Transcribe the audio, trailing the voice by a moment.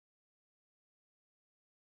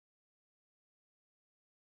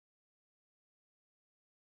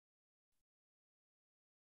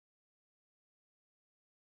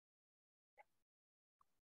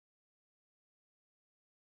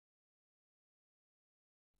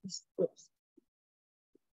Después.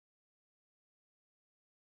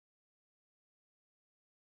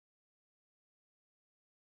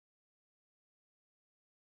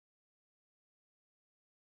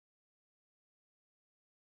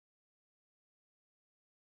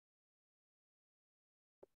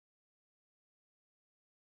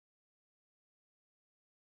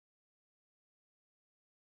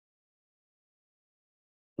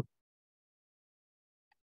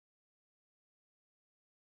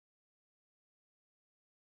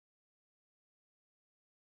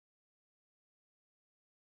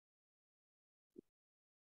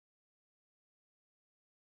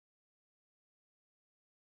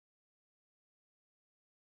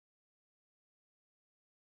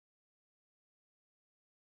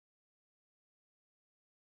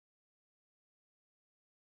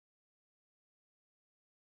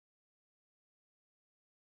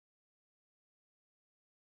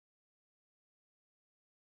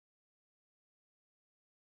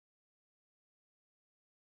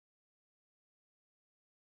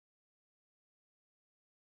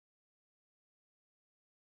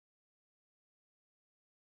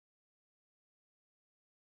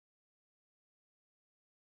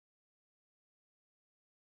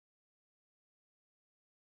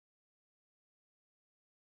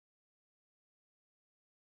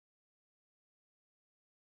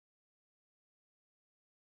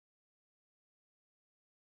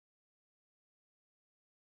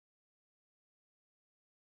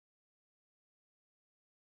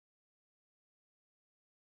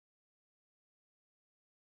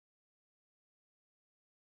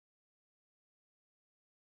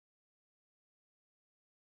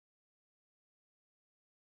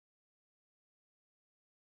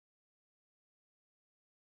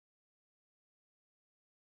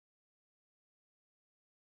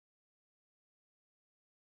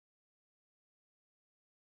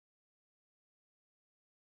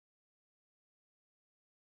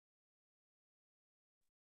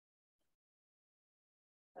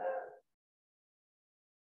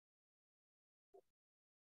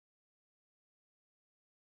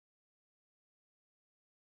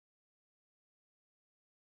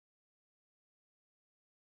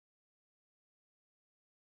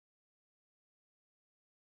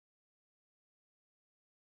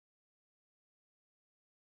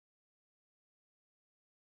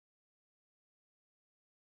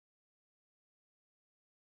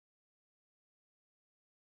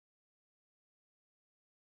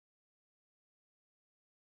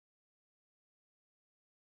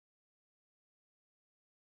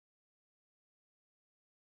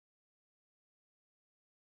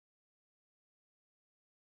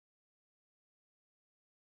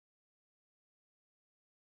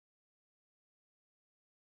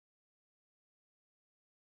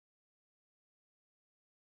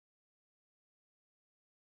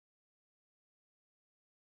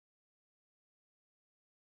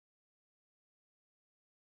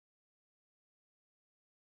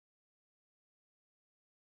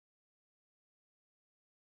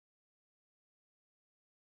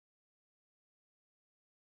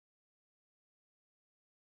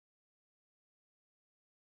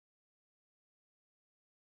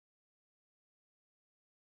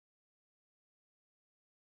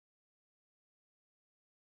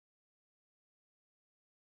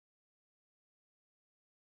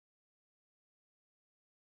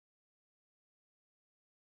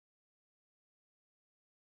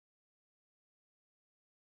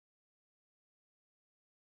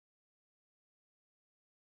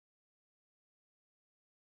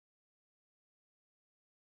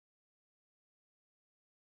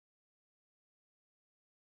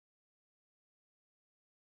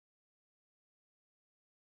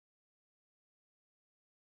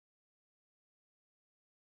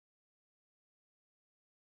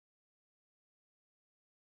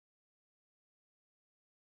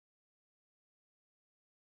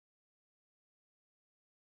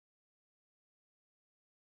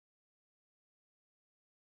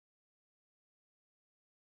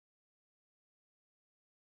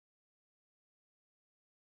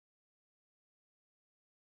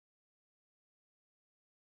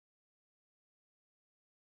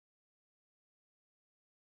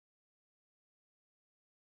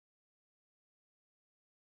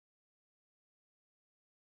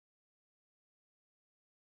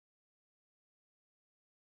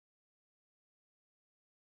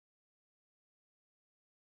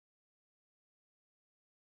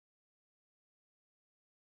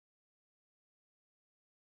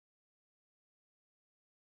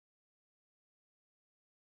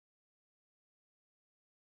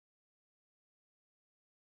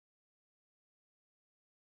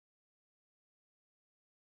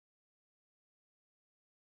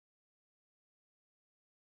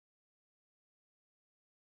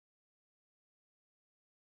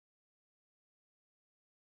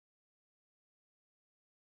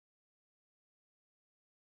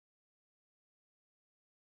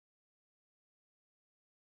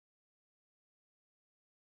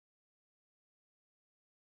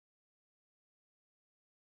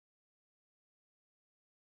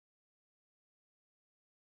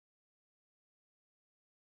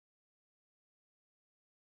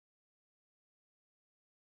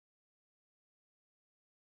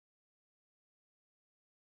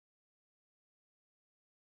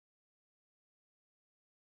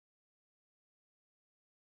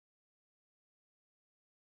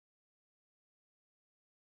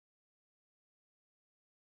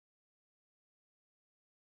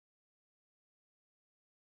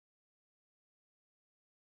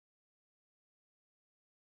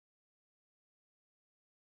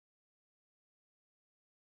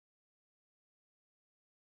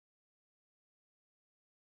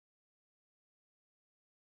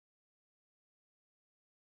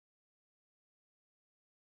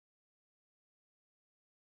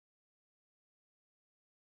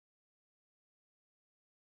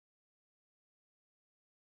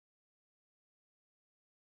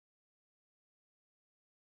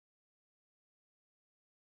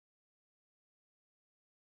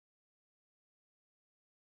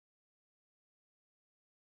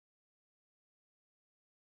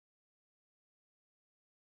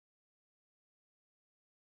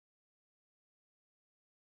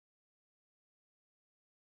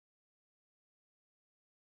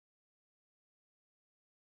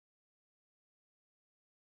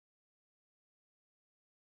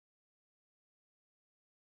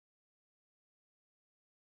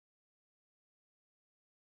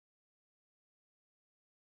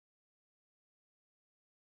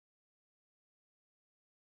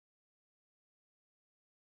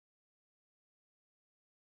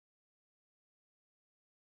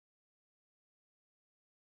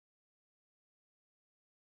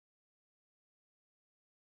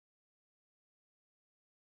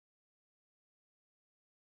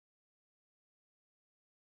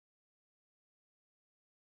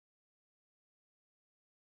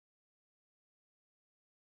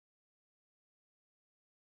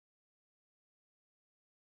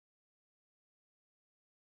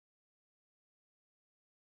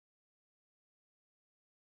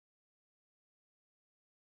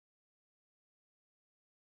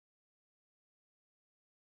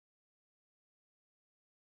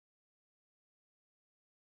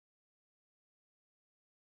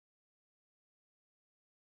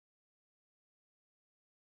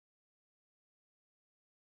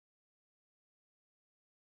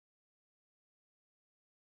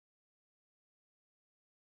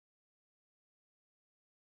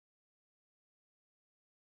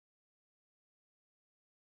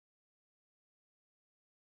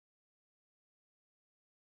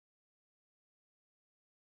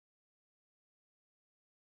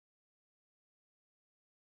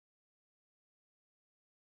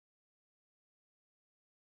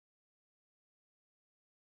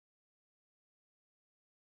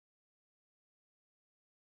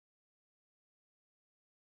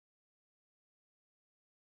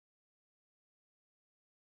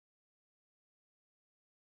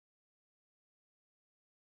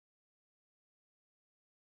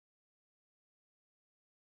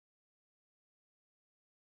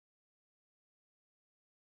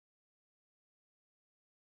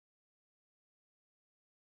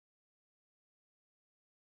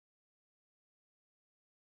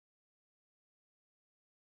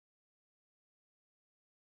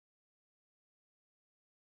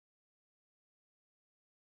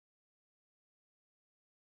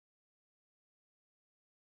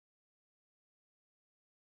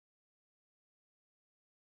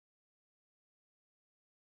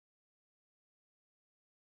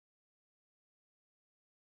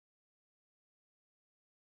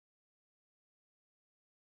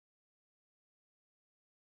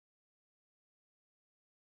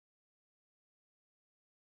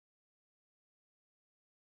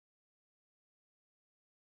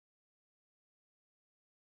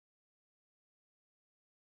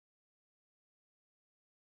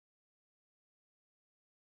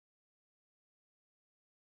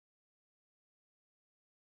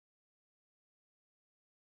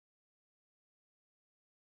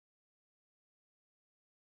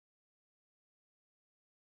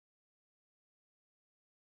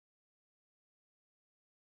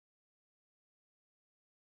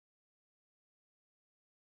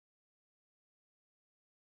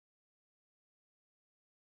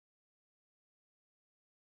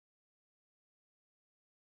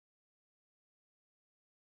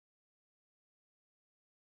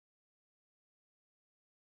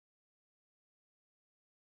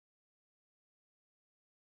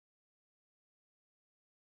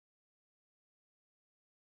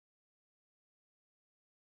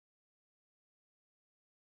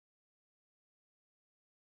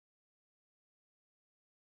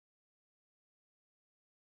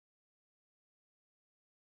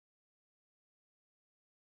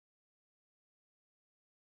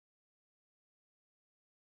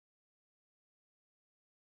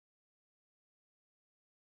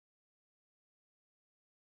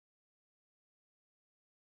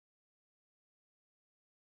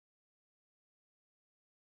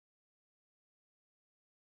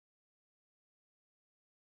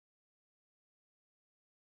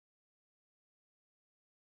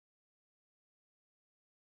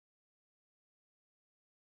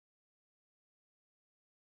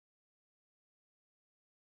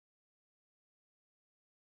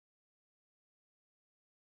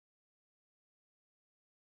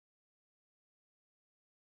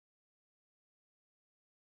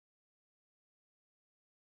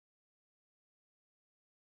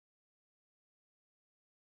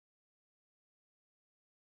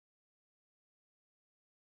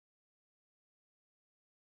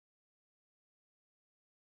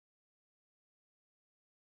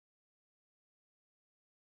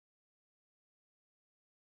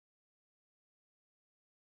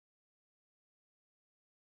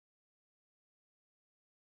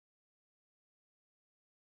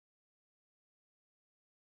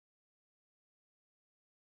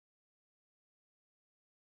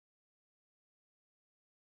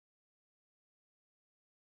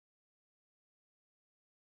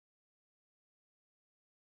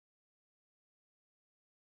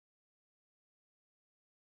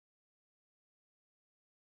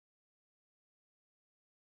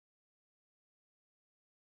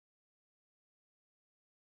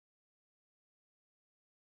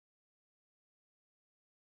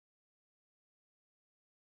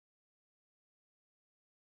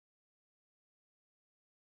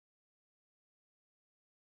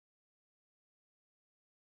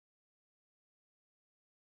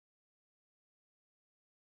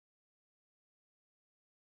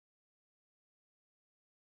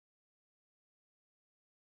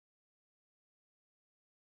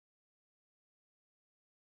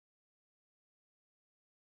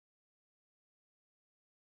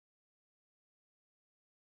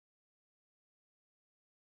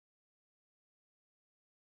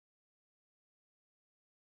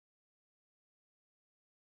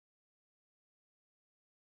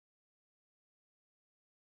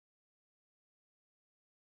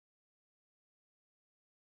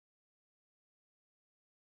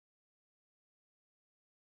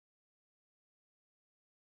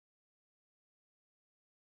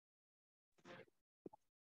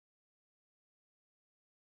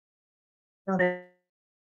 Okay.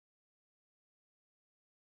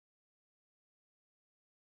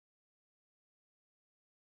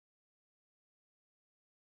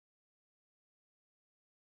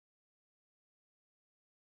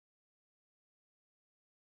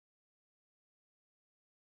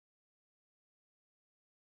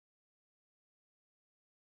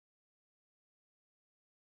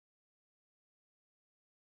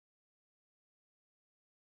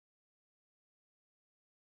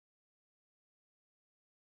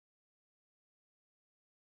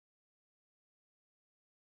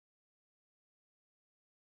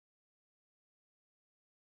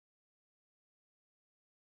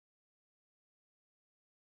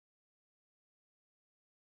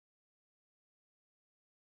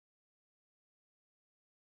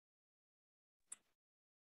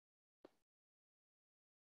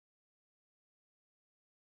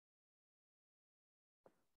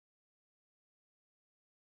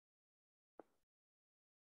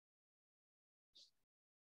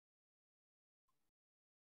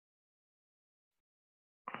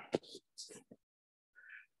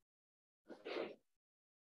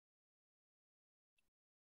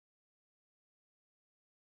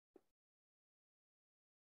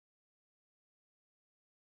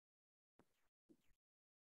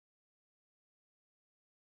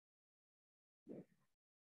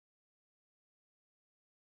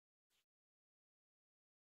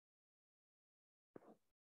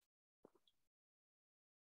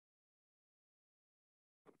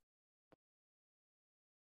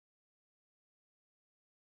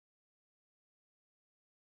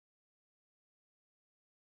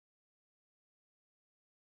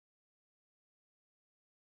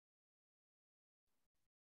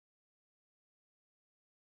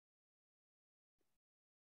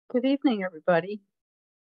 Good evening, everybody.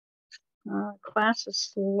 Class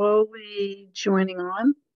is slowly joining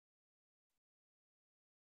on.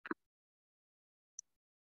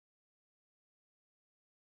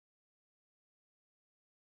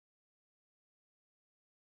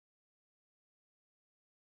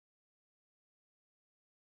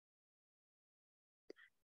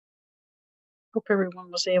 Hope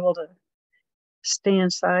everyone was able to stay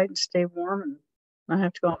inside and stay warm and not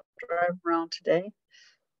have to go out and drive around today.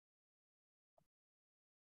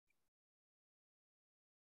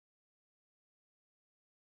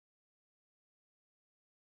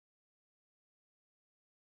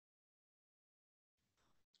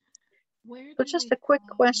 So just a quick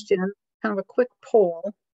question, kind of a quick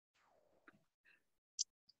poll.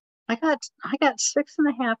 I got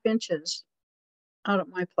 6.5 inches out at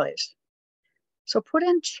my place. So put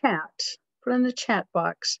in the chat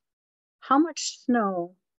box, how much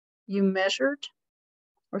snow you measured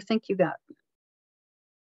or think you got.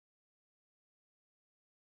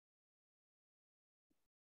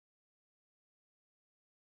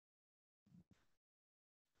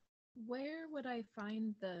 Where would I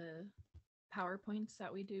find the PowerPoints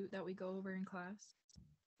that we go over in class?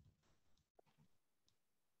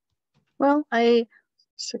 Well,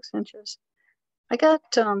 6 inches. I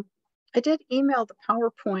did email the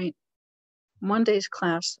PowerPoint Monday's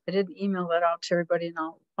class. I didn't email that out to everybody, and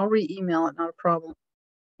I'll re-email it, not a problem.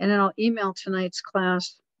 And then I'll email tonight's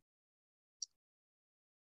class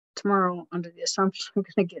tomorrow under the assumption I'm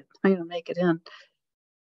gonna make it in.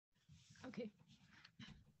 Okay.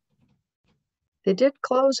 They did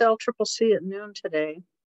close LCCC at noon today.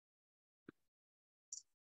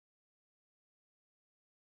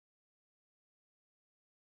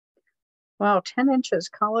 Wow, 10 inches,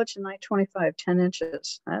 college and I-25, 10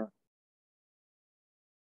 inches.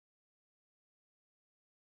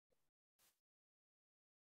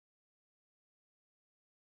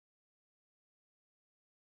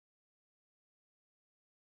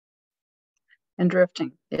 And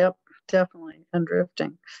drifting, yep, definitely, and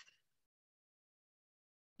drifting.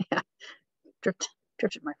 Yeah,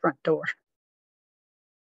 drifted my front door.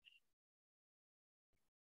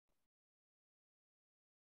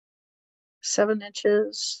 Seven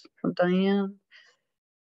inches from Diane.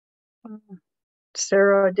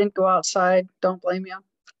 Sarah, I didn't go outside. Don't blame you.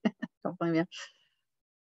 Don't blame you.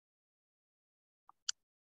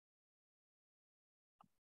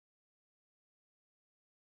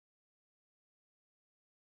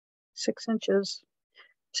 Six inches.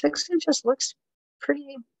 6 inches looks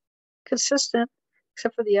pretty consistent,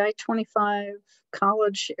 except for the I-25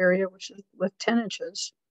 college area, which is with 10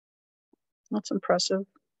 inches. That's impressive.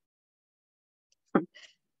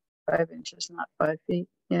 5 inches, not 5 feet.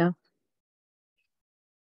 Yeah.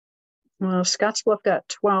 Well, Scottsbluff got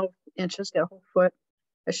 12 inches, got a whole foot.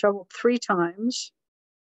 I shoveled 3 times.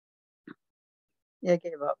 Yeah, I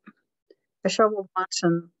gave up. I shoveled once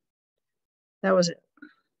and That was it.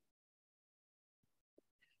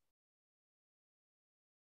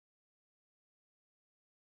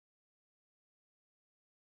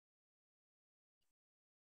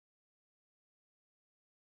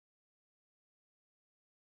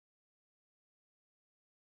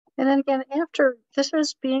 And then again, after this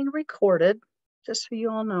is being recorded, just so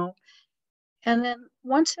you all know. And then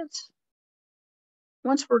once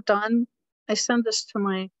we're done, I send this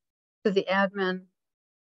to the admin,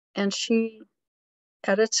 and she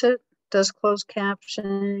edits it, does closed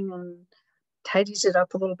captioning, and tidies it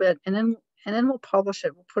up a little bit, and then we'll publish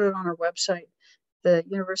it. We'll put it on our website, the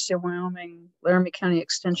University of Wyoming Laramie County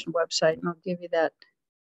Extension website, and I'll give you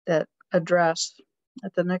that address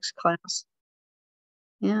at the next class.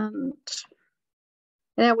 And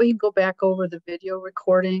that way you can go back over the video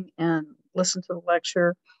recording and listen to the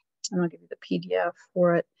lecture, and I'll give you the PDF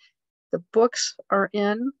for it. The books are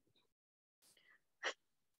in.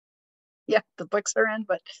 Yeah, the books are in,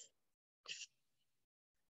 but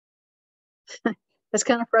it's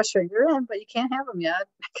kind of frustrating. They're in, but you can't have them yet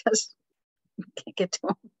because you can't get to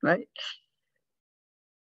them, right?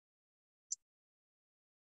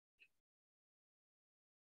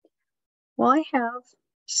 Well, I have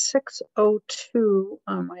 602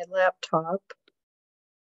 on my laptop.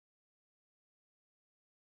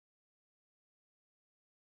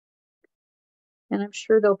 And I'm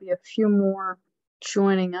sure there'll be a few more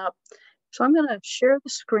joining up. So I'm going to share the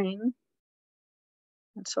screen.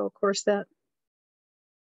 And so, of course, that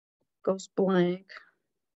goes blank.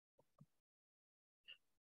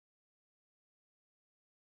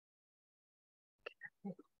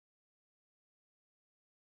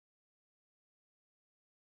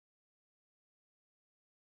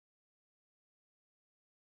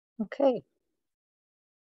 Okay.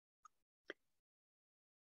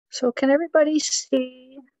 So can everybody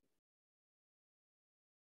see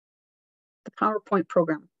the PowerPoint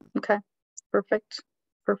program? Okay, perfect,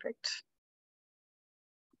 perfect.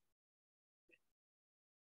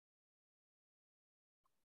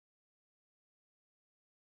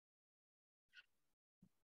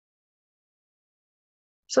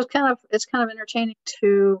 So it's kind of entertaining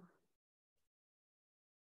to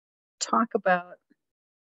talk about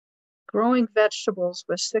growing vegetables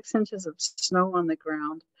with 6 inches of snow on the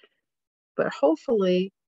ground. But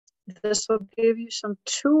hopefully this will give you some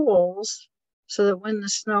tools so that when the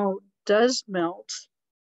snow does melt,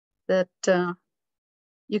 that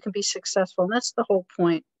you can be successful. And that's the whole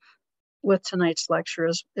point with tonight's lecture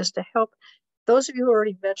is to help those of you who are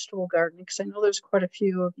already vegetable gardening, because I know there's quite a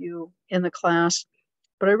few of you in the class,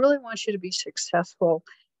 but I really want you to be successful.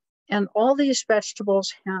 And all these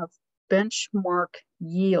vegetables have benchmark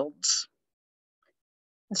yields.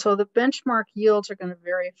 And so the benchmark yields are going to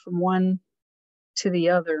vary from one to the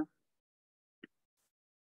other.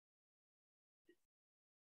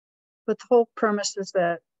 But the whole premise is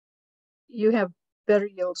that you have better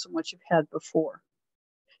yields than what you've had before.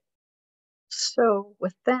 So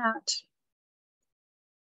with that,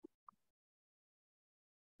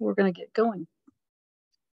 we're going to get going.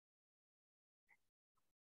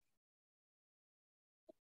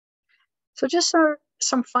 So just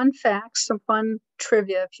some fun facts, some fun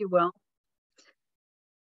trivia, if you will.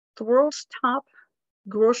 The world's top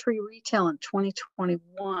grocery retail in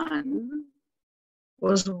 2021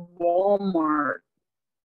 was Walmart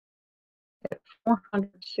at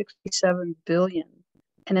 467 billion.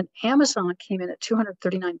 And then Amazon came in at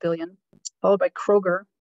 239 billion, followed by Kroger,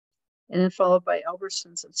 and then followed by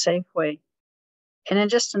Albertsons and Safeway. And then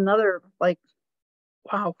just another, like,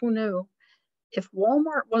 wow, who knew? If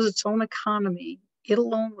Walmart was its own economy, it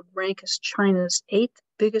alone would rank as China's 8th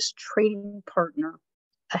biggest trading partner,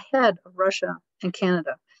 ahead of Russia and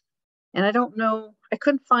Canada. And I don't know, I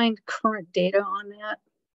couldn't find current data on that.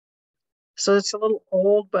 So it's a little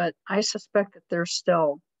old, but I suspect that they're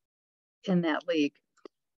still in that league.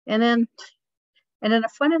 And then a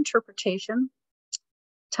fun interpretation,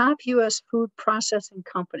 top US food processing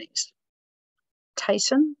companies: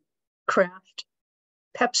 Tyson, Kraft,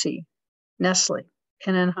 Pepsi, Nestle,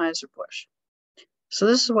 and Anheuser-Busch. So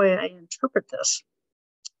this is the way I interpret this: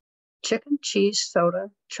 chicken, cheese, soda,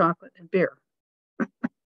 chocolate, and beer.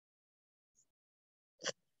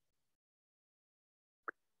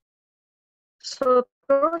 So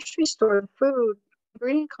grocery store food,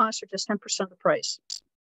 ingredient costs are just 10% of the price.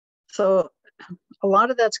 So a lot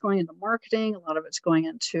of that's going into marketing, a lot of it's going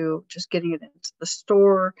into just getting it into the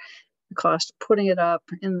store, the cost of putting it up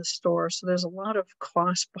in the store. So there's a lot of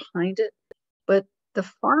cost behind it. But the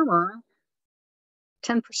farmer,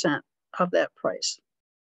 10% of that price.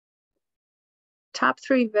 Top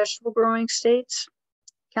 3 vegetable growing states: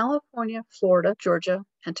 California, Florida, Georgia,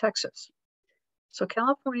 and Texas. So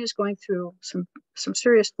California is going through some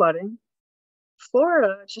serious flooding.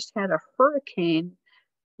 Florida just had a hurricane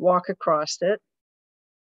walk across it.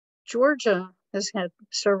 Georgia has had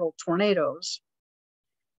several tornadoes.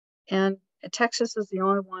 And Texas is the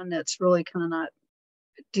only one that's really kind of not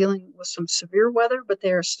dealing with some severe weather, but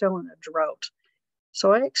they are still in a drought.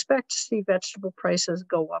 So I expect to see vegetable prices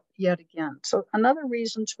go up yet again. So another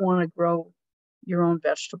reason to want to grow your own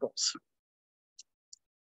vegetables.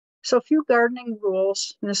 So a few gardening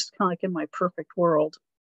rules. This is kind of like in my perfect world.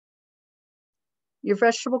 Your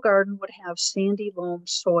vegetable garden would have sandy loam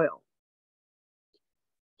soil.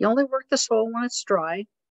 You only work the soil when it's dry,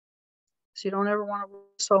 so you don't ever want to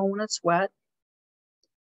work the soil when it's wet.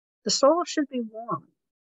 The soil should be warm.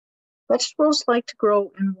 Vegetables like to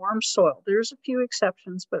grow in warm soil. There's a few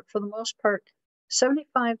exceptions, but for the most part,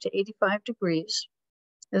 75 to 85 degrees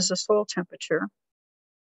is the soil temperature.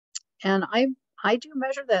 And I do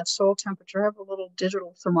measure that soil temperature. I have a little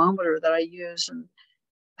digital thermometer that I use, and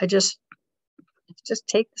I just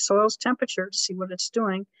take the soil's temperature to see what it's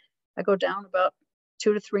doing. I go down about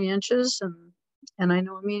 2 to 3 inches, and I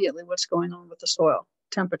know immediately what's going on with the soil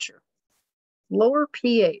temperature. Lower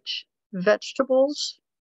pH. Vegetables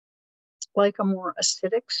like a more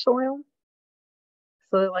acidic soil.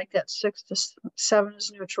 So they like that 6 to 7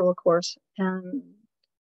 is neutral, of course. And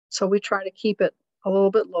so we try to keep it a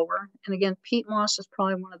little bit lower. And again, peat moss is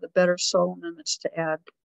probably one of the better soil amendments to add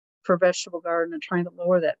for a vegetable garden and trying to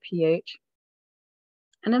lower that pH.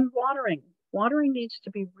 And then watering. Watering needs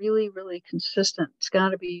to be really, really consistent. It's got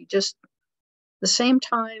to be just the same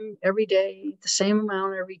time every day, the same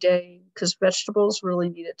amount every day, because vegetables really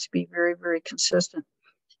need it to be very, very consistent.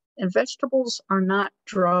 And vegetables are not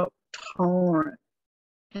drought tolerant.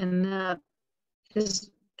 And that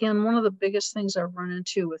is, again, one of the biggest things I've run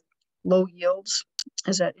into with low yields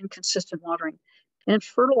is that inconsistent watering. And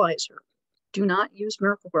fertilizer. Do not use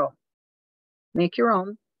Miracle-Gro. Make your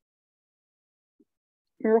own.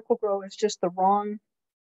 Miracle-Gro is just the wrong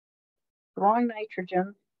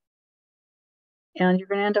nitrogen, and you're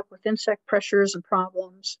going to end up with insect pressures and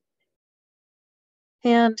problems,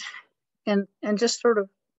 and just sort of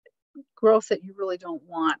growth that you really don't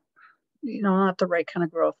want. Not the right kind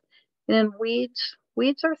of growth. And then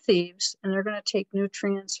weeds are thieves, and they're going to take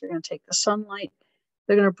nutrients. They're going to take the sunlight.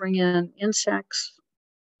 They're going to bring in insects.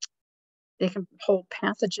 They can hold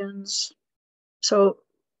pathogens. So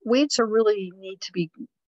weeds really need to be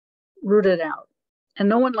rooted out. And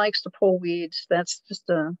no one likes to pull weeds. That's just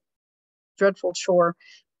a dreadful chore,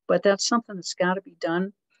 but that's something that's got to be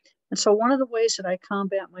done. And so one of the ways that I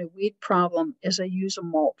combat my weed problem is I use a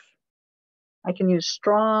mulch. I can use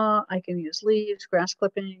straw, I can use leaves, grass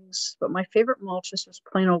clippings, but my favorite mulch is just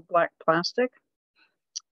plain old black plastic.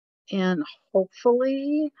 And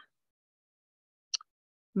hopefully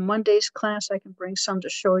Monday's class I can bring some to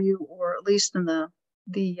show you, or at least in the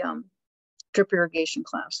drip irrigation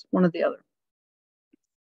class, one or the other.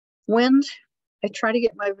 Wind, I try to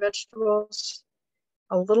get my vegetables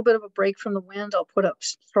a little bit of a break from the wind. I'll put up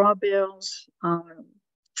straw bales,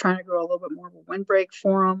 trying to grow a little bit more of a windbreak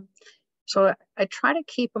for them. So I try to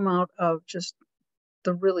keep them out of just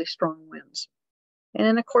the really strong winds. And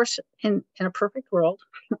then, of course, in a perfect world,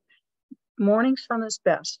 morning sun is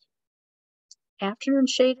best. Afternoon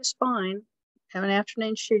shade is fine. And an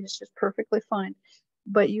afternoon shade is just perfectly fine.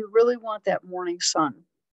 But you really want that morning sun.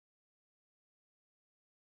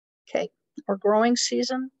 Okay, our growing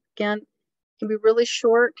season, again, can be really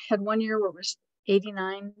short. Had one year where it was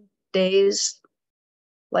 89 days.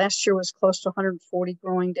 Last year was close to 140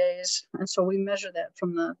 growing days. And so we measure that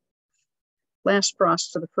from the last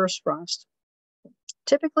frost to the first frost.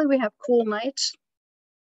 Typically we have cool nights.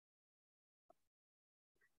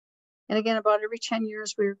 And again, about every 10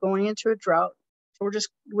 years, we're going into a drought. So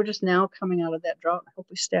we're just now coming out of that drought. I hope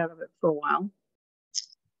we stay out of it for a while.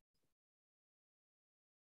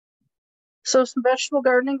 So some vegetable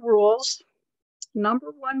gardening rules. Number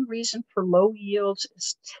one reason for low yields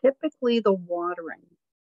is typically the watering.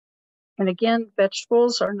 And again,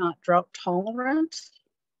 vegetables are not drought tolerant.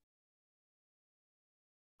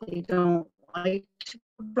 They don't like to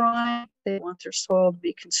dry. They want their soil to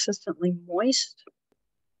be consistently moist.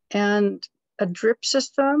 And a drip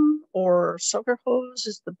system or soaker hose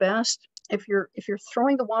is the best. If you're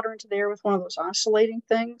throwing the water into the air with one of those oscillating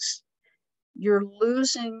things, you're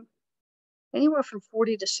losing anywhere from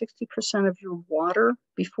 40 to 60% of your water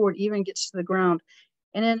before it even gets to the ground.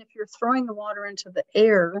 And then if you're throwing the water into the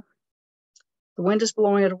air, the wind is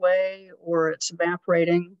blowing it away or it's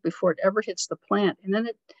evaporating before it ever hits the plant. And then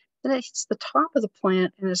it hits the top of the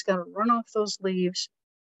plant and it's got to run off those leaves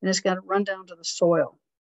and it's got to run down to the soil.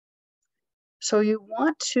 So you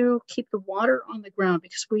want to keep the water on the ground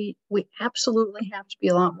because we absolutely have to be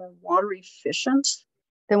a lot more water efficient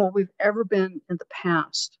than what we've ever been in the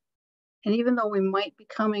past. And even though we might be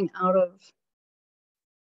coming out of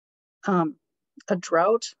a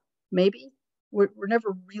drought, maybe, we're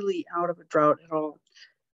never really out of a drought at all.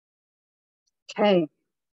 Okay.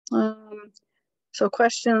 So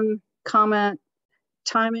question, comment,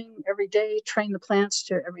 timing every day, train the plants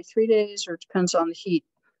to every 3 days, or it depends on the heat.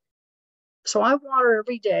 So I water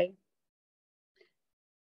every day.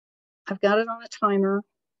 I've got it on a timer.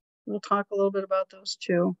 We'll talk a little bit about those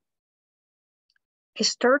too. I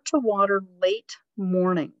start to water late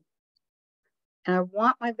morning, and I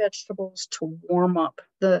want my vegetables to warm up.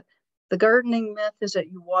 The gardening myth is that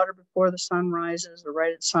you water before the sun rises or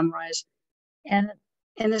right at sunrise, and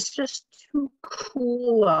it's just too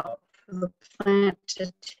cool out for the plant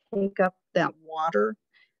to take up that water.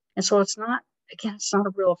 And so it's not a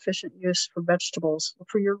real efficient use for vegetables.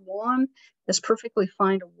 For your lawn, it's perfectly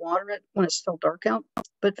fine to water it when it's still dark out.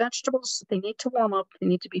 But vegetables, they need to warm up, they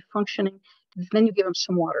need to be functioning, then you give them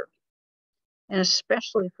some water. And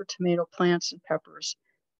especially for tomato plants and peppers,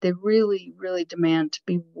 they really, really demand to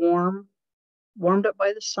be warmed up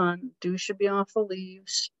by the sun. Dew should be off the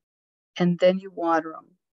leaves, and then you water them.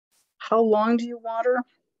 How long do you water?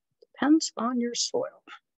 Depends on your soil.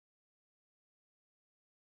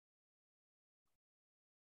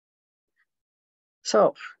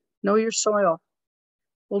 So, know your soil.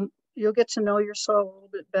 Well, you'll get to know your soil a little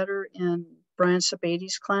bit better in Brian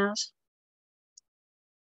Sabady's class.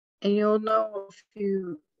 And you'll know if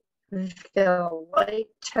you've got a light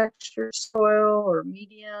textured soil or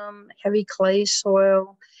medium, heavy clay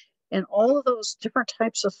soil. And all of those different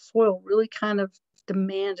types of soil really kind of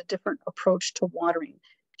demand a different approach to watering.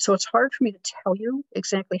 So it's hard for me to tell you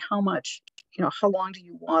exactly how much, how long do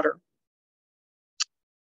you water?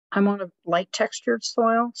 I'm on a light textured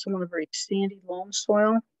soil, so I'm on a very sandy loam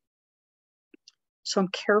soil. So I'm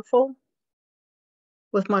careful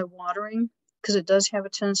with my watering because it does have a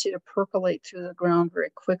tendency to percolate through the ground very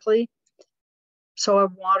quickly. So I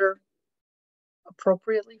water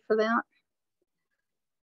appropriately for that.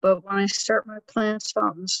 But when I start my plants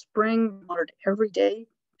out in the spring, watered every day.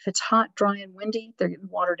 If it's hot, dry, and windy, they're getting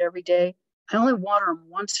watered every day. I only water them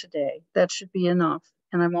once a day. That should be enough.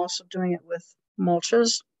 And I'm also doing it with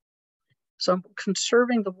mulches. So I'm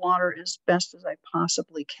conserving the water as best as I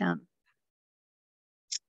possibly can.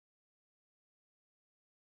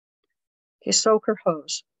 Okay, soaker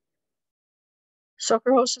hose.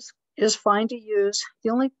 Soaker hose is fine to use. The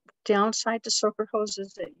only downside to soaker hose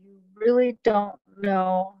is that you really don't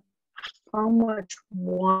know how much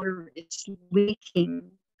water it's leaking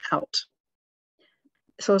out.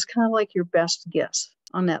 So it's kind of like your best guess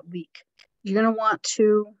on that leak. You're going to want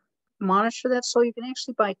to monitor that. So you can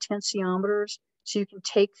actually buy tensiometers. So you can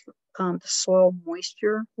take the soil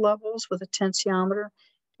moisture levels with a tensiometer.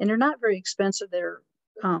 And they're not very expensive. They're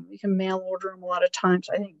you can mail order them a lot of times.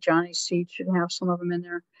 I think Johnny's Seed should have some of them in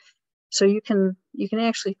there. So you can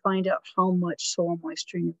actually find out how much soil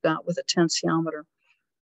moisture you've got with a tensiometer.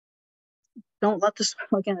 Don't let this,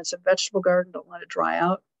 again, it's a vegetable garden, don't let it dry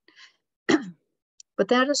out. But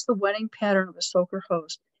that is the wetting pattern of a soaker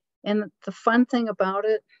hose. And the fun thing about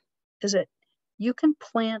it is that you can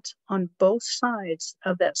plant on both sides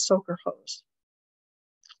of that soaker hose.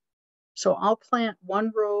 So I'll plant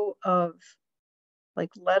one row of like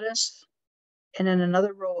lettuce and then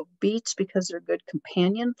another row of beets because they're good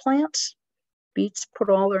companion plants. Beets put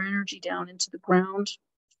all their energy down into the ground,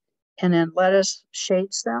 and then lettuce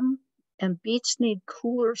shades them. And beets need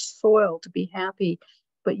cooler soil to be happy,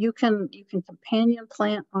 but you can companion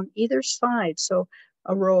plant on either side. So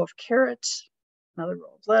a row of carrots, another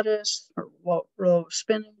row of lettuce, or row of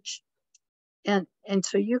spinach. And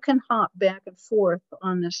so you can hop back and forth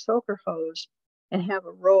on this soaker hose and have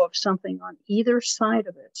a row of something on either side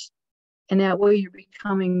of it. And that way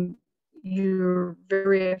you're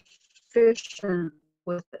very efficient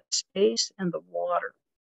with the space and the water.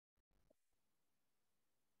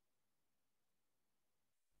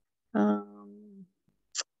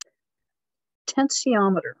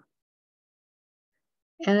 Tensiometer.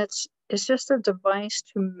 And it's just a device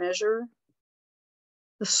to measure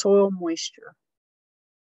the soil moisture.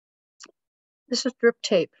 This is drip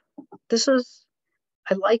tape.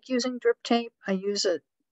 I like using drip tape. I've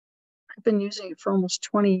been using it for almost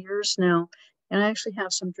 20 years now. And I actually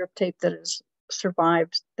have some drip tape that has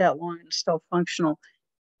survived that long and is still functional.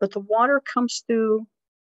 But the water comes through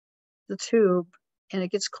the tube and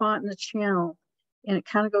it gets caught in the channel and it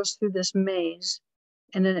kind of goes through this maze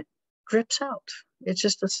and then it drips out.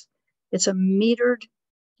 It's a metered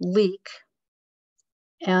leak.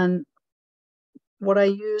 And what I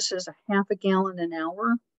use is a half a gallon an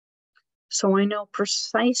hour. So I know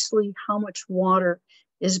precisely how much water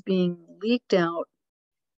is being leaked out,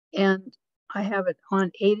 and I have it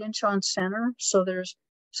on 8-inch on center. So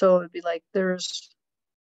it'd be like there's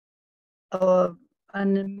an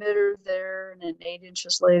emitter there, and then 8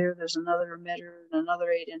 inches later, there's another emitter and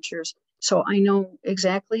another 8 inches. So I know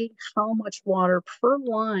exactly how much water per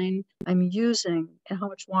line I'm using and how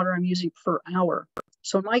much water I'm using per hour.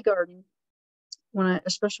 So in my garden,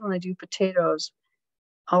 especially when I do potatoes,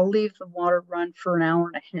 I'll leave the water run for an hour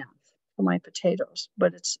and a half for my potatoes,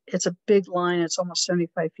 but it's a big line. It's almost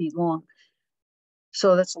 75 feet long.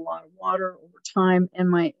 So that's a lot of water over time.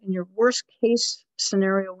 And in your worst case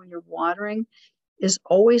scenario when you're watering is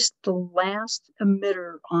always the last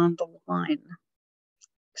emitter on the line,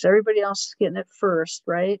 because everybody else is getting it first,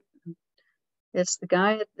 right? It's the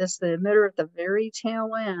emitter at the very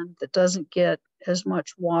tail end that doesn't get as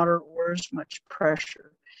much water or as much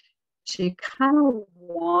pressure. So you kind of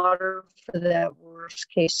water for that worst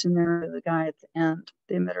case scenario, the guy at the end,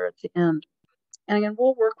 the emitter at the end. And again,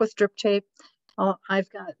 we'll work with drip tape. I've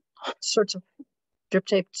got all sorts of drip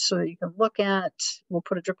tape so that you can look at. We'll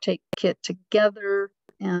put a drip tape kit together,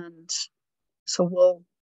 and so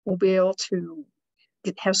we'll be able to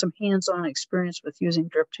have some hands-on experience with using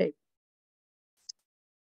drip tape.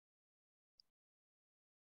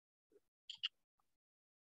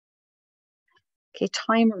 Okay,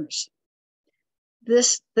 timers.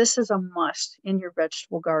 This is a must in your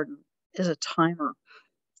vegetable garden, is a timer.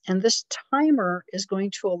 And this timer is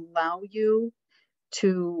going to allow you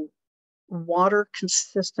to water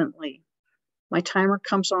consistently. My timer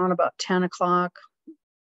comes on about 10 o'clock,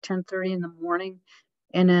 10:30 in the morning,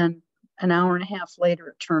 and then an hour and a half later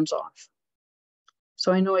it turns off.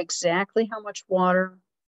 So I know exactly how much water,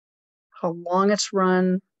 how long it's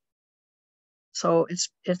run. So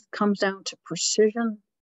it comes down to precision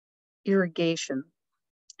irrigation.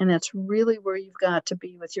 And that's really where you've got to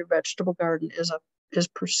be with your vegetable garden is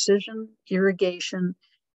precision irrigation.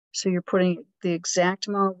 So you're putting the exact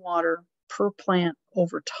amount of water per plant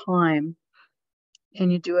over time.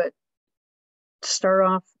 And you do it to start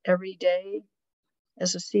off every day.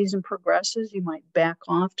 As the season progresses, you might back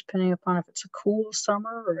off depending upon if it's a cool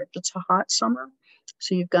summer or if it's a hot summer.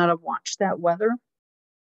 So you've got to watch that weather.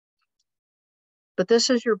 But this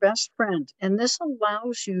is your best friend. And this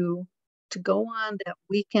allows you to go on that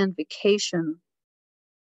weekend vacation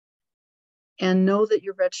and know that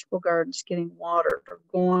your vegetable garden's getting watered, or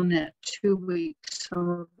go on that 2-week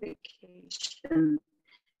summer vacation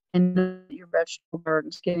and know that your vegetable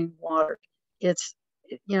garden's getting watered. It's,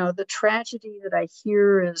 the tragedy that I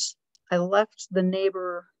hear is I left the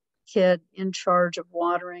neighbor kid in charge of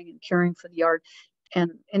watering and caring for the yard,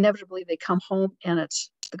 and inevitably they come home and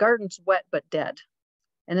the garden's wet but dead.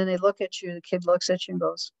 And then they look at you, the kid looks at you and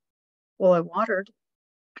goes, "Well, I watered."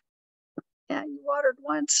 Yeah, you watered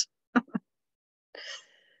once.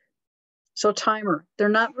 So timer, they're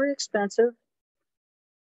not very expensive.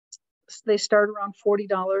 They start around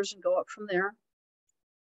 $40 and go up from there.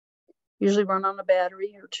 Usually run on a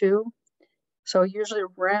battery or two. So usually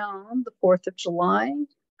around the 4th of July,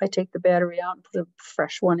 I take the battery out and put a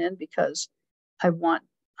fresh one in because I want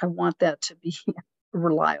that to be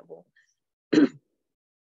reliable.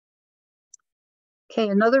 Okay,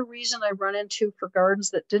 another reason I run into for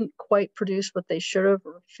gardens that didn't quite produce what they should have,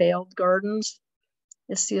 or failed gardens,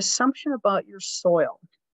 is the assumption about your soil.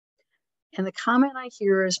 And the comment I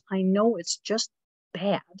hear is, "I know it's just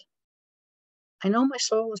bad. I know my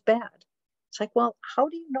soil is bad." It's like, well, how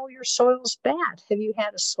do you know your soil is bad? Have you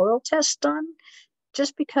had a soil test done?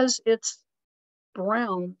 Just because it's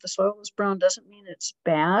brown, the soil is brown, doesn't mean it's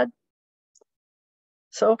bad.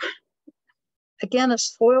 So again, a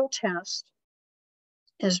soil test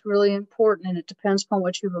is really important, and it depends upon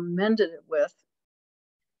what you've amended it with.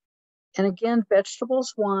 And again,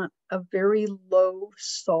 vegetables want a very low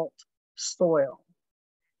salt soil.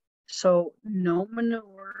 So no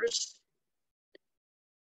manures,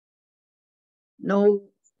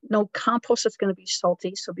 no compost that's going to be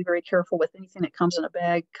salty. So be very careful with anything that comes in a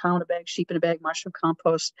bag, cow in a bag, sheep in a bag, mushroom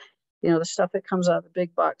compost. The stuff that comes out of the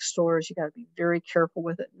big box stores, you got to be very careful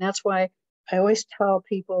with it. And that's why I always tell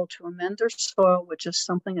people to amend their soil, which is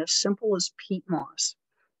something as simple as peat moss.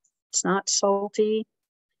 It's not salty.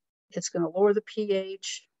 It's going to lower the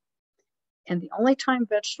pH. And the only time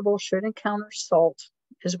vegetables should encounter salt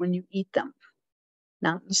is when you eat them,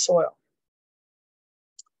 not in the soil.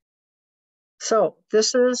 So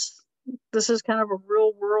this is kind of a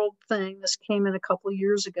real world thing. This came in a couple of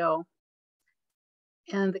years ago.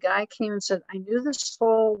 And the guy came and said, "I knew the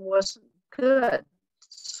soil wasn't good.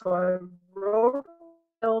 So I wrote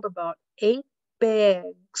about 8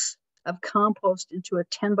 bags of compost into a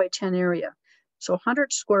 10 by 10 area. So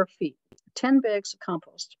 100 square feet, 10 bags of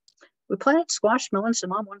compost. We planted squash, melons, and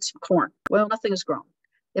Mom wanted some corn. Well, nothing has grown.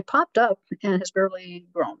 It popped up and has barely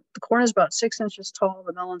grown. The corn is about 6 inches tall.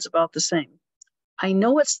 The melon's about the same. I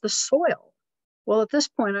know it's the soil. Well, at this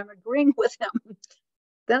point, I'm agreeing with him.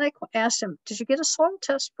 Then I asked him, did you get a soil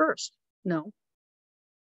test first? No.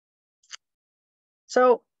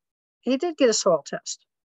 So he did get a soil test.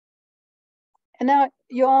 And now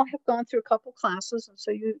you all have gone through a couple classes, and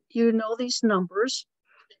so you know these numbers.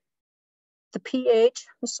 The pH,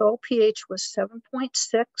 the soil pH was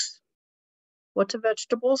 7.6. What do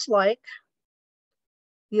vegetables like?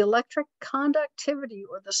 The electric conductivity,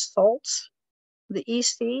 or the salts, the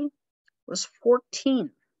EC, was 14.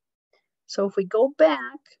 So if we go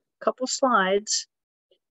back a couple slides,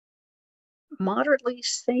 moderately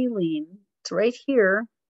saline, it's right here.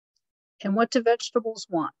 And what do vegetables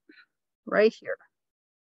want? Right here.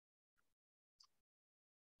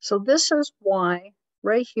 So this is why,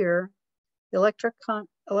 right here, electric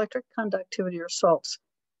conductivity, or salts.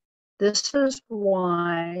 This is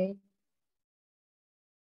why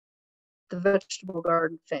the vegetable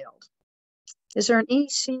garden failed. Is there an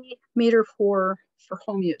EC meter for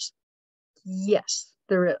home use? Yes,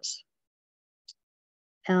 there is.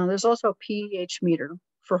 And there's also a pH meter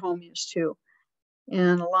for home use too.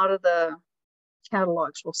 And a lot of the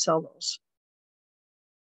catalogs will sell those.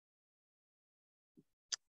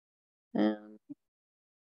 And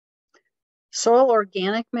soil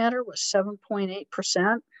organic matter was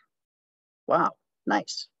 7.8%. Wow,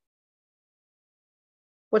 nice.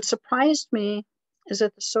 What surprised me is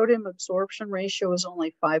that the sodium absorption ratio is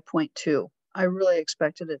only 5.2. I really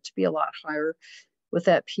expected it to be a lot higher with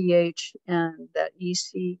that pH and that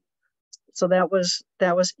EC. So that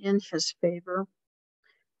was in his favor.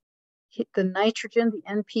 The nitrogen,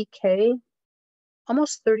 the NPK,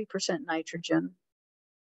 almost 30% nitrogen,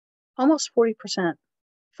 almost 40%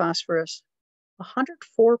 phosphorus,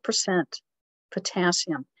 104%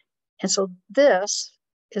 potassium. And so this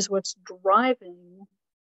is what's driving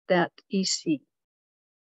that EC.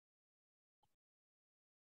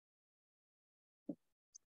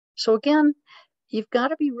 So again, you've got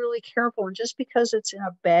to be really careful. And just because it's in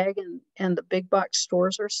a bag and the big box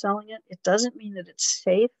stores are selling it, it doesn't mean that it's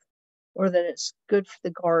safe or that it's good for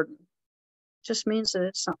the garden. It just means that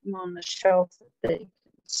it's something on the shelf that they can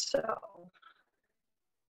sell.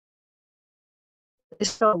 They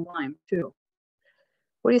sell lime too.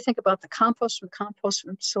 What do you think about the compost from the compost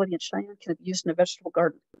facility in Cheyenne? Can it be used in a vegetable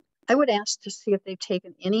garden? I would ask to see if they've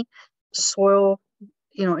taken any soil,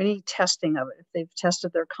 any testing of it, if they've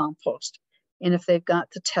tested their compost, and if they've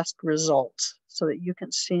got the test results so that you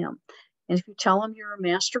can see them. And if you tell them you're a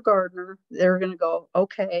master gardener, they're going to go,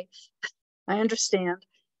 okay, I understand.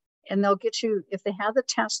 And they'll get you, if they have the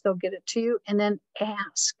test, they'll get it to you, and then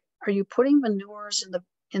ask, are you putting manures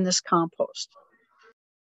in this compost?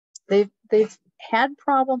 They've had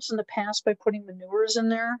problems in the past by putting manures in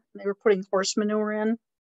there. They were putting horse manure in,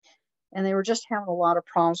 and they were just having a lot of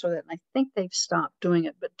problems with it. And I think they've stopped doing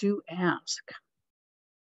it, but do ask.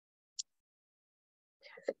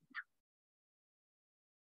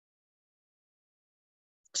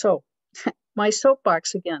 So my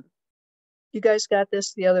soapbox again. You guys got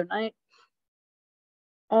this the other night.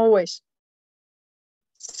 Always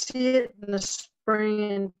see it in the spring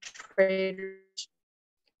in Traders.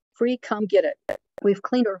 Free, come get it. We've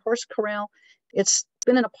cleaned our horse corral. It's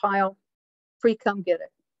been in a pile. Free, come get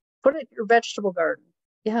it. Put it in your vegetable garden.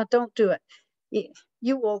 Yeah, don't do it.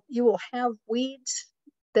 You will have weeds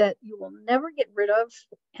that you will never get rid of,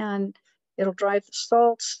 and it'll drive the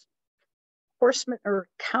salts, horse or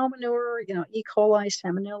cow manure, E. coli,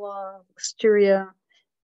 salmonella, listeria,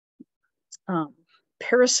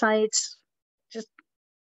 parasites. Just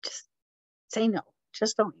say no.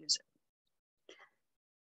 Just don't use it.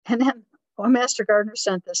 And then one master gardener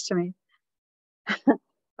sent this to me.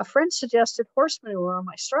 A friend suggested horse manure on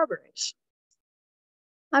my strawberries.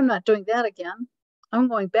 I'm not doing that again. I'm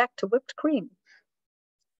going back to whipped cream.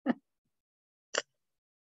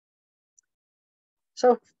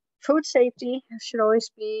 So food safety should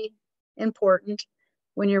always be important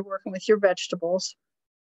when you're working with your vegetables.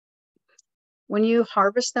 When you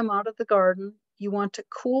harvest them out of the garden, you want to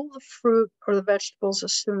cool the fruit or the vegetables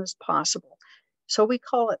as soon as possible. So we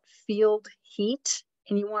call it field heat,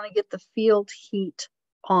 and you want to get the field heat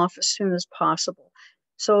off as soon as possible.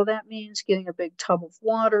 So that means getting a big tub of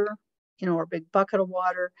water, or a big bucket of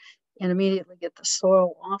water, and immediately get the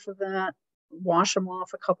soil off of that, wash them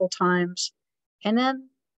off a couple times, and then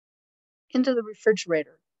into the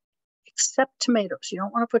refrigerator, except tomatoes. You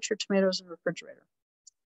don't want to put your tomatoes in the refrigerator.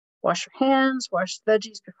 Wash your hands, wash the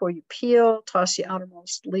veggies before you peel, toss the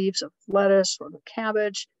outermost leaves of lettuce or the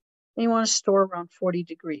cabbage, and you want to store around 40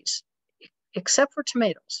 degrees, except for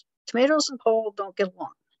tomatoes. Tomatoes and cold don't get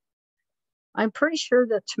along. I'm pretty sure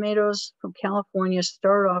that tomatoes from California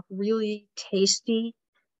start off really tasty,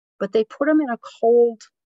 but they put them in a cold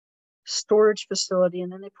storage facility,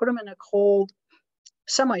 and then they put them in a cold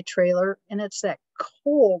semi-trailer, and it's that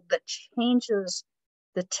cold that changes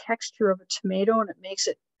the texture of a tomato, and it makes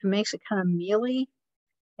it kind of mealy,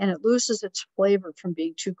 and it loses its flavor from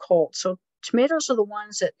being too cold. So tomatoes are the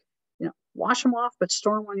ones that, wash them off, but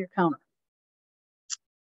store them on your counter.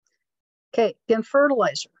 Okay, again,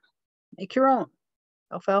 fertilizer. Make your own.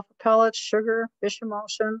 Alfalfa pellets, sugar, fish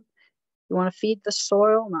emulsion. You want to feed the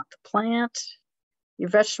soil, not the plant. Your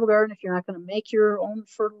vegetable garden, if you're not going to make your own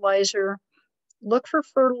fertilizer, look for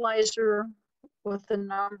fertilizer with the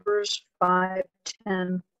numbers 5,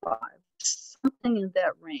 10, 5, something in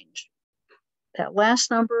that range. That last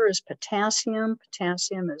number is potassium.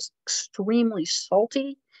 Potassium is extremely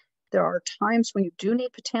salty. There are times when you do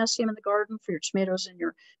need potassium in the garden for your tomatoes and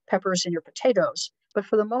your peppers and your potatoes. But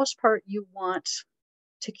for the most part, you want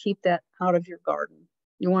to keep that out of your garden.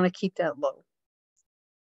 You want to keep that low.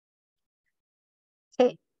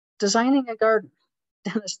 Okay, designing a garden.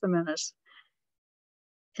 Dennis the Menace.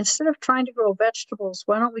 Instead of trying to grow vegetables,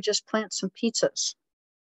 why don't we just plant some pizzas?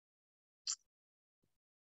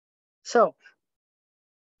 So,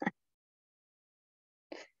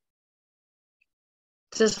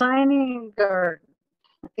 designing a garden.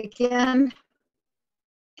 Again,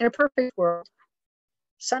 in a perfect world,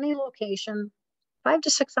 sunny location, 5 to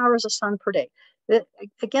 6 hours of sun per day.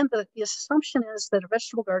 Again, the assumption is that a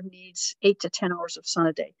vegetable garden needs 8 to 10 hours of sun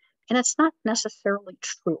a day. And it's not necessarily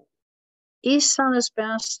true. East sun is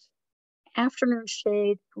best. Afternoon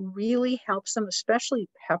shade really helps them, especially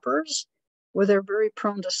peppers, where they're very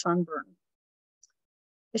prone to sunburn.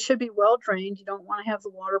 It should be well drained. You don't want to have the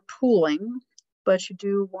water pooling, but you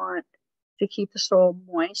do want to keep the soil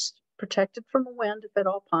moist, protected from the wind if at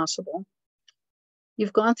all possible.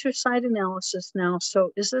 You've gone through site analysis now.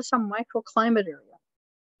 So is this a microclimate area?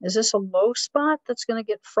 Is this a low spot that's going to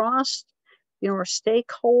get frost, or stay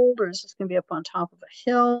cold, or is this going to be up on top of a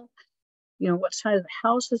hill? What side of the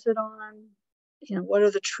house is it on? What are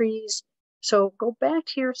the trees? So go back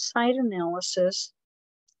to your site analysis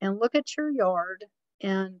and look at your yard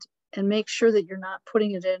and make sure that you're not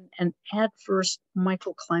putting it in an adverse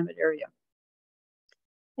microclimate area.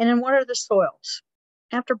 And then what are the soils?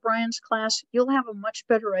 After Brian's class, you'll have a much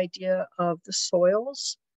better idea of the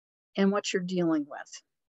soils and what you're dealing with.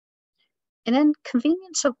 And then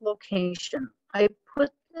convenience of location. I put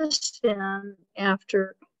this in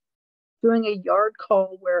after doing a yard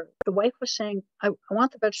call where the wife was saying, I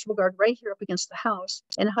want the vegetable garden right here up against the house.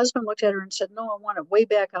 And the husband looked at her and said, no, I want it way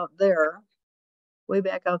back out there. Way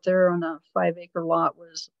back out there on a 5-acre lot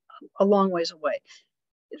was a long ways away.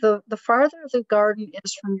 The farther the garden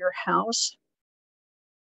is from your house,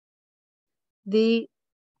 the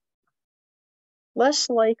less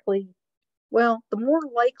likely, the more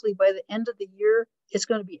likely by the end of the year, it's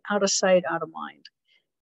going to be out of sight, out of mind.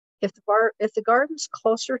 If the garden's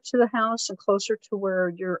closer to the house and closer to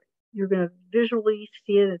where you're going to visually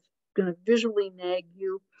see it, it's going to visually nag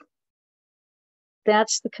you.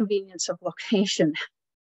 That's the convenience of location.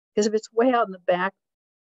 Because if it's way out in the back,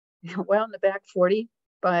 way out in the back 40,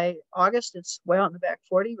 by August, it's way out in the back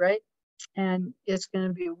 40, right? And it's going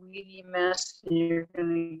to be a weedy mess, and you're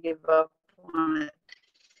going to give up on it.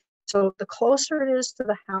 So the closer it is to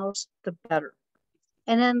the house, the better.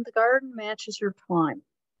 And then the garden matches your time.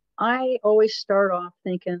 I always start off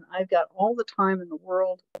thinking I've got all the time in the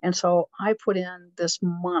world. And so I put in this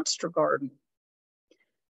monster garden.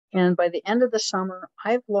 And by the end of the summer,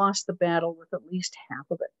 I've lost the battle with at least half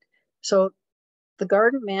of it. So the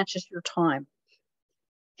garden matches your time.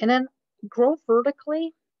 And then grow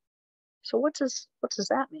vertically. So what does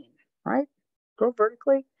that mean, right? Grow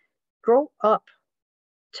vertically, grow up.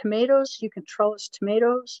 Tomatoes, you can trellis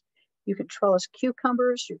tomatoes. You can trellis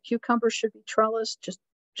cucumbers. Your cucumbers should be trellised,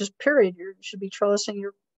 just period. You should be trellising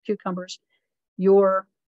your cucumbers. Your,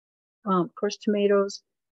 of course, tomatoes.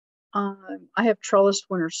 I have trellised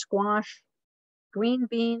winter squash. Green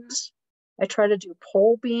beans, I try to do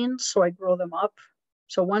pole beans, so I grow them up.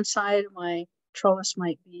 So one side of my trellis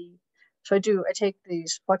might be, I take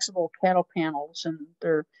these flexible cattle panels, and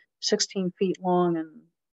they're 16 feet long and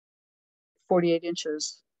 48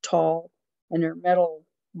 inches tall, and they're metal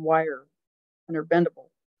wire, and they're bendable.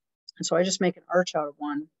 And so I just make an arch out of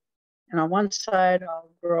one. And on one side,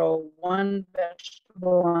 I'll grow one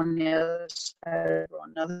vegetable. On the other side, I'll grow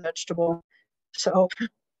another vegetable. So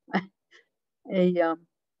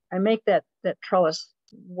I make that trellis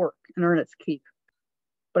work and earn its keep.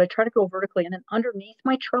 But I try to grow vertically, and then underneath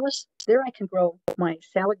my trellis, there I can grow my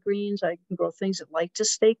salad greens. I can grow things that like to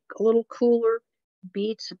stay a little cooler.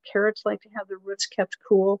 Beets and carrots like to have their roots kept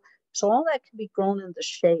cool. So all that can be grown in the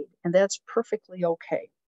shade, and that's perfectly okay.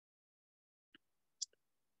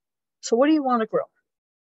 So what do you want to grow?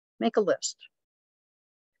 Make a list.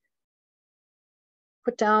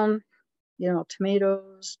 Put down,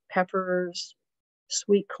 tomatoes, peppers,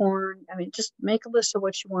 sweet corn. I mean, just make a list of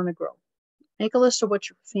what you want to grow. Make a list of what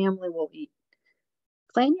your family will eat.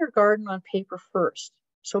 Plan your garden on paper first.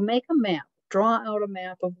 So make a map. Draw out a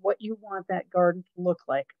map of what you want that garden to look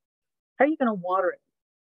like. How are you going to water it?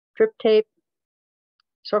 Drip tape,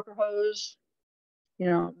 soaker hose.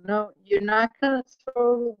 No, you're not going to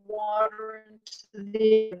throw water into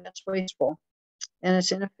the air. That's wasteful and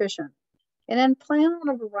it's inefficient. And then plant on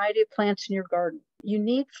a variety of plants in your garden. You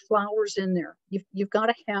need flowers in there. You've got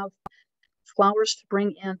to have flowers to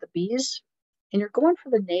bring in the bees. And you're going for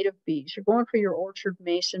the native bees. You're going for your orchard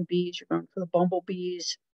mason bees. You're going for the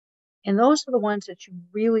bumblebees. And those are the ones that you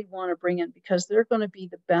really want to bring in because they're going to be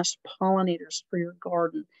the best pollinators for your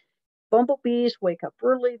garden. Bumblebees wake up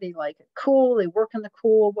early. They like it cool. They work in the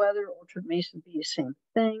cool weather. Orchard mason bees, same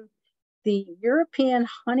thing. The European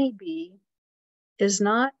honeybee is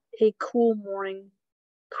not a cool morning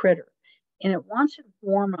critter, and it wants it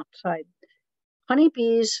warm outside.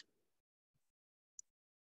 Honeybees,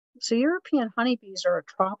 so European honeybees are a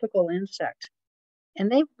tropical insect,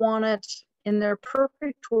 and they want it in their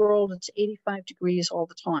perfect world. It's 85 degrees all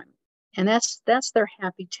the time, and that's their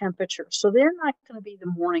happy temperature. So they're not going to be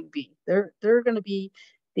the morning bee. They're going to be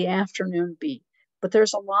the afternoon bee. But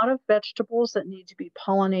there's a lot of vegetables that need to be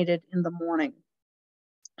pollinated in the morning.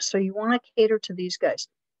 So you want to cater to these guys.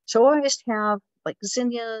 So I always have like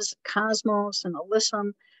zinnias, cosmos, and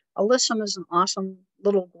alyssum. Alyssum is an awesome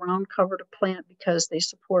little ground cover to plant because they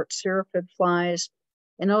support syrphid flies,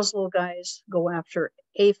 and those little guys go after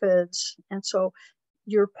aphids. And so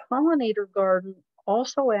your pollinator garden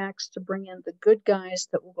also acts to bring in the good guys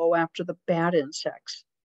that will go after the bad insects.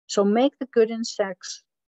 So make the good insects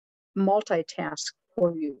multitask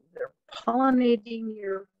for you. They're pollinating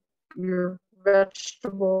your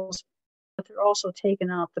vegetables, but they're also taking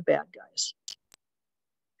out the bad guys.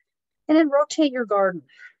 And then rotate your garden.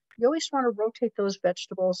 You always want to rotate those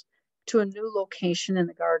vegetables to a new location in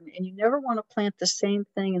the garden, and you never want to plant the same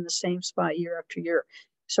thing in the same spot year after year.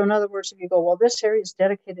 So in other words, if you go, well, this area is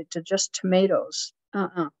dedicated to just tomatoes,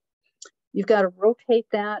 you've got to rotate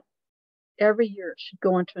that every year. It should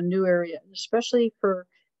go into a new area, and especially for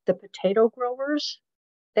the potato growers,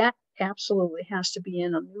 that absolutely has to be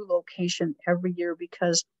in a new location every year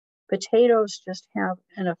because potatoes just have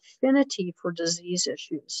an affinity for disease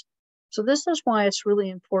issues. So this is why it's really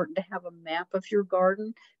important to have a map of your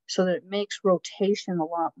garden so that it makes rotation a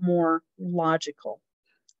lot more logical.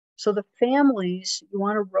 So the families, you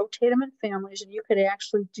want to rotate them in families, and you could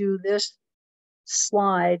actually do this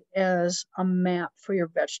slide as a map for your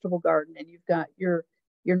vegetable garden. And you've got your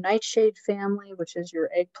nightshade family, which is your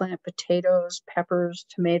eggplant, potatoes, peppers,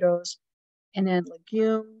 tomatoes, and then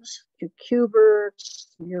legumes, cucumbers,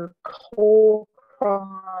 your cole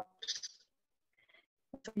crops.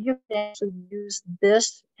 So you can actually use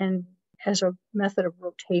this and as a method of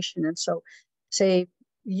rotation. And so say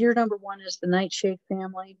year number one is the nightshade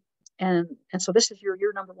family. And so this is your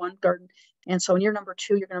year number one garden. And so in year number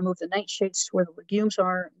two, you're going to move the nightshades to where the legumes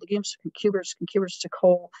are, legumes to cucumbers to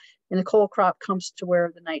cole, and the cole crop comes to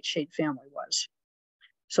where the nightshade family was.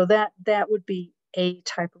 So that would be a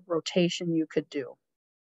type of rotation you could do.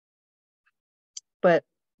 But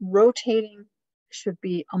rotating should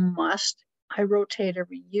be a must. I rotate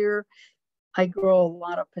every year. I grow a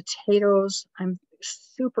lot of potatoes. I'm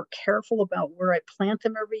super careful about where I plant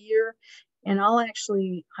them every year. And I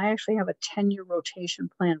actually have a 10-year rotation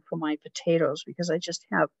plan for my potatoes because I just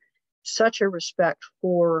have such a respect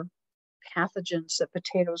for pathogens that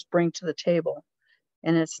potatoes bring to the table.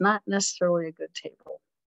 And it's not necessarily a good table.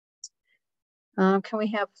 Can we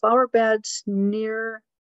have flower beds near,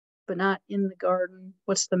 but not in the garden?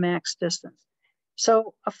 What's the max distance?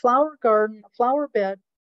 So a flower garden, a flower bed,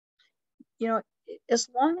 as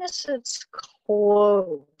long as it's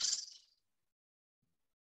close,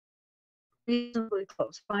 reasonably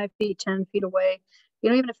close, 5 feet, 10 feet away,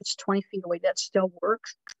 even if it's 20 feet away, that still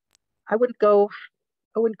works. I wouldn't go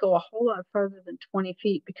a whole lot further than 20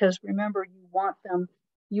 feet because remember, you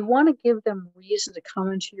want to give them reason to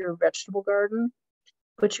come into your vegetable garden,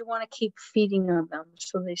 but you want to keep feeding them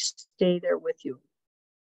so they stay there with you.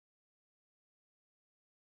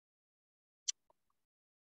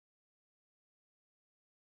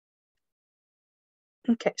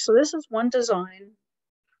 Okay, so this is one design.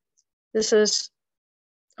 This is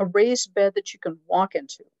a raised bed that you can walk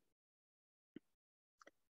into.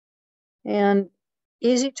 And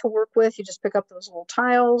easy to work with. You just pick up those little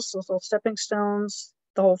tiles, those little stepping stones.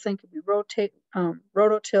 The whole thing can be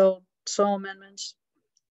rototilled, soil amendments.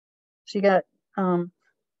 So you got a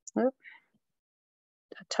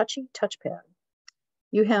touchy touchpad.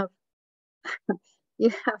 You have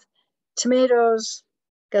tomatoes,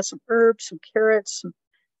 got some herbs, some carrots,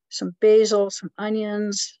 some basil, some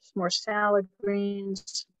onions, some more salad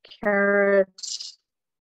greens, carrots,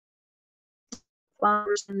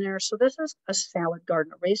 flowers in there. So this is a salad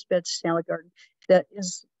garden, a raised bed salad garden that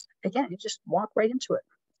is, again, you just walk right into it.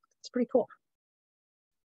 It's pretty cool.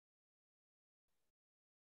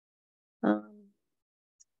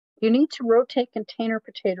 You need to rotate container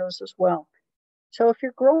potatoes as well. So if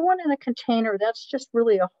you're growing in a container, that's just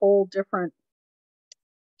really a whole different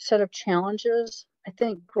set of challenges. I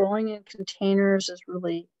think growing in containers is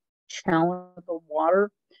really challenging the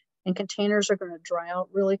water, and containers are going to dry out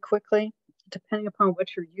really quickly, depending upon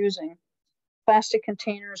what you're using. Plastic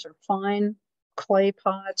containers are fine. Clay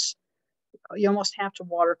pots, you almost have to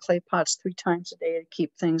water clay pots 3 times a day to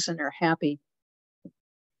keep things in there happy.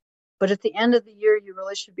 But at the end of the year, you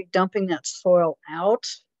really should be dumping that soil out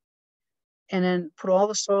and then put all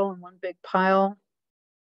the soil in one big pile,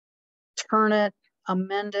 turn it,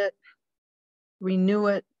 amend it, renew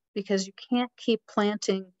it, because you can't keep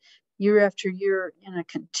planting year after year in a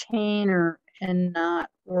container and not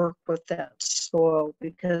work with that soil,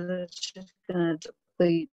 because it's just going to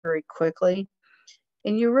deplete very quickly.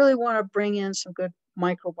 And you really want to bring in some good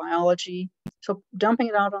microbiology. So dumping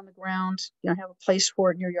it out on the ground, have a place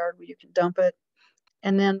for it in your yard where you can dump it,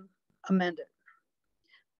 and then amend it.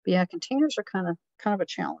 But yeah, containers are kind of a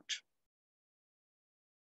challenge.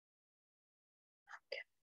 Okay.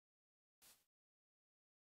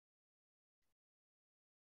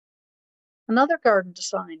 Another garden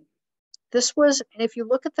design. This was, if you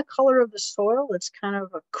look at the color of the soil, it's kind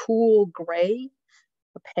of a cool gray,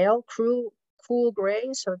 a pale, cool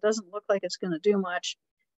gray, so it doesn't look like it's going to do much.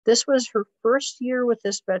 This was her first year with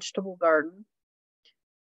this vegetable garden.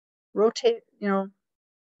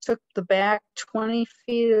 Took the back 20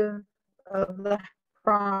 feet of the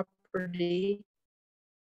property,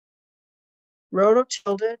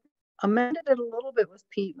 rototilled it, amended it a little bit with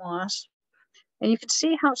peat moss, and you can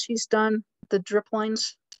see how she's done the drip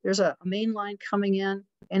lines. There's a main line coming in,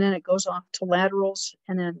 and then it goes off to laterals,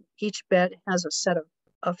 and then each bed has a set of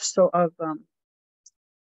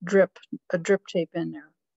drip tape in there.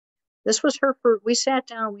 This was her first. We sat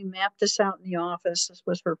down, we mapped this out in the office. This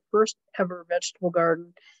was her first ever vegetable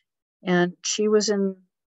garden, and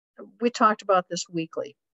we talked about this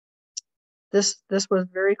weekly. This was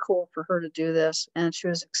very cool for her to do this, and she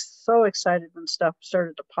was so excited when stuff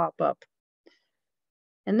started to pop up.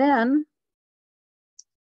 And then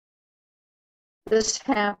this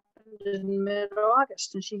happened in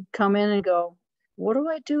mid-August, and she'd come in and go, "What do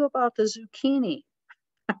I do about the zucchini?"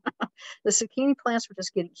 The zucchini plants were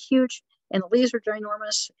just getting huge, and the leaves were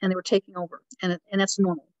ginormous, and they were taking over, and that's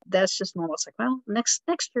normal. That's just normal. It's like, well, next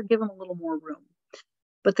year, give them a little more room.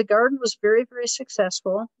 But the garden was very, very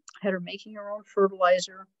successful. I had her making her own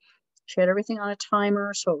fertilizer. She had everything on a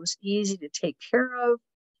timer, so it was easy to take care of,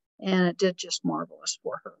 and it did just marvelous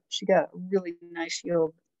for her. She got a really nice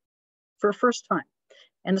yield for her first time,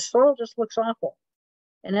 and the soil just looks awful.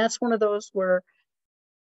 And that's one of those where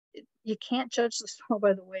you can't judge the soil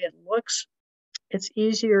by the way it looks. It's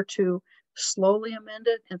easier to slowly amend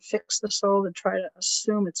it and fix the soil than try to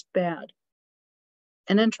assume it's bad,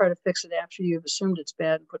 and then try to fix it after you've assumed it's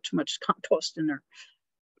bad and put too much compost in there.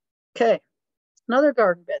 Okay, another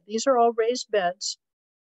garden bed. These are all raised beds.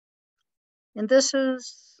 And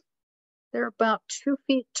they're about 2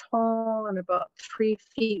 feet tall and about 3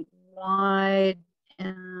 feet wide,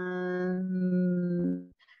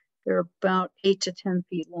 and they're about 8 to 10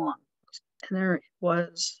 feet long. And there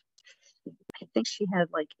was, I think she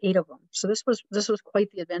had like 8 of them. So this was quite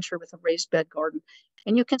the adventure with a raised bed garden.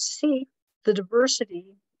 And you can see the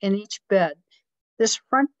diversity in each bed. This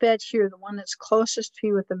front bed here, the one that's closest to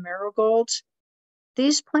you with the marigolds,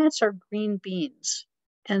 these plants are green beans.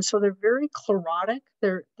 And so they're very chlorotic,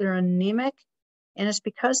 they're anemic, and it's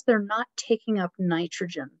because they're not taking up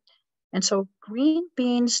nitrogen. And so green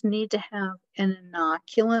beans need to have an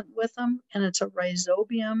inoculant with them, and it's a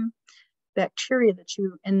rhizobium bacteria that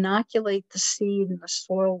you inoculate the seed in the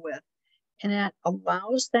soil with. And that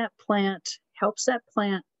allows that plant, helps that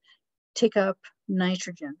plant take up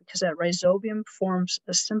nitrogen, because that rhizobium forms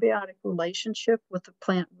a symbiotic relationship with the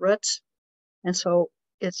plant roots. And so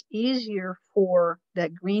it's easier for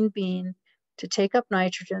that green bean to take up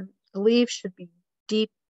nitrogen. The leaves should be deep,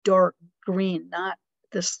 dark green, not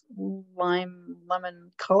this lime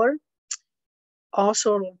lemon color.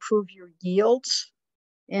 Also, it'll improve your yields.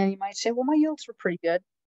 And you might say, well, my yields are pretty good.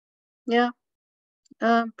 Yeah,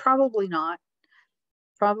 probably not.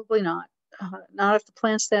 Probably not. Not if the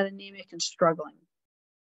plant's that anemic and struggling.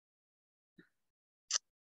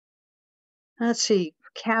 Let's see,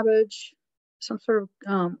 cabbage, some sort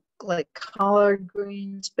of like collard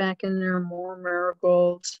greens back in there, more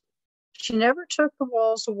marigolds. She never took the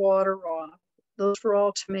walls of water off. Those were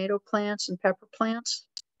all tomato plants and pepper plants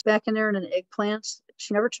back in there, and then eggplants.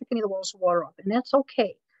 She never took any of the walls of water off, and that's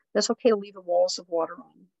okay. That's okay to leave the walls of water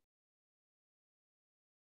on.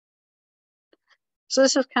 So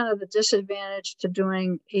this is kind of the disadvantage to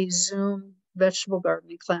doing a Zoom vegetable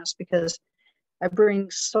gardening class, because I bring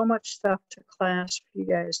so much stuff to class for you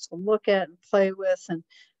guys to look at and play with, and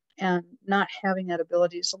not having that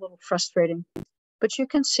ability is a little frustrating. But you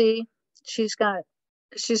can see she's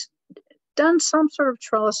done some sort of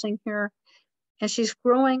trellising here, and she's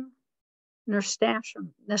growing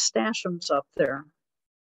nasturtiums up there.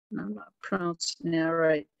 I'm not pronouncing that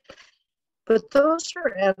right. But those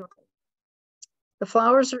are edible. The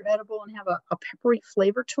flowers are edible and have a peppery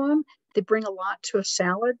flavor to them. They bring a lot to a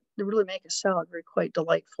salad. They really make a salad very quite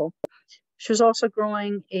delightful. She was also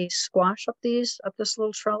growing a squash up this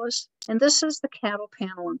little trellis. And this is the cattle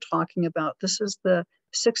panel I'm talking about. This is the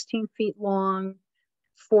 16 feet long,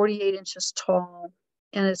 48 inches tall,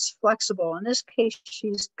 and it's flexible. In this case,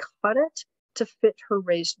 she's cut it to fit her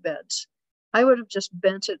raised beds. I would have just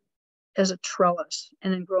bent it as a trellis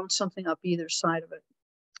and then grown something up either side of it.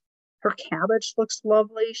 Her cabbage looks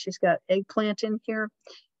lovely. She's got eggplant in here.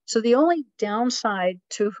 So the only downside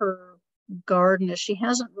to her garden is she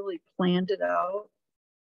hasn't really planned it out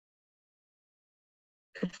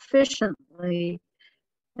efficiently.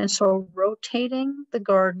 And so rotating the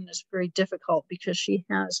garden is very difficult, because she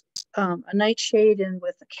has a nightshade in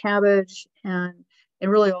with the cabbage, and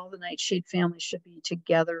really all the nightshade families should be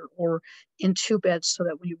together or in two beds, so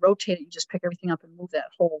that when you rotate it, you just pick everything up and move that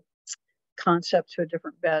whole concept to a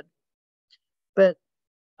different bed. But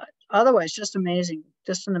otherwise, just amazing,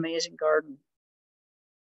 just an amazing garden.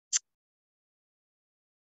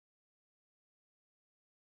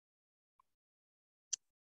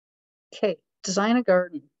 Okay, design a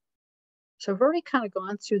garden. So I've already kind of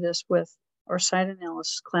gone through this with our site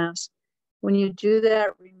analysis class. When you do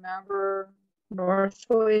that, remember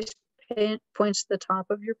northways points to the top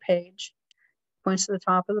of your page, points to the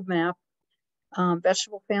top of the map.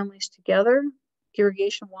 Vegetable families together,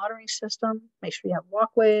 irrigation watering system, make sure you have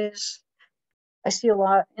walkways. I see a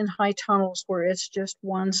lot in high tunnels where it's just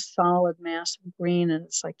one solid mass of green, and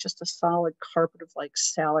it's like just a solid carpet of like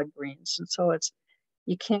salad greens. And so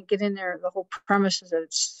you can't get in there. The whole premise is that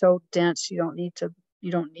it's so dense, you don't need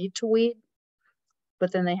to weed.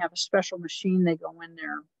 But then they have a special machine, they go in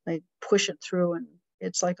there, they push it through, and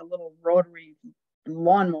it's like a little rotary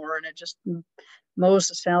lawnmower, and it just mows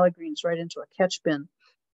the salad greens right into a catch bin.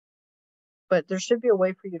 But there should be a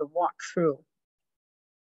way for you to walk through.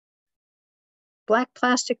 Black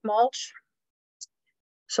plastic mulch.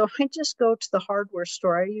 So I just go to the hardware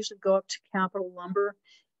store. I usually go up to Capital Lumber,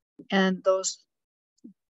 and those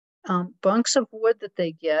bunks of wood that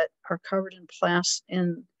they get are covered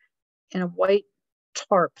in a white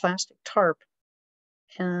tarp, plastic tarp,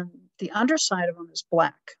 and the underside of them is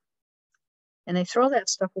black. And they throw that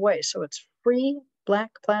stuff away, so it's free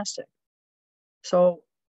black plastic. So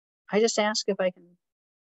I just ask if I can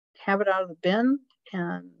have it out of the bin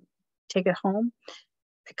and take it home.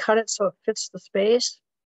 I cut it so it fits the space.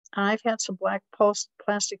 And I've had some black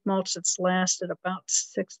plastic mulch that's lasted about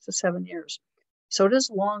 6 to 7 years. So it is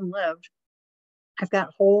long lived. I've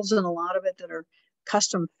got holes in a lot of it that are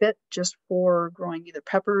custom fit just for growing either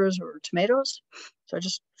peppers or tomatoes. So I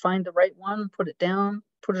just find the right one, put it down,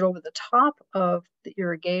 put it over the top of the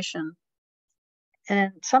irrigation.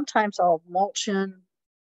 And sometimes I'll mulch in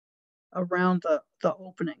around the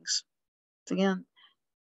openings. Again,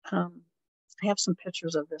 I have some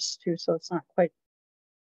pictures of this too, so it's not quite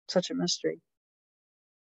such a mystery.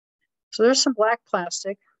 So there's some black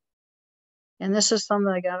plastic, and this is some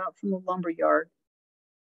that I got out from the lumber yard.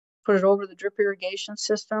 Put it over the drip irrigation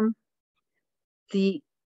system. The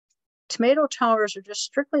tomato towers are just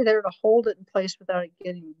strictly there to hold it in place without it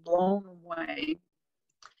getting blown away.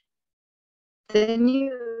 Then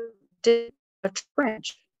you did a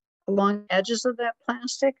trench along the edges of that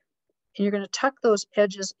plastic, and you're going to tuck those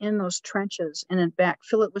edges in those trenches and then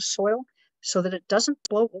backfill it with soil so that it doesn't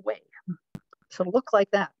blow away. So it'll look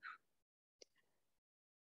like that.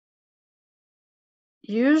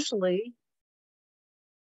 Usually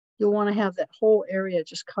you'll want to have that whole area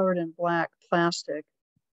just covered in black plastic.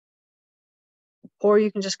 Or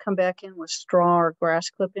you can just come back in with straw or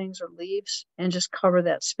grass clippings or leaves and just cover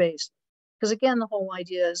that space. Because again, the whole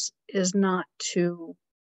idea is not to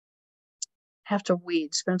have to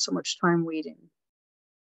weed, spend so much time weeding.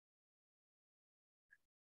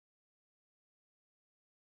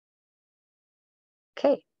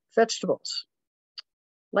 Okay, vegetables.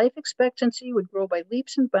 Life expectancy would grow by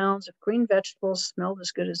leaps and bounds if green vegetables smelled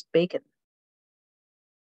as good as bacon.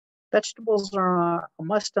 Vegetables are a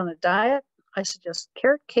must on a diet. I suggest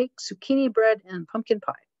carrot cake, zucchini bread, and pumpkin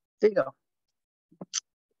pie. There you go.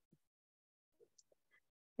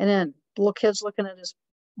 And then the little kid's looking at his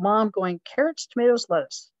mom going, carrots, tomatoes,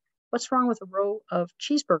 lettuce. What's wrong with a row of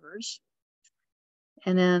cheeseburgers?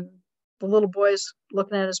 And then the little boy's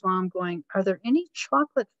looking at his mom going, are there any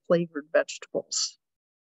chocolate flavored vegetables?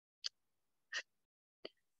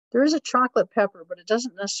 There is a chocolate pepper, but it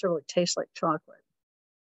doesn't necessarily taste like chocolate.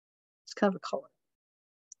 It's kind of a color.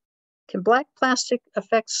 Can black plastic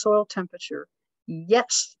affect soil temperature?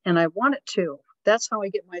 Yes, and I want it to. That's how I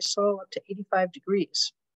get my soil up to 85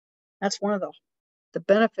 degrees. That's one of the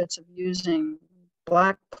benefits of using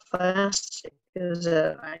black plastic, is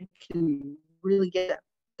that I can really get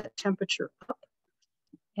that temperature up.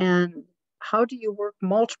 And how do you work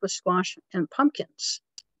mulch with squash and pumpkins?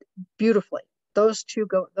 Beautifully. Those two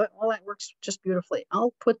go, all that works just beautifully. I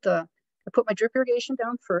put my drip irrigation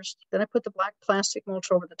down first, then I put the black plastic mulch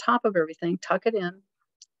over the top of everything, tuck it in,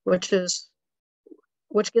 which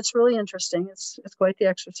gets really interesting. It's quite the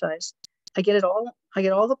exercise. I get all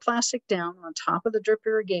the plastic down on top of the drip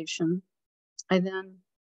irrigation. I then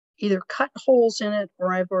either cut holes in it,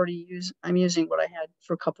 or I'm using what I had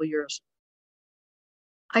for a couple of years.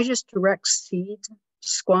 I just direct seed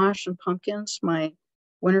squash and pumpkins, my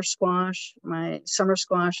winter squash, my summer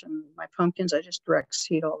squash, and my pumpkins. I just direct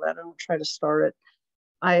seed all that. I don't try to start it.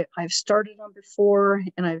 I've started them before,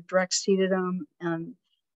 and I've direct seeded them, and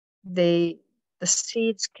the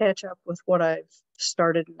seeds catch up with what I've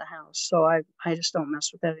started in the house. So I just don't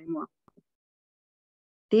mess with that anymore.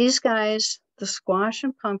 These guys, the squash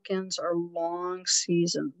and pumpkins, are long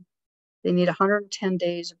season. They need 110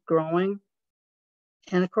 days of growing.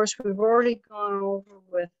 And of course, we've already gone over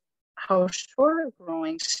with how short a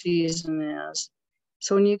growing season is.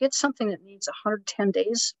 So when you get something that needs 110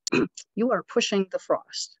 days, you are pushing the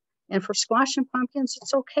frost. And for squash and pumpkins,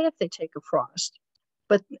 it's okay if they take a frost.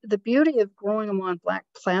 But the beauty of growing them on black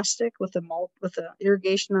plastic with the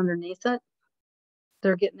irrigation underneath it,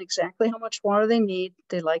 they're getting exactly how much water they need.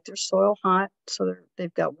 They like their soil hot, so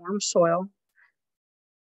they've got warm soil.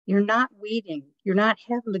 You're not weeding. You're not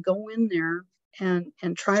having to go in there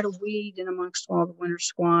and try to weed in amongst all the winter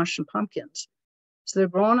squash and pumpkins. So they're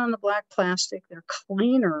growing on the black plastic. They're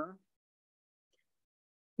cleaner.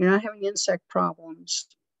 You're not having insect problems.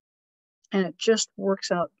 And it just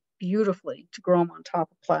works out beautifully to grow them on top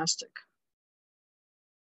of plastic.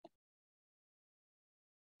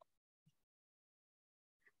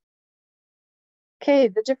 Okay,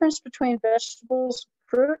 the difference between vegetables and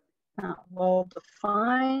fruit, well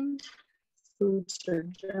defined. Foods are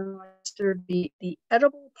generally considered the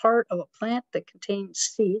edible part of a plant that contains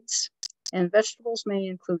seeds, and vegetables may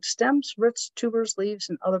include stems, roots, tubers, leaves,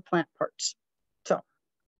 and other plant parts. So,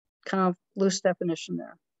 kind of loose definition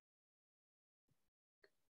there.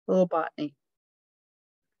 A little botany.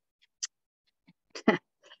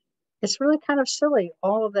 It's really kind of silly,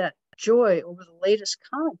 all of that joy over the latest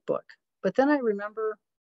comic book. But then I remember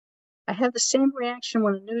I have the same reaction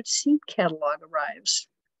when a new seed catalog arrives.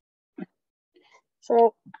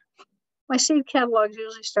 So my seed catalogs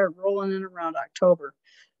usually start rolling in around October.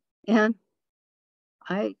 And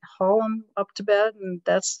I haul them up to bed, and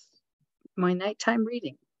that's my nighttime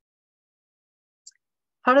reading.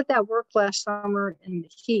 How did that work last summer in the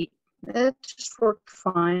heat? It just worked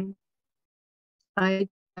fine. I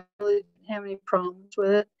really didn't have any problems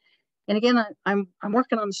with it. And again, I'm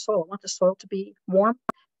working on the soil. I want the soil to be warm,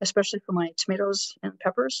 especially for my tomatoes and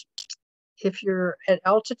peppers. If you're at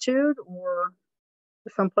altitude or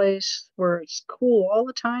someplace where it's cool all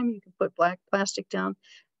the time, you can put black plastic down.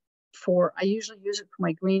 I usually use it for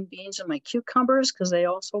my green beans and my cucumbers because they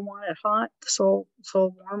also want it hot, so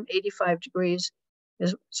warm. 85 degrees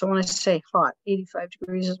is, so when I say hot, 85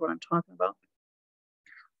 degrees is what I'm talking about.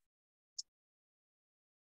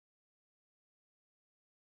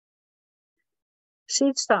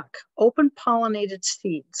 Seed stock, open pollinated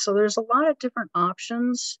seeds. So there's a lot of different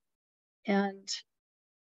options, and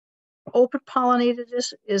open pollinated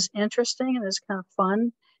is interesting and is kind of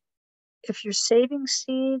fun. If you're saving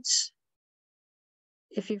seeds,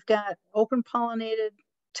 if you've got open pollinated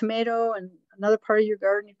tomato and another part of your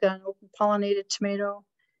garden, you've got an open pollinated tomato,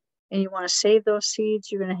 and you want to save those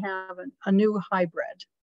seeds, you're going to have a new hybrid.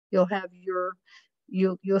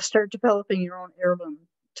 You'll start developing your own heirloom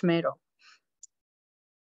tomato.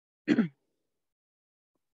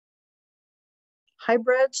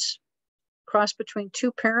 Hybrids cross between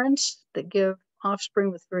two parents that give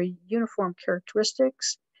offspring with very uniform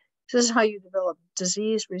characteristics. This is how you develop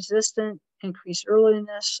disease resistant, increase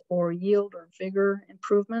earliness, or yield or vigor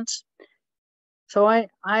improvements. So I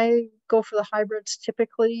go for the hybrids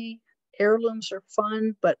typically. Heirlooms are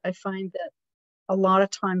fun, but I find that a lot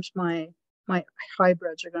of times my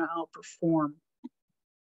hybrids are going to outperform.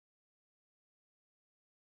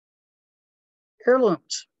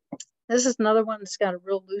 Heirlooms. This is another one that's got a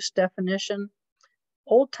real loose definition.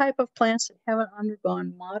 Old type of plants that haven't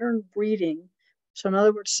undergone modern breeding. So in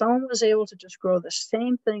other words, someone was able to just grow the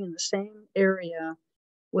same thing in the same area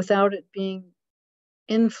without it being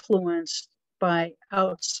influenced by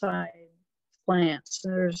outside plants.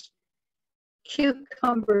 There's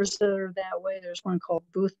cucumbers that are that way. There's one called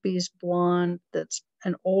Boothby's Blonde that's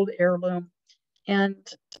an old heirloom. And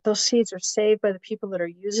those seeds are saved by the people that are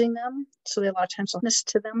using them. So they a lot of times softness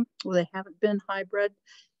to them where they haven't been hybrid.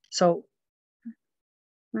 So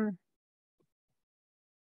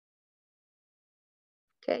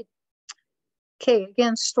Okay,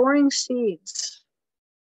 again, storing seeds.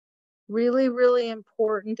 Really, really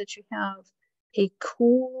important that you have a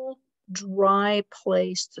cool, dry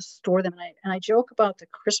place to store them. And I joke about the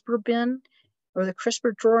crisper bin or the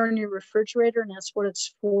crisper drawer in your refrigerator, and that's what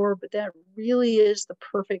it's for, but that really is the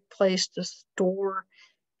perfect place to store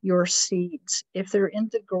your seeds. If they're in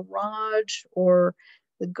the garage or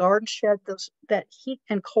the garden shed, that heat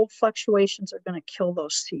and cold fluctuations are going to kill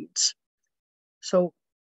those seeds. So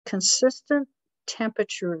consistent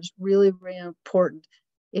temperature is really, really important.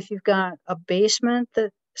 If you've got a basement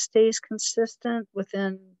that stays consistent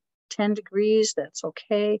within 10 degrees, that's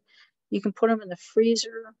okay. You can put them in the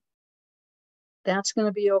freezer. That's going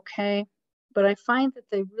to be okay. But I find that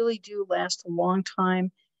they really do last a long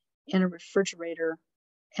time in a refrigerator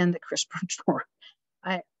and the crisper drawer.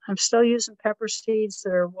 I'm still using pepper seeds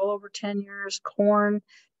that are well over 10 years, corn,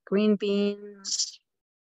 green beans,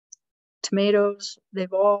 tomatoes. They're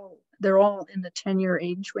all in the 10-year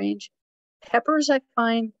age range. Pepper seeds I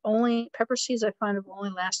find have only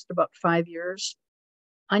lasted about 5 years.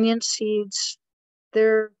 Onion seeds,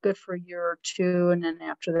 they're good for a year or two, and then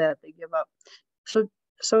after that they give up.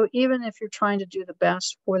 So even if you're trying to do the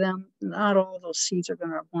best for them, not all of those seeds are going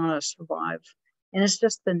to want to survive. And it's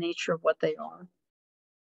just the nature of what they are.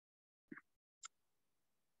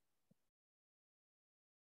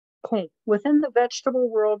 Okay, within the vegetable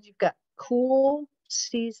world, you've got cool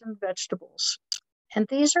season vegetables. And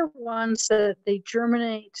these are ones that they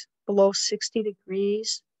germinate below 60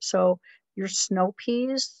 degrees. So your snow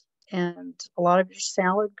peas and a lot of your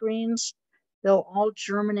salad greens, they'll all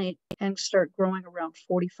germinate and start growing around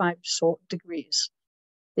 45 degrees.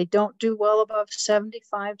 They don't do well above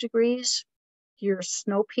 75 degrees. Your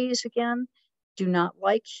snow peas, again, do not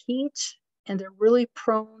like heat, and they're really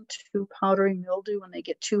prone to powdery mildew when they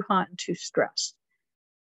get too hot and too stressed.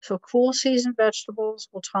 So cool season vegetables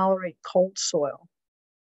will tolerate cold soil.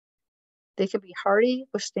 They can be hardy,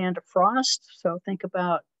 withstand a frost. So think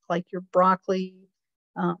about like your broccoli,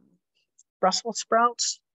 Brussels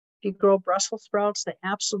sprouts. If you grow Brussels sprouts, they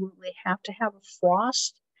absolutely have to have a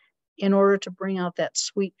frost in order to bring out that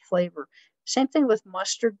sweet flavor. Same thing with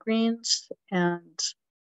mustard greens and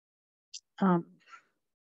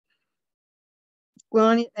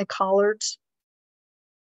collards.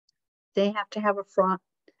 They have to have a frost.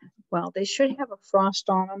 Well, they should have a frost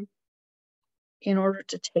on them in order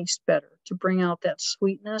to taste better, to bring out that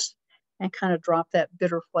sweetness and kind of drop that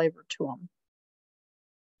bitter flavor to them.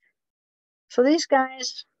 So these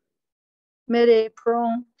guys,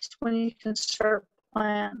 mid-April is when you can start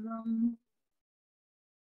planting them.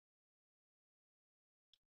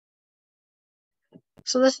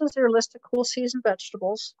 So this is your list of cool season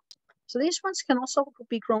vegetables. So these ones can also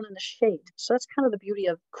be grown in the shade. So that's kind of the beauty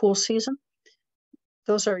of cool season.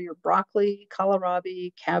 Those are your broccoli,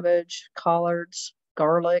 kohlrabi, cabbage, collards,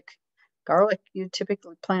 garlic. Garlic you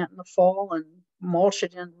typically plant in the fall and mulch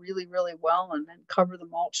it in really, really well, and then cover the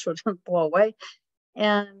mulch so it doesn't blow away.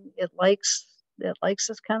 And it likes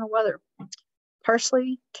this kind of weather.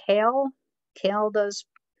 Parsley, kale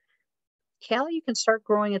you can start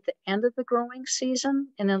growing at the end of the growing season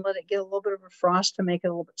and then let it get a little bit of a frost to make it a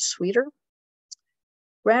little bit sweeter.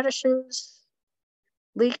 Radishes,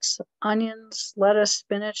 leeks, onions, lettuce,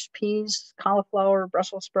 spinach, peas, cauliflower,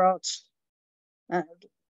 Brussels sprouts.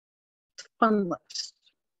 Fun list.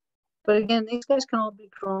 But again, these guys can all be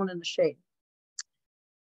grown in the shade.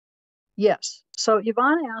 Yes. So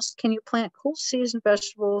Yvonne asked, can you plant cool season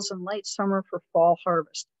vegetables in late summer for fall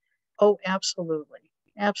harvest? Oh, absolutely.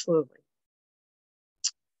 Absolutely.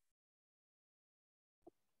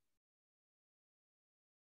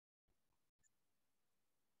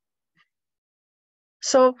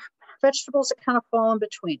 So vegetables that kind of fall in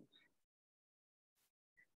between.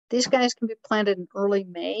 These guys can be planted in early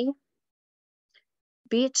May.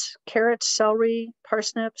 Beets, carrots, celery,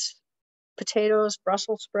 parsnips, potatoes,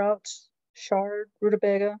 Brussels sprouts, chard,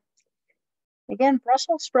 rutabaga. Again,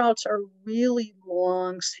 Brussels sprouts are really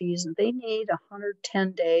long season. They need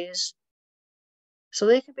 110 days. So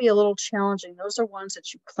they can be a little challenging. Those are ones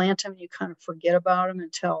that you plant them and you kind of forget about them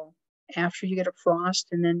until after you get a frost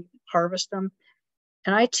and then harvest them.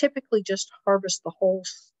 And I typically just harvest the whole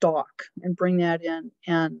stalk and bring that in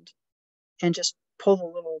and just pull the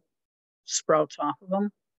little sprouts off of them.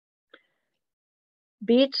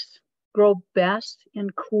 Beets grow best in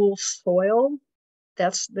cool soil.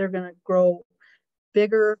 They're going to grow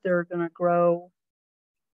bigger. They're going to grow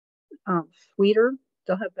sweeter.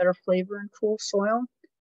 They'll have better flavor in cool soil.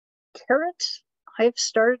 Carrots, I've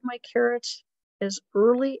started my carrots as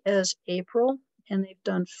early as April and they've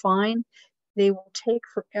done fine. They will take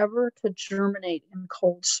forever to germinate in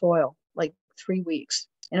cold soil, like 3 weeks.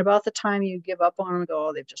 And about the time you give up on them and go,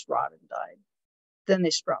 oh, they've just rotted and died, then they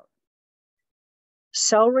sprout.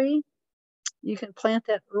 Celery, you can plant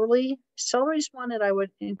that early. Celery is one that I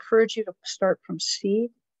would encourage you to start from seed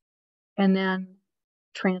and then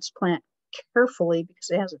transplant carefully because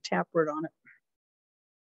it has a taproot on it.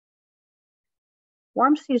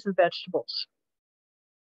 Warm season vegetables.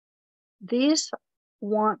 These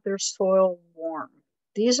want their soil warm.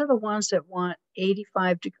 These are the ones that want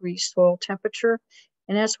 85-degree soil temperature,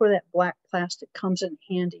 and that's where that black plastic comes in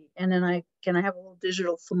handy. And then I have a little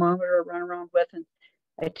digital thermometer to run around with, and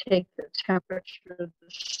I take the temperature of the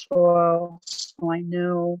soil so I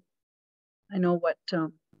know what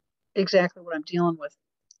exactly what I'm dealing with.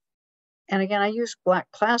 And again, I use black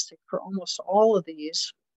plastic for almost all of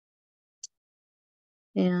these.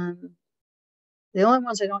 And the only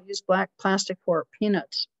ones I don't use black plastic for are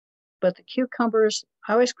peanuts. But the cucumbers,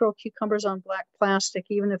 I always grow cucumbers on black plastic,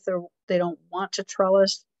 even if they don't want to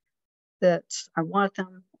trellis. That I want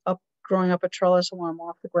them growing up a trellis. I want them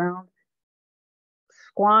off the ground.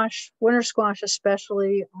 Squash, winter squash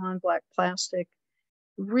especially on black plastic,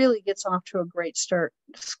 really gets off to a great start.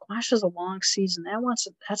 Squash is a long season.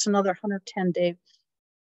 That's another 110-day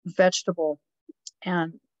vegetable.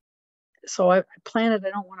 And so I planted, I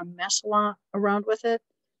don't want to mess a lot around with it.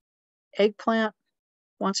 Eggplant,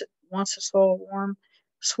 wants the soil warm.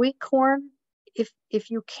 Sweet corn, if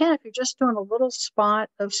you can, if you're just doing a little spot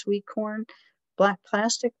of sweet corn, black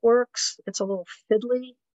plastic works. It's a little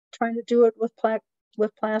fiddly trying to do it with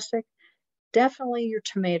plastic. Definitely your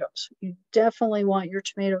tomatoes. You definitely want your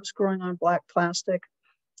tomatoes growing on black plastic.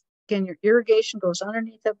 Again, your irrigation goes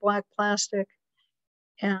underneath that black plastic,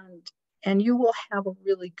 and you will have a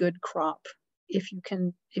really good crop if you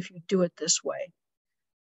do it this way.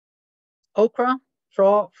 Okra,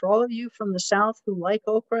 for all of you from the South who like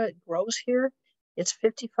okra, it grows here. It's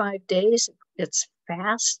 55 days. It's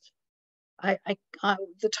fast.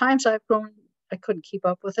 The times I've grown, I couldn't keep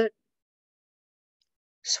up with it.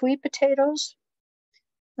 Sweet potatoes,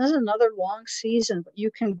 this is another long season, but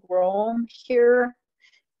you can grow them here,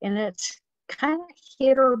 and it's kind of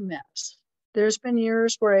hit or miss. There's been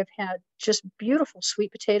years where I've had just beautiful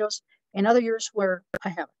sweet potatoes, and other years where I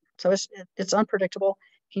haven't. So it's unpredictable.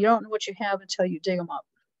 You don't know what you have until you dig them up.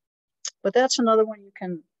 But that's another one you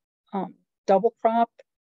can double crop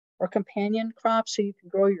or companion crop, so you can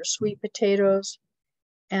grow your sweet potatoes,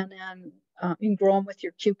 and then you can grow them with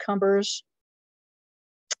your cucumbers.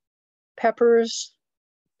 Peppers,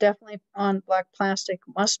 definitely on black plastic.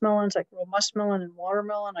 Muskmelons, I grow muskmelon and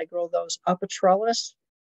watermelon. I grow those up a trellis.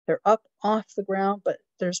 They're up off the ground, but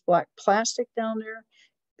there's black plastic down there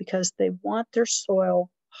because they want their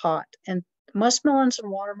soil hot. And muskmelons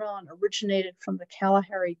and watermelon originated from the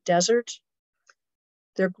Kalahari Desert.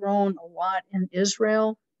 They're grown a lot in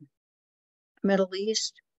Israel, Middle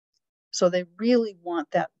East. So they really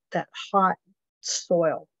want that hot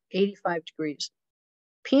soil, 85 degrees.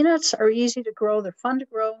 Peanuts are easy to grow. They're fun to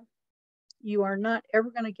grow. You are not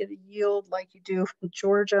ever going to get a yield like you do from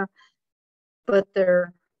Georgia, but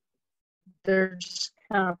they're just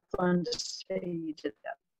kind of fun to say you did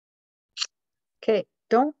that. Okay,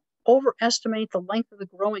 don't overestimate the length of the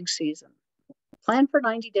growing season. Plan for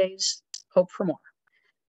 90 days, hope for more.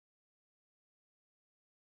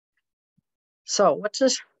 So what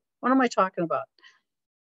am I talking about?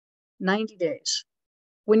 90 days.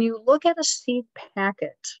 When you look at a seed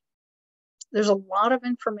packet, there's a lot of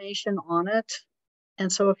information on it.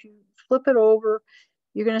 And so if you flip it over,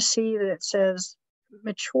 you're going to see that it says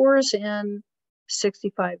matures in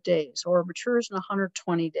 65 days or matures in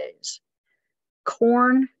 120 days.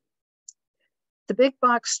 Corn, the big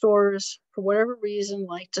box stores, for whatever reason,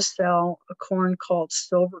 like to sell a corn called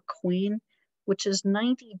Silver Queen, which is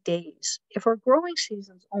 90 days. If our growing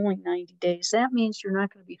season's only 90 days, that means you're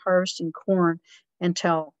not going to be harvesting corn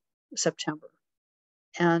until September.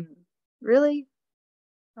 And really,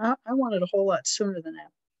 I wanted a whole lot sooner than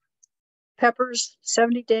that. Peppers,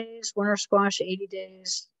 70 days. Winter squash, 80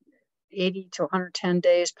 days. 80 to 110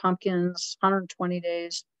 days. Pumpkins, 120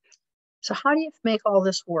 days. So how do you make all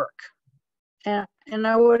this work? And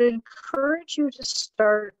I would encourage you to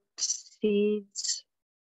start seeds.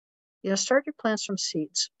 Start your plants from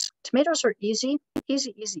seeds. Tomatoes are easy.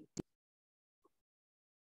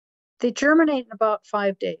 They germinate in about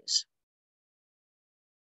 5 days.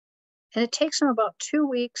 And it takes them about 2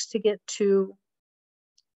 weeks to get to,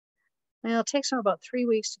 it takes them about 3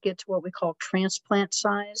 weeks to get to what we call transplant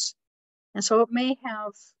size. And so it may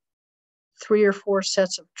have 3 or 4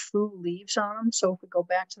 sets of true leaves on them. So if we go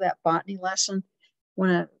back to that botany lesson, when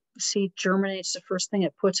a seed germinates, the first thing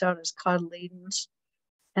it puts out is cotyledons,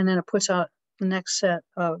 and then it puts out the next set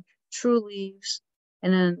of true leaves,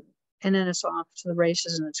 and then it's off to the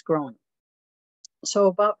races and it's growing. So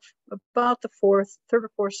about the third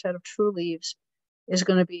or fourth set of true leaves is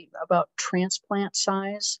going to be about transplant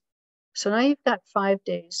size. So now you've got 5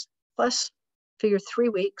 days plus figure 3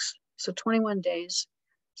 weeks, so 21 days.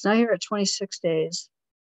 So now you're at 26 days.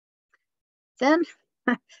 Then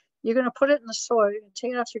you're going to put it in the soil. You're going to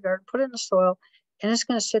take it out to your garden, put it in the soil, and it's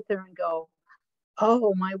going to sit there and go,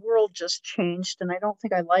 oh, my world just changed, and I don't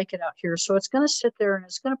think I like it out here. So it's going to sit there and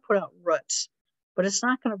it's going to put out roots, but it's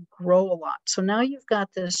not going to grow a lot. So now you've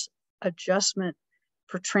got this adjustment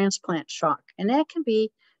for transplant shock, and that can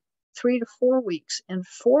be 3 to 4 weeks. And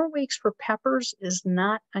 4 weeks for peppers is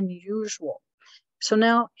not unusual. So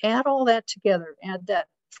now add all that together. Add that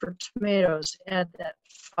for tomatoes. Add that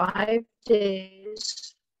 5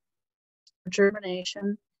 days for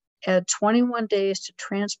germination. Add 21 days to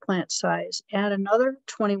transplant size. Add another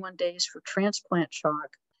 21 days for transplant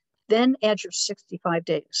shock. Then add your 65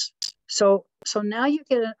 days. So now you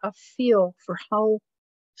get a feel for how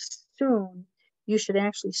soon you should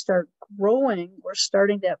actually start growing or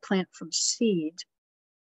starting that plant from seed.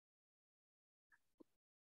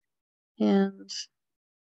 And it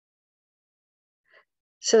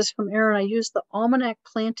says from Aaron, I use the Almanac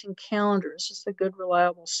Planting Calendars. It's a good,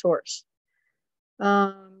 reliable source.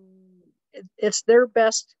 It's their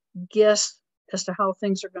best guess as to how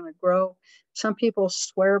things are going to grow. Some people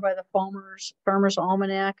swear by the Farmer's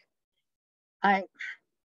Almanac. I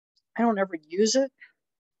don't ever use it.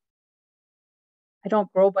 I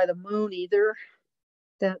don't grow by the moon either.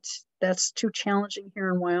 That's too challenging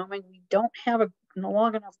here in Wyoming. We don't have a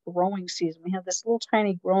long enough growing season. We have this little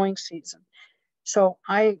tiny growing season. So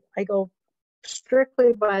I go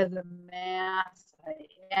strictly by the math. I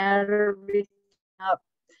add everything up.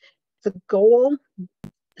 The goal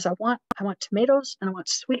is I want tomatoes and I want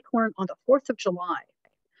sweet corn on the 4th of July.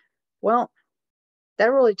 Well,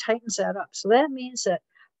 that really tightens that up. So that means that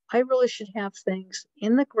I really should have things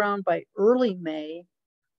in the ground by early May,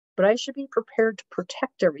 but I should be prepared to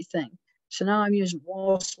protect everything. So now I'm using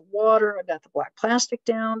walls of water. I got the black plastic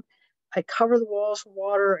down. I cover the walls with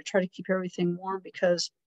water. I try to keep everything warm because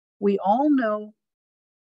we all know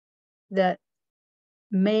that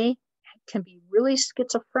May can be really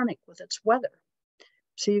schizophrenic with its weather.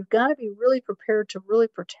 So you've got to be really prepared to really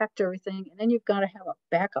protect everything. And then you've got to have a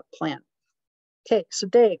backup plan. Okay, so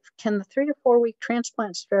Dave, can the 3 to 4 week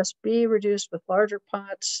transplant stress be reduced with larger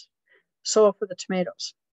pots soil for the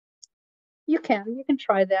tomatoes? You can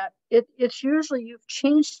try that. It's usually you've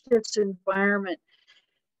changed its environment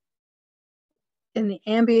in the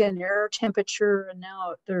ambient air temperature, and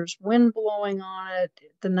now there's wind blowing on it.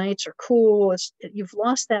 The nights are cool. You've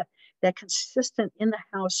lost that consistent in the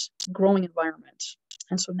house growing environment.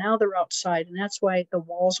 And so now they're outside, and that's why the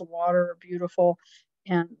walls of water are beautiful,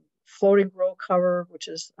 and floating row cover, which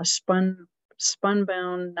is a spun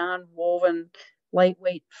bound, non-woven,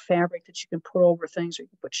 lightweight fabric that you can put over things, or you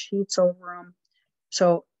can put sheets over them.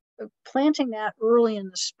 So planting that early in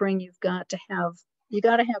the spring, you got to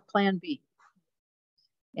have plan B.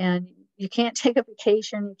 And you can't take a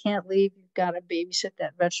vacation, you can't leave, you've got to babysit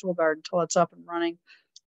that vegetable garden until it's up and running.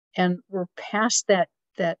 And we're past that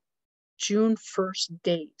June 1st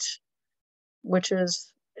date, which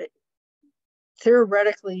is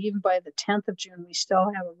theoretically, even by the 10th of June, we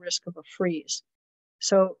still have a risk of a freeze.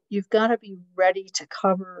 So you've got to be ready to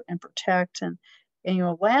cover and protect. And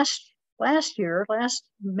last last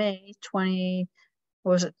May 23rd,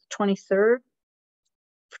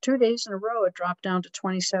 for 2 days in a row, it dropped down to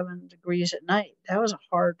 27 degrees at night. That was a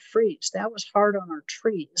hard freeze. That was hard on our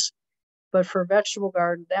trees. But for a vegetable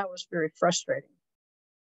garden, that was very frustrating.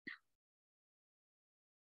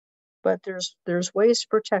 But there's ways to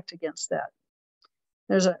protect against that.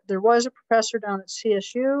 There was a professor down at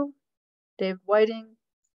CSU, David Whiting,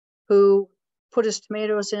 who put his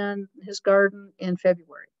tomatoes in his garden in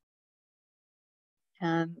February.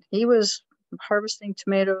 And he was harvesting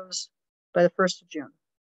tomatoes by the 1st of June.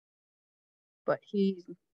 But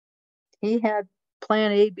he had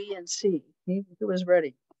plan A, B, and C. He was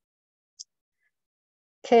ready.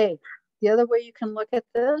 Okay, the other way you can look at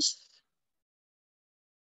this,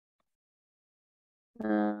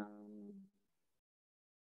 can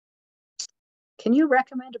you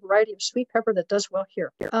recommend a variety of sweet pepper that does well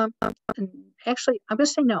here? And actually, I'm going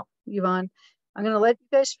to say no, Yvonne. I'm going to let you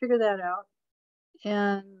guys figure that out.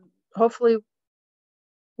 And hopefully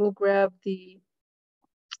we'll grab the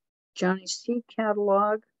Johnny Seed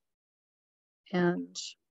catalog and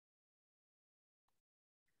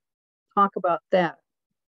talk about that,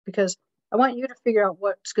 because I want you to figure out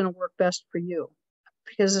what's going to work best for you.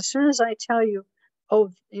 Because as soon as I tell you,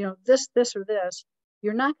 oh, this, or this,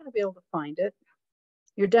 you're not going to be able to find it.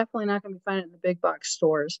 You're definitely not going to find it in the big box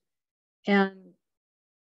stores. And,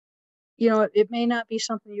 it may not be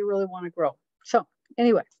something you really want to grow. So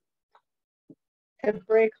anyway, at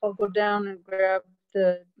break, I'll go down and grab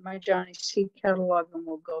my Johnny Seed catalog, and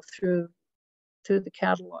we'll go through the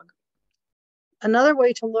catalog. Another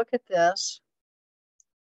way to look at this,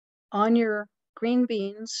 on your green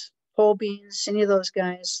beans, pole beans, any of those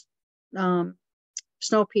guys,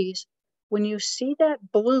 snow peas, when you see that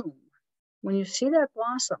bloom, when you see that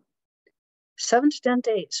blossom, 7 to 10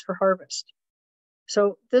 days for harvest.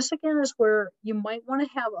 So this again is where you might want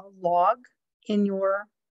to have a log in your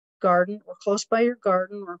garden or close by your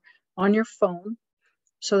garden or on your phone,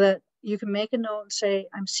 so that you can make a note and say,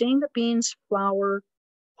 I'm seeing the beans flower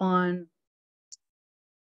on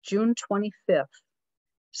June 25th.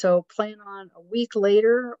 So plan on a week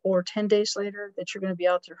later or 10 days later that you're going to be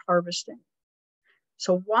out there harvesting.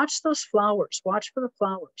 So watch those flowers, watch for the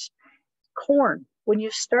flowers. Corn, when you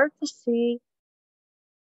start to see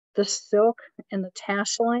the silk and the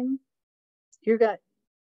tasseling,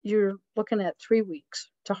 you're looking at 3 weeks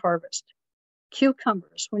to harvest.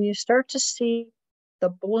 Cucumbers, when you start to see the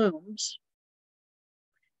blooms,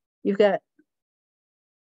 you've got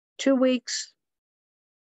 2 weeks.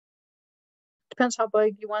 Depends how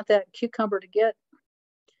big you want that cucumber to get.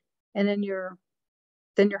 And then you're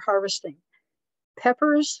harvesting.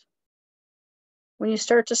 Peppers, when you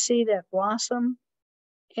start to see that blossom,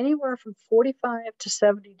 anywhere from 45 to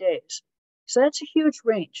 70 days. So that's a huge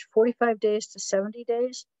range, 45 days to 70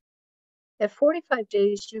 days. At 45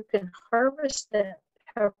 days, you can harvest that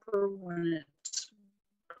pepper when it's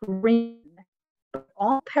green. But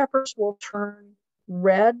all peppers will turn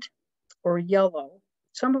red or yellow.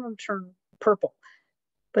 Some of them turn purple.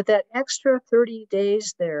 But that extra 30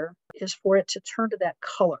 days there is for it to turn to that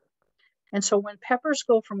color. And so when peppers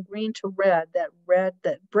go from green to red, that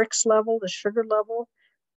Brix level, the sugar level,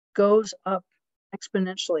 goes up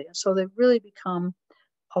exponentially. And so they really become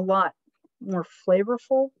a lot more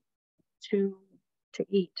flavorful to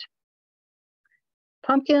eat.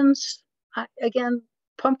 Pumpkins,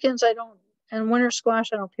 pumpkins and winter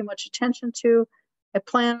squash I don't pay much attention to. I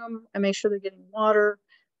plant them, I make sure they're getting water,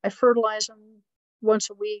 I fertilize them once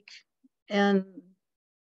a week, and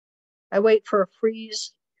I wait for a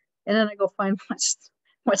freeze, and then I go find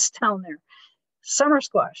what's down there. Summer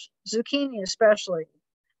squash, zucchini especially,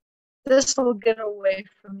 this will get away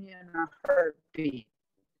from you in a heartbeat.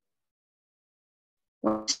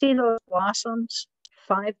 When you see those blossoms,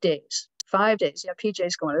 5 days. 5 days. Yeah,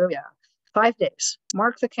 PJ's going, oh yeah. 5 days.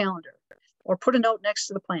 Mark the calendar or put a note next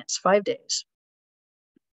to the plants, 5 days.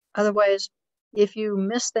 Otherwise, if you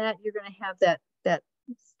miss that, you're going to have that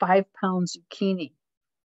 5-pound zucchini,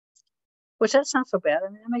 which that's not so bad. I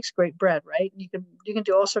mean, it makes great bread, right? You can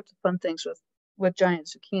do all sorts of fun things with giant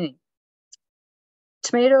zucchini.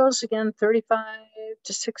 Tomatoes, again, 35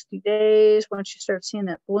 to 60 days. Once you start seeing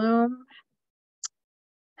that bloom,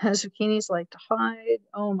 zucchinis like to hide.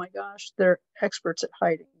 Oh my gosh, they're experts at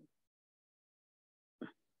hiding.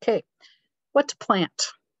 Okay, what to plant?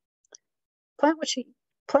 Plant what you're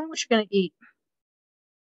going to eat.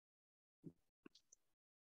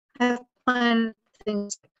 I've planted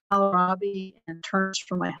things like kohlrabi and turnips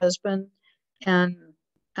for my husband, and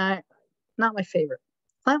not my favorite.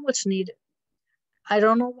 Plant what's needed. I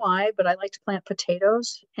don't know why, but I like to plant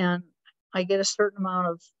potatoes, and I get a certain amount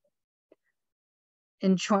of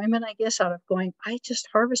enjoyment, I guess, out of going, I just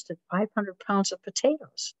harvested 500 pounds of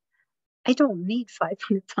potatoes. I don't need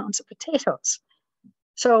 500 pounds of potatoes.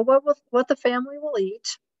 So what the family will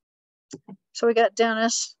eat. So we got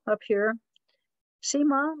Dennis up here. See,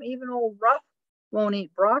 Mom, even old Ruff won't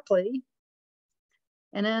eat broccoli.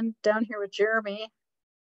 And then down here with Jeremy,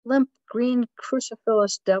 limp green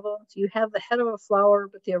crucifillus devil, you have the head of a flower,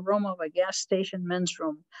 but the aroma of a gas station men's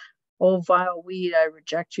room. Oh, vile weed, I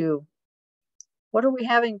reject you. What are we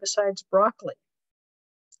having besides broccoli?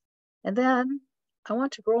 And then I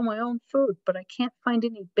want to grow my own food, but I can't find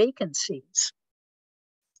any bacon seeds.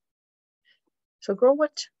 So grow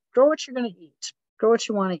what you're going to eat. Grow what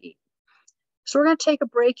you want to eat. So we're going to take a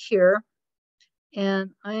break here,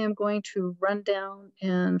 and I am going to run down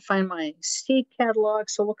and find my seed catalog.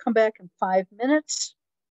 So we'll come back in 5 minutes.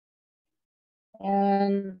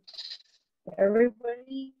 And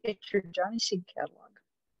everybody get your Johnny Seed catalog.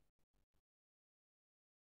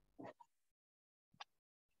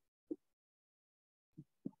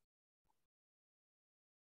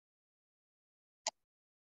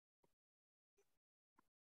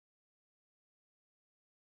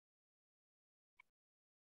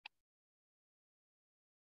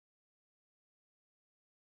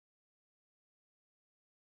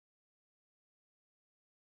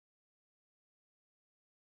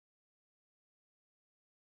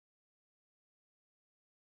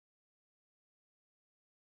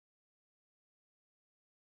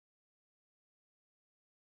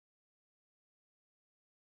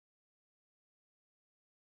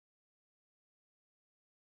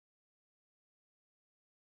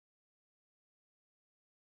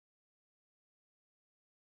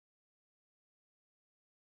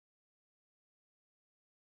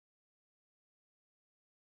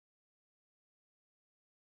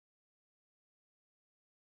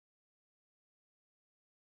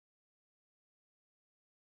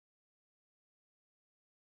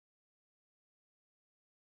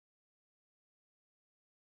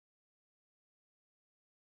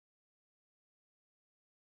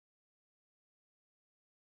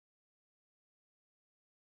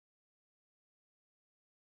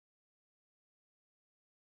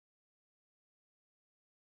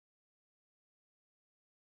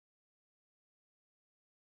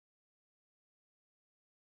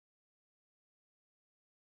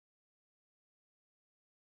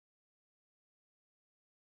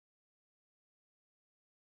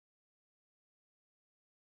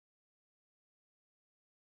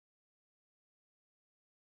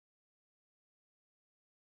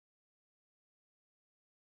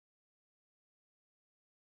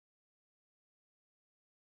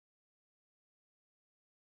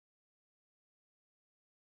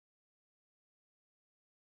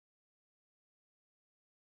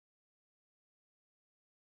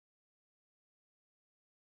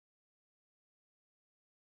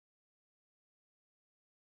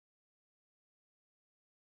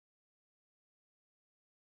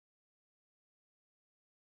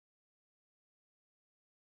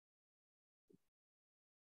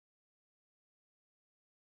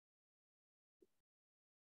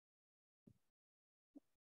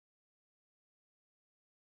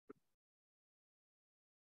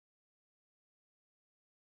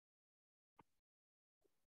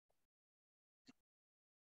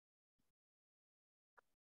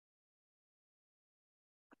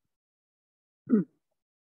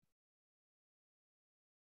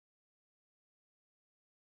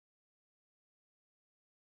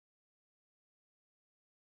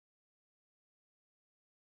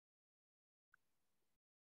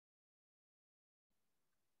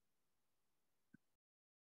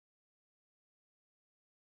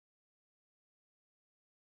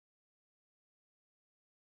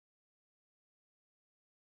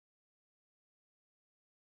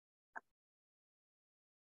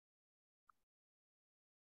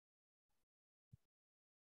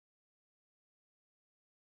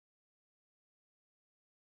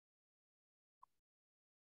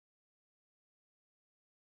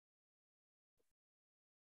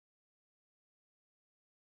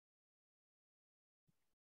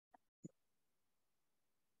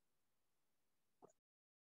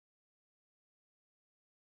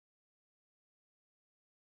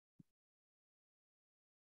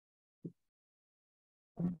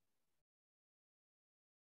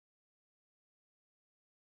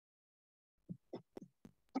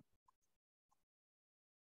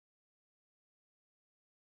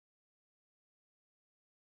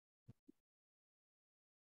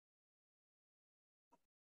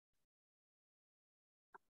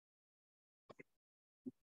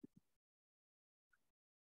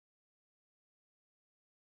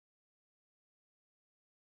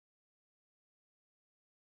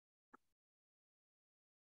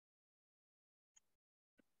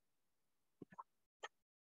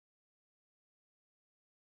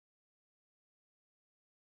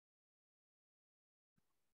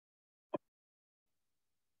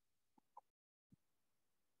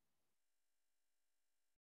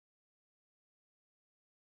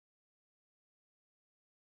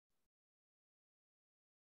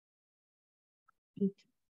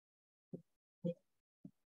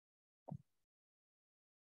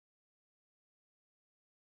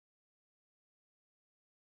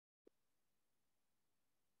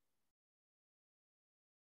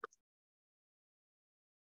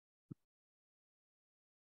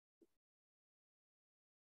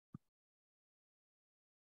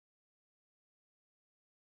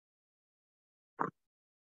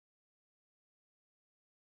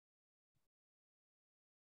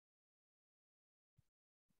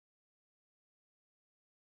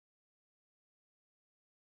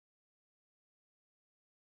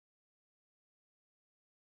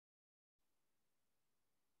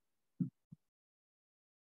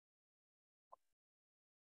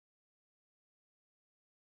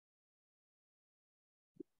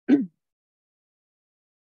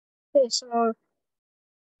 Okay, so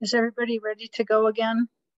is everybody ready to go again?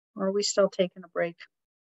 Or are we still taking a break?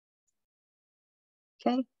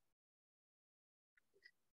 Okay.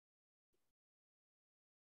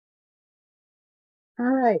 All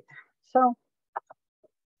right. So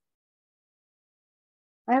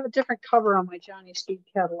I have a different cover on my Johnny Seed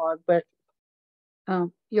catalog, but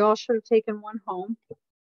you all should have taken one home.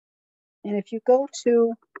 And if you go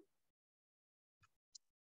to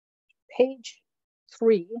page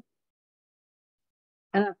 3,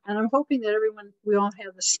 and I'm hoping that we all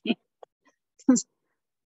have the same.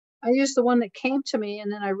 I used the one that came to me,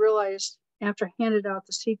 and then I realized after I handed out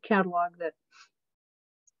the seed catalog that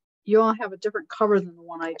you all have a different cover than the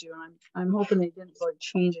one I do, and I'm hoping they didn't really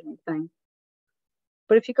change anything.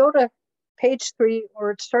 But if you go to page 3,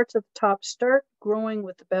 or it starts at the top, start growing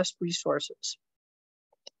with the best resources.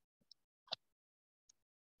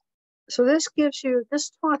 So this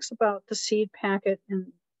talks about the seed packet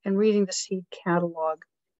and reading the seed catalog.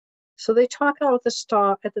 So they talk out at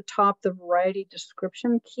the top, the variety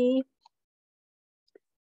description key.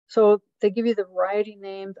 So they give you the variety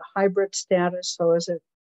name, the hybrid status. So is it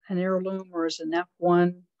an heirloom or is it an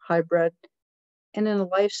F1 hybrid? And then a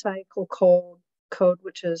life cycle code,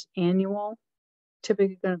 which is annual.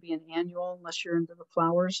 Typically going to be an annual unless you're into the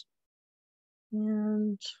flowers.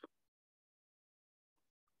 And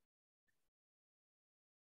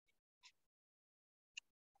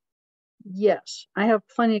yes, I have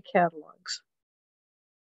plenty of catalogs.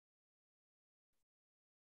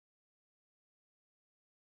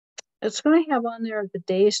 It's going to have on there the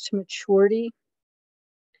days to maturity.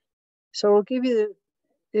 So it'll give you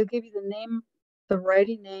the name, the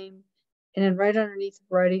variety name, and then right underneath the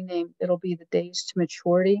variety name, it'll be the days to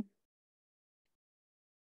maturity.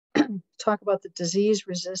 Talk about the disease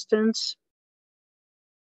resistance.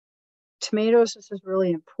 Tomatoes, this is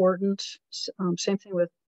really important. Same thing with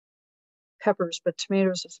peppers, but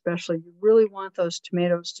tomatoes especially. You really want those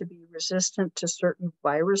tomatoes to be resistant to certain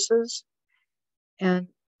viruses. And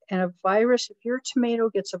a virus, if your tomato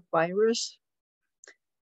gets a virus,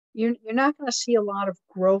 you're not going to see a lot of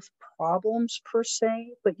growth problems per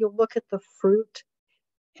se, but you'll look at the fruit,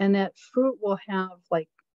 and that fruit will have like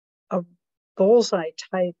a bullseye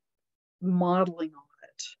type modeling on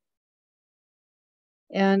it.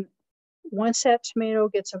 And once that tomato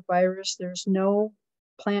gets a virus, there's no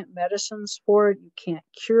plant medicines for it. You can't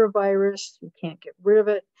cure a virus, you can't get rid of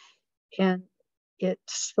it. And it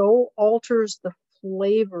so alters the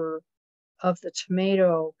flavor of the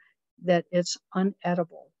tomato that it's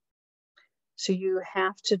unedible. So you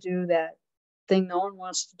have to do that thing no one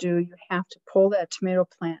wants to do. You have to pull that tomato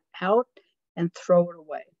plant out and throw it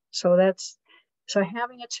away. So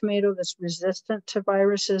having a tomato that's resistant to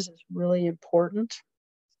viruses is really important.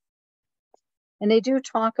 And they do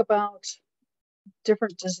talk about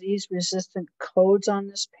different disease resistant codes on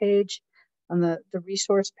this page, on the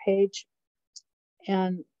resource page.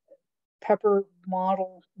 And pepper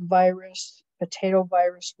mottle virus, potato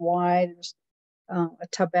virus Y, there's a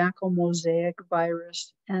tobacco mosaic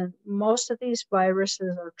virus, and most of these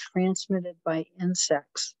viruses are transmitted by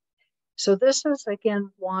insects. So this is,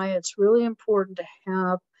 again, why it's really important to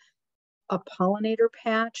have a pollinator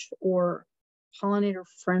patch or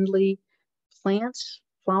pollinator-friendly plants,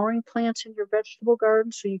 flowering plants in your vegetable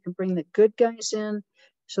garden, so you can bring the good guys in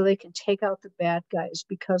so they can take out the bad guys,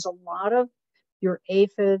 because a lot of your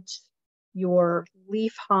aphids, your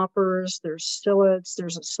leaf hoppers, there's psyllids,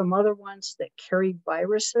 there's some other ones that carry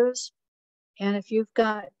viruses. And if you've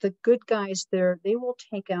got the good guys there, they will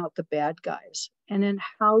take out the bad guys. And then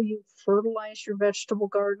how you fertilize your vegetable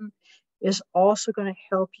garden is also going to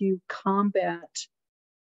help you combat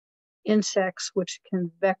insects, which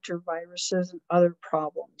can vector viruses and other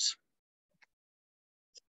problems.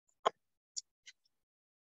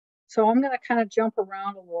 So I'm going to kind of jump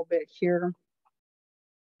around a little bit here.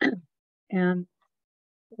 And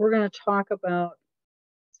we're going to talk about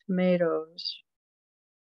tomatoes.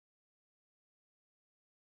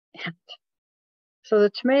 So the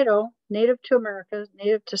tomato, native to America,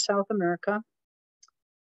 native to South America,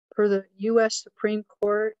 per the U.S. Supreme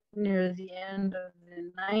Court near the end of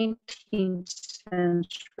the 19th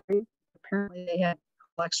century, apparently they had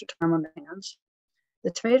extra time on their hands,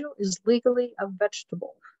 the tomato is legally a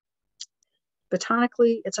vegetable.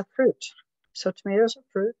 Botanically, it's a fruit. So tomatoes are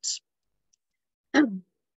fruits.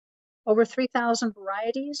 Over 3,000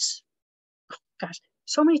 varieties. Oh, gosh,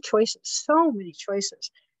 so many choices,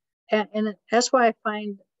 And that's why I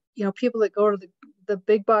find, people that go to the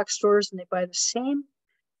big box stores and they buy the same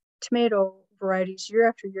tomato varieties year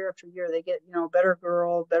after year after year. They get, better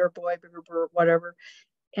girl, better boy, bigger bird, whatever.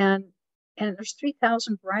 And there's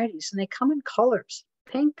 3,000 varieties and they come in colors: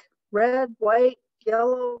 pink, red, white,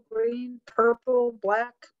 yellow, green, purple,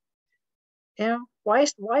 black.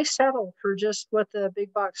 Why settle for just what the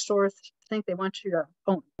big box stores think they want you to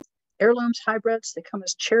own? Heirlooms, hybrids, they come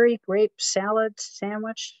as cherry, grape, salad,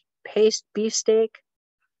 sandwich, paste, beefsteak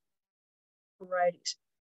varieties.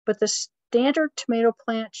 But the standard tomato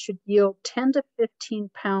plant should yield 10 to 15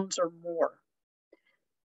 pounds or more.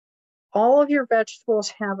 All of your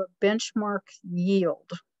vegetables have a benchmark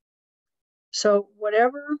yield. So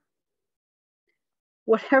whatever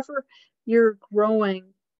you're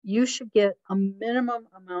growing, you should get a minimum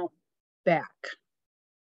amount back.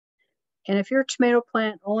 And if your tomato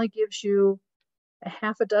plant only gives you a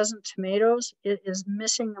half a dozen tomatoes, it is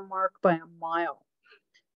missing the mark by a mile.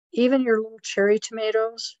 Even your little cherry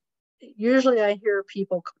tomatoes, usually I hear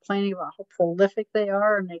people complaining about how prolific they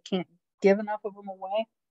are and they can't give enough of them away.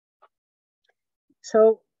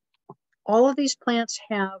 So all of these plants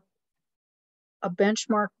have a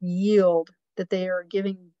benchmark yield that they are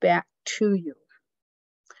giving back to you.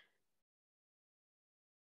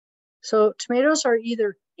 So tomatoes are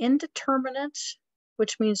either indeterminate,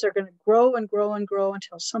 which means they're going to grow and grow and grow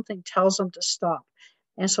until something tells them to stop.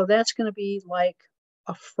 And so that's going to be like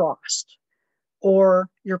a frost or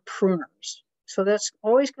your pruners. So that's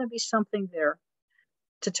always going to be something there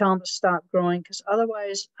to tell them to stop growing, because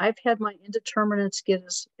otherwise I've had my indeterminates get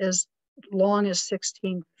as long as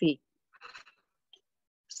 16 feet.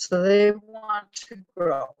 So they want to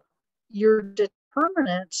grow. Your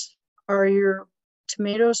determinants are your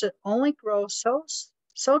tomatoes that only grow so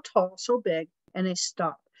tall, so big, and they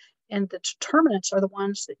stop. And the determinants are the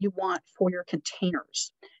ones that you want for your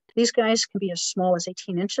containers. These guys can be as small as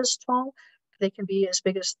 18 inches tall. They can be as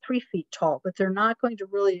big as 3 feet tall, but they're not going to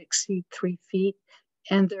really exceed 3 feet,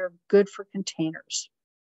 and they're good for containers.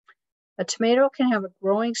 A tomato can have a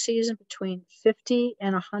growing season between 50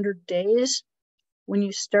 and 100 days. When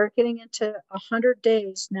you start getting into 100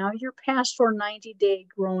 days, now you're past your 90-day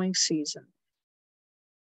growing season.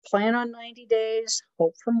 Plan on 90 days,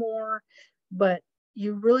 hope for more, but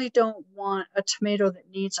you really don't want a tomato that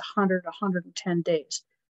needs 100, 110 days.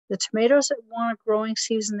 The tomatoes that want a growing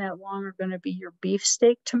season that long are going to be your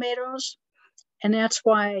beefsteak tomatoes. And that's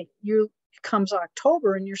why it comes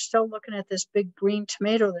October and you're still looking at this big green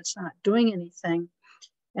tomato that's not doing anything.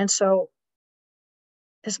 And so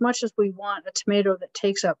as much as we want a tomato that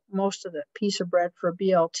takes up most of the piece of bread for a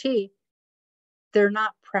BLT, they're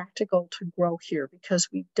not practical to grow here because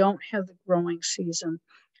we don't have the growing season.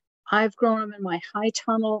 I've grown them in my high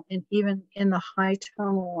tunnel, and even in the high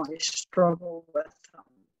tunnel, I struggle with them.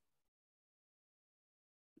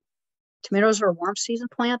 Tomatoes are a warm season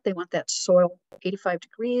plant. They want that soil 85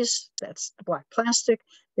 degrees. That's the black plastic.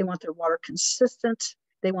 They want their water consistent.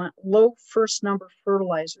 They want low first number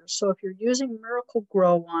fertilizers. So if you're using Miracle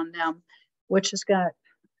Grow on them, which has got,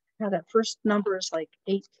 that first number is like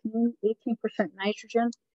 18%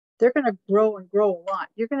 nitrogen, they're going to grow and grow a lot.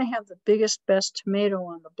 You're going to have the biggest, best tomato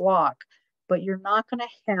on the block, but you're not going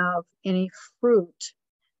to have any fruit,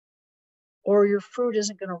 or your fruit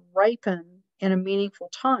isn't going to ripen in a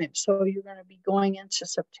meaningful time. So you're going to be going into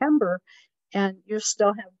September and you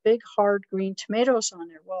still have big, hard green tomatoes on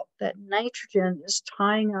there. Well, that nitrogen is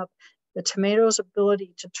tying up the tomato's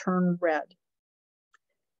ability to turn red.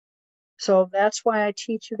 So that's why I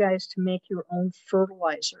teach you guys to make your own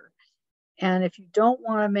fertilizer. And if you don't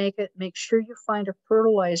want to make it, make sure you find a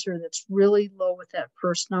fertilizer that's really low with that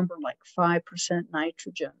first number, like 5%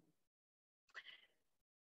 nitrogen.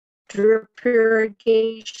 Drip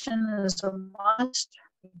irrigation is a must.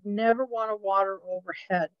 You never want to water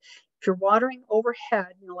overhead. If you're watering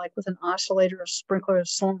overhead, like with an oscillator or sprinkler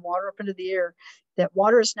that's throwing water up into the air, that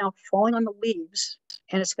water is now falling on the leaves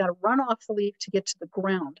and it's got to run off the leaf to get to the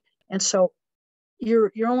ground. And so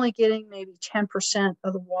you're only getting maybe 10%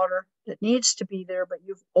 of the water that needs to be there, but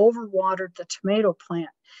you've overwatered the tomato plant.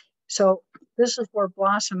 So this is where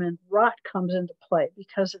blossom and rot comes into play,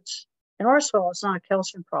 because it's in our soil, it's not a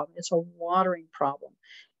calcium problem, it's a watering problem.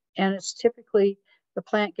 And it's typically the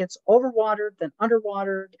plant gets overwatered, then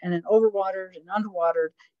underwatered, and then overwatered and underwatered.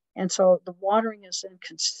 And so the watering is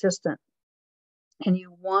inconsistent. And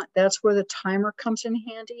that's where the timer comes in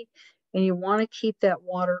handy. And you want to keep that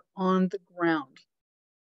water on the ground.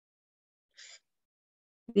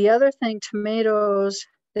 The other thing, tomatoes,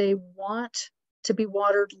 they want to be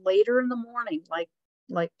watered later in the morning, like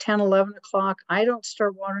 10, 11 o'clock. I don't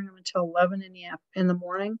start watering them until 11 in the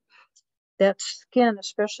morning. That skin,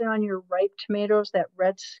 especially on your ripe tomatoes, that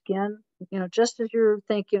red skin, just as you're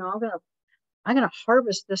thinking, I'm gonna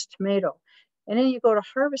harvest this tomato, and then you go to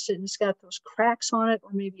harvest it and it's got those cracks on it, or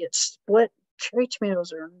maybe it's split. Cherry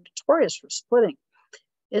tomatoes are notorious for splitting.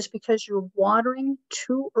 It's because you're watering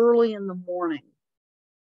too early in the morning,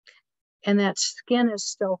 and that skin is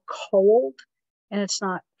still cold, and it's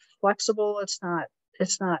not flexible. It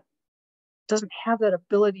doesn't have that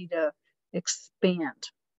ability to expand.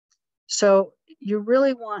 So you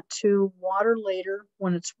really want to water later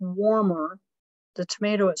when it's warmer. The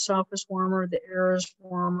tomato itself is warmer, the air is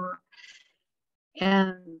warmer,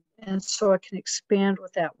 and so it can expand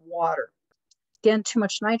with that water. Again, too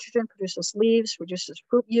much nitrogen produces leaves, reduces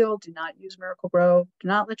fruit yield. Do not use Miracle-Gro. Do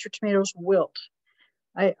not let your tomatoes wilt.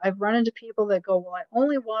 I've run into people that go, well, I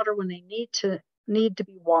only water when they need to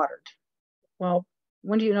be watered. Well,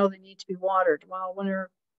 when do you know they need to be watered? Well, when they're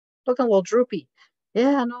looking a little droopy.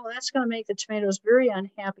 Yeah, no, that's going to make the tomatoes very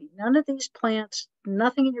unhappy. None of these plants,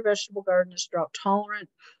 nothing in your vegetable garden is drought tolerant.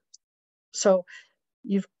 So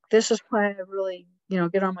this is why I really,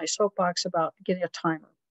 get on my soapbox about getting a timer.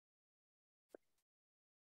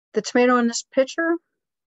 The tomato in this picture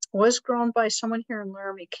was grown by someone here in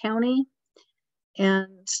Laramie County,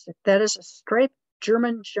 and that is a striped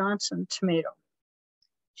German Johnson tomato.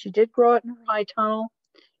 She did grow it in her high tunnel,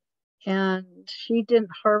 and she didn't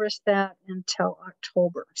harvest that until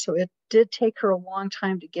October. So it did take her a long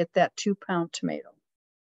time to get that 2-pound tomato.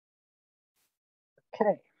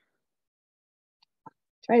 Okay.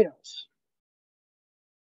 Tomatoes.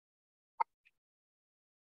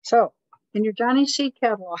 So in your Johnny Seed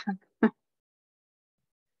catalog,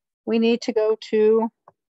 we need to go to,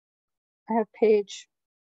 I have page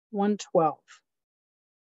 112.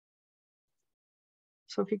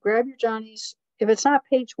 So if you grab your Johnny's, if it's not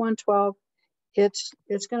page 112, it's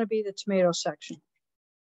going to be the tomato section.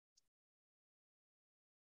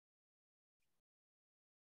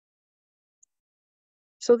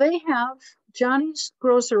 So Johnny's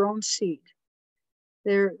grows their own seed.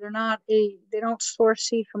 They don't source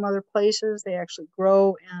seed from other places. They actually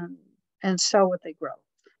grow and sell what they grow.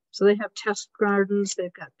 So they have test gardens.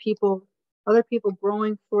 They've got other people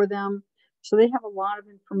growing for them. So they have a lot of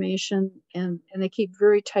information, and they keep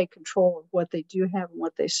very tight control of what they do have and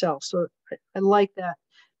what they sell. So I like that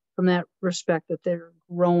from that respect, that they're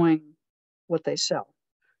growing what they sell.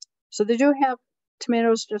 So they do have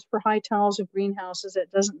tomatoes just for high tunnels and greenhouses. That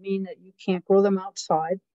doesn't mean that you can't grow them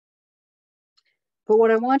outside. But what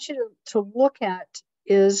I want you to look at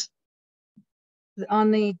is on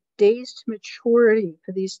the days to maturity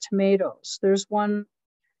for these tomatoes. There's one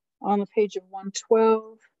on the page of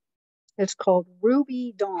 112. It's called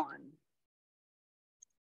Ruby Dawn.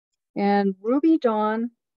 And Ruby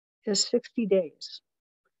Dawn is 60 days.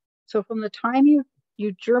 So from the time you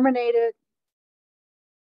germinate it,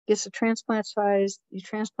 gets the transplant size, you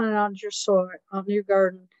transplant it out into your soil, out in your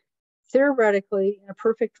garden, theoretically, in a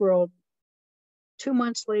perfect world, 2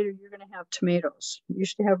 months later, you're going to have tomatoes. You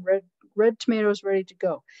should have red tomatoes ready to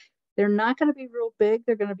go. They're not going to be real big.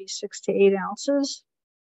 They're going to be 6 to 8 ounces.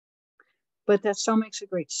 But that still makes a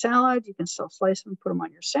great salad. You can still slice them and put them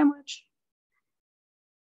on your sandwich.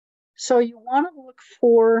 So you want to look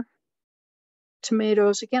for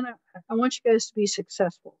tomatoes. Again, I want you guys to be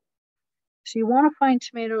successful. So you want to find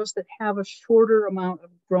tomatoes that have a shorter amount of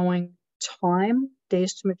growing time,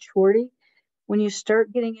 days to maturity. When you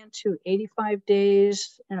start getting into 85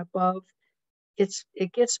 days and above, it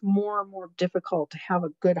gets more and more difficult to have a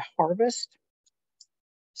good harvest.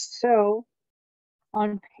 So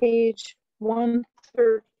on page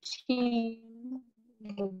 113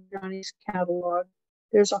 of Johnny's catalog,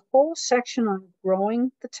 there's a whole section on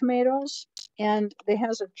growing the tomatoes, and it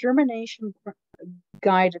has a germination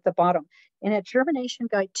guide at the bottom. And that germination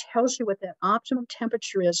guide tells you what that optimum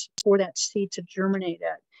temperature is for that seed to germinate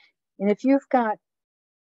at. And if you've got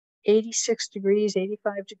 86 degrees,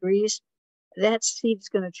 85 degrees, that seed's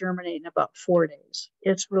going to germinate in about 4 days.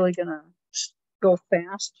 It's really going to go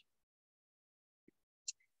fast.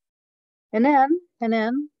 And then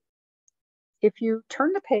if you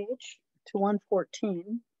turn the page to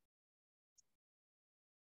 114,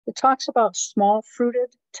 It talks about small fruited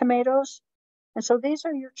tomatoes. And so these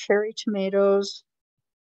are your cherry tomatoes.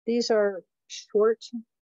 These are short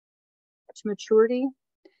to maturity.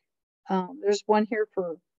 There's one here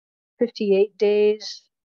for 58 days,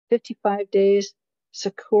 55 days,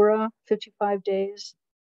 Sakura, 55 days.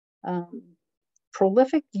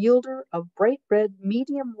 Prolific yielder of bright red,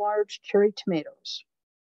 medium large cherry tomatoes.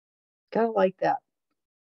 Gotta like that.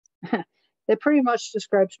 That pretty much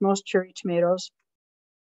describes most cherry tomatoes.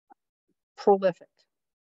 Prolific.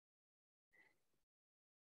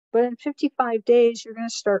 But in 55 days, you're going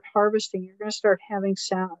to start harvesting. You're going to start having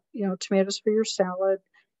tomatoes for your salad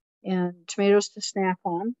and tomatoes to snack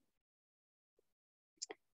on.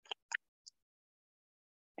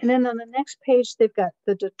 And then on the next page, they've got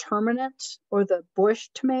the determinate or the bush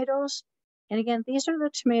tomatoes. And again, these are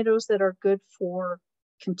the tomatoes that are good for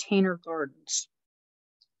container gardens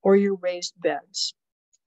or your raised beds.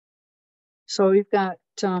 So you've got,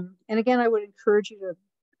 and again, I would encourage you to,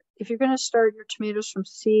 if you're going to start your tomatoes from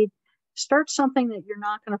seed, start something that you're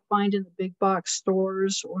not going to find in the big box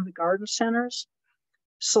stores or the garden centers.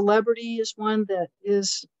 Celebrity is one that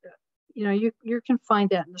is, you can find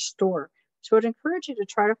that in the store. So I'd encourage you to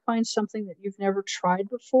try to find something that you've never tried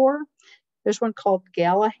before. There's one called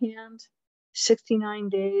Galahand, 69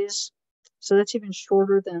 days. So that's even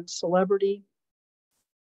shorter than Celebrity.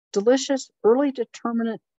 Delicious early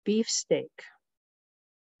determinate beefsteak,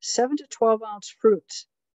 7 to 12 ounce fruits.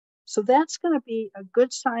 So that's going to be a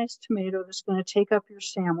good sized tomato that's going to take up your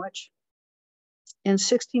sandwich. In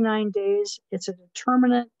 69 days, it's a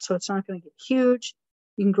determinate, so it's not going to get huge.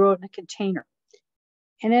 You can grow it in a container.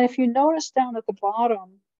 And then if you notice down at the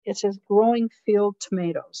bottom, it says growing field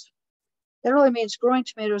tomatoes. That really means growing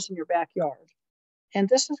tomatoes in your backyard. And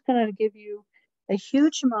this is going to give you a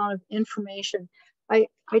huge amount of information. I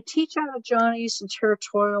teach out of Johnny's and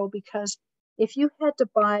Territorial because if you had to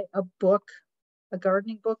buy a book, a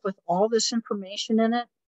gardening book with all this information in it,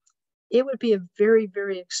 it would be a very,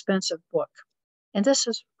 very expensive book. And this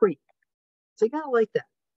is free. So you gotta like that.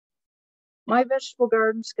 My vegetable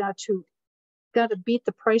garden's got to beat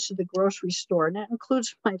the price of the grocery store, and that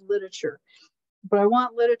includes my literature. But I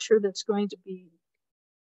want literature that's going to be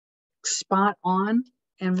spot on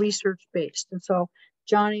and research based. And so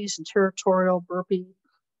Johnny's and Territorial, Burpee,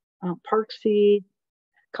 Park Seed,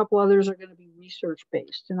 a couple others are going to be research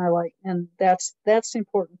based, and that's the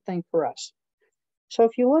important thing for us. So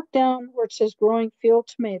if you look down where it says growing field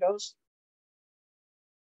tomatoes,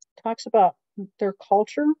 it talks about their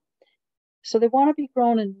culture. So they want to be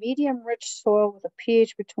grown in medium rich soil with a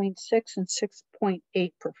pH between 6 and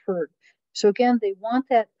 6.8 preferred. So again, they want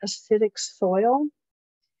that acidic soil,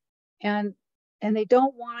 and they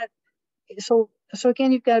don't want it. So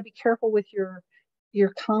again, you've got to be careful with your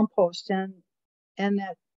compost and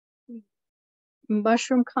that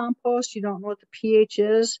mushroom compost. You don't know what the pH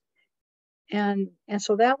is, and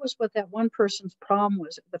so that was what that one person's problem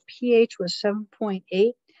was. The pH was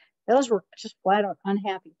 7.8. Those were just flat out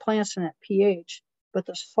unhappy plants in that pH, but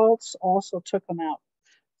the salts also took them out.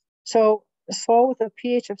 So the soil with a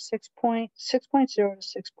pH of 6.0 to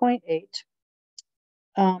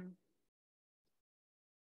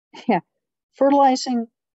 6.8. Fertilizing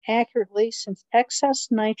accurately, since excess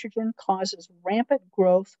nitrogen causes rampant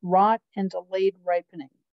growth, rot, and delayed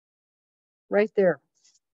ripening. Right there.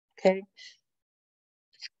 Okay.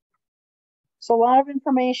 So a lot of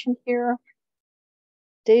information here.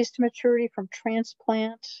 Days to maturity from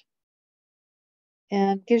transplant,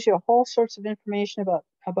 and gives you a whole sorts of information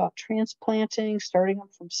about transplanting, starting them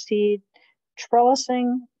from seed.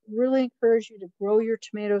 Trellising, really encourage you to grow your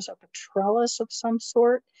tomatoes up a trellis of some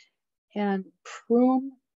sort and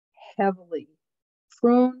prune heavily.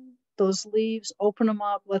 Prune those leaves, open them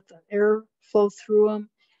up, let the air flow through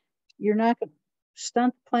them. You're not going to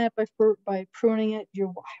stunt the plant by pruning it.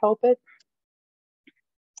 You'll help it.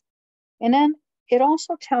 And then it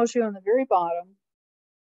also tells you on the very bottom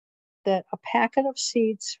that a packet of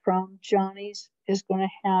seeds from Johnny's is going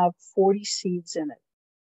to have 40 seeds in it.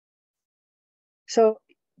 So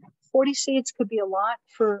 40 seeds could be a lot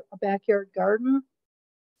for a backyard garden.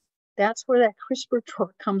 That's where that CRISPR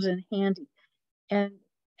drawer comes in handy. And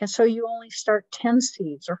so you only start 10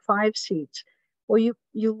 seeds or 5 seeds. Well,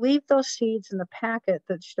 you leave those seeds in the packet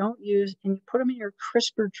that you don't use, and you put them in your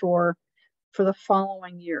CRISPR drawer for the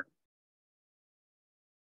following year.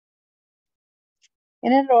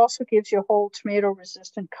 And then it also gives you whole tomato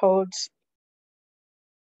resistant codes.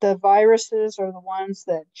 The viruses are the ones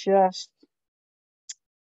that just,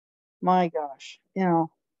 my gosh,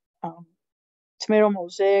 tomato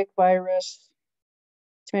mosaic virus,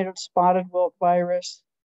 tomato spotted wilt virus,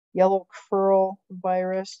 yellow curl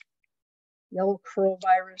virus. Yellow curl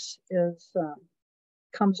virus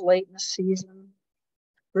comes late in the season.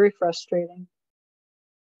 Very frustrating.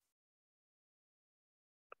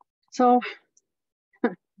 So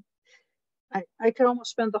I could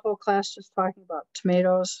almost spend the whole class just talking about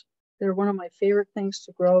tomatoes. They're one of my favorite things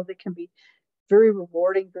to grow. They can be very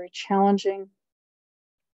rewarding, very challenging.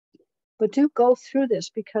 But do go through this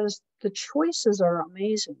because the choices are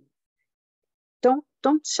amazing. Don't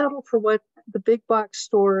settle for what the big box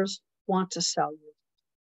stores want to sell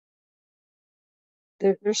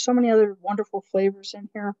you. There's so many other wonderful flavors in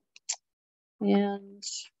here. And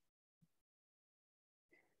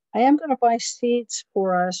I am going to buy seeds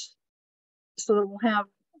for us so that we'll have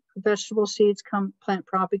vegetable seeds come plant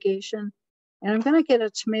propagation. And I'm going to get a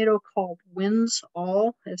tomato called Wins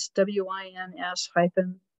All. It's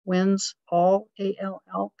WINS-Wins All,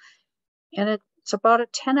 ALL. And it's about a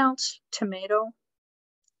 10-ounce tomato,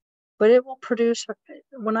 but it will produce,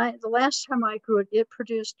 the last time I grew it, it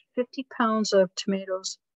produced 50 pounds of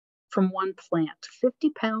tomatoes from one plant, 50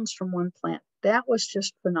 pounds from one plant. That was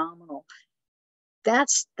just phenomenal.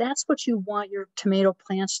 That's what you want your tomato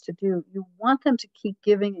plants to do. You want them to keep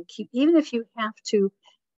giving and keep, even if you have to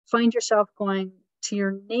find yourself going to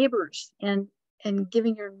your neighbors and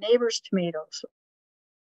giving your neighbors tomatoes,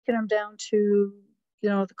 get them down to,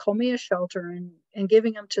 the Comia shelter and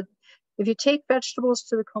giving them to, if you take vegetables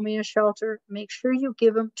to the Comia shelter, make sure you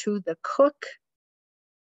give them to the cook,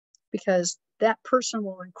 because that person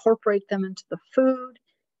will incorporate them into the food.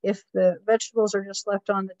 If the vegetables are just left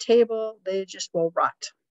on the table, they just will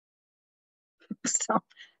rot.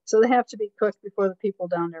 So they have to be cooked before the people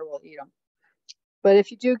down there will eat them. But if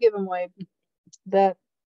you do give them away,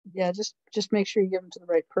 just make sure you give them to the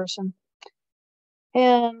right person.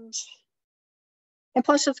 And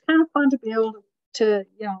plus, it's kind of fun to be able to,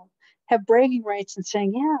 have bragging rights and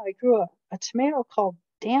saying, yeah, I grew a tomato called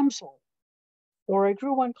Damsel, or I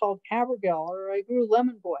grew one called Abigail, or I grew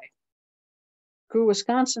Lemon Boy. Grew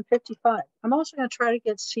Wisconsin 55. I'm also going to try to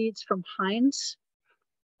get seeds from Heinz.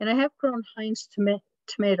 And I have grown Heinz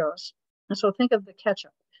tomatoes. And so think of the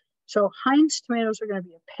ketchup. So Heinz tomatoes are going to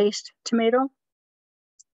be a paste tomato.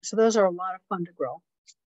 So those are a lot of fun to grow.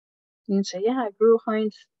 You can say, yeah, I grew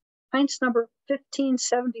Heinz number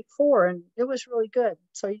 1574, and it was really good.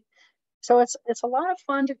 So it's a lot of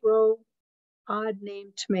fun to grow odd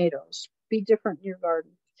named tomatoes. Be different in your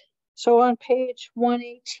garden. So on page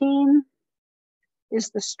 118,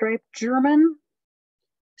 is the striped German,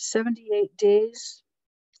 78 days.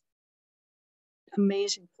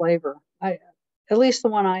 Amazing flavor. At least the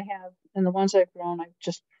one I have and the ones I've grown, I've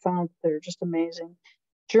just found they're just amazing.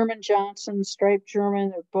 German Johnson, striped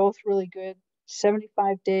German, they're both really good.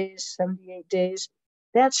 75 days, 78 days.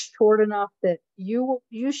 That's short enough that you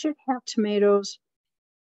should have tomatoes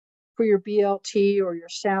for your BLT or your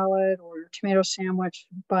salad or your tomato sandwich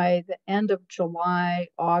by the end of July,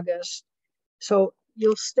 August. So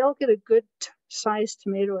you'll still get a good sized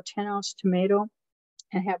tomato, a 10-ounce tomato,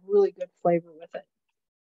 and have really good flavor with it.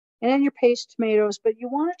 And then your paste tomatoes, but you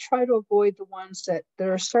want to try to avoid the ones that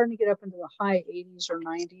are starting to get up into the high 80s or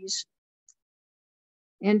 90s.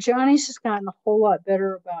 And Johnny's has gotten a whole lot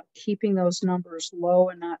better about keeping those numbers low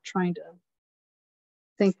and not trying to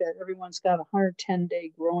think that everyone's got a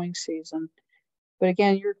 110-day growing season. But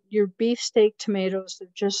again, your beefsteak tomatoes,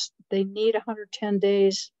 they need 110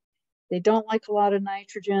 days. They don't like a lot of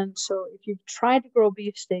nitrogen. So if you've tried to grow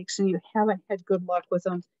beefsteaks and you haven't had good luck with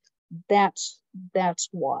them, that's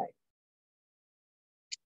why.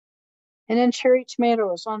 And then cherry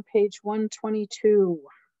tomatoes on page 122.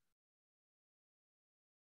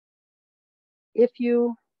 If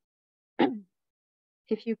you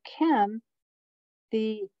can,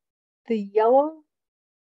 the yellow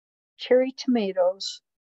cherry tomatoes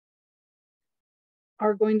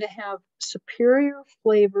are going to have superior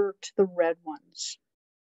flavor to the red ones.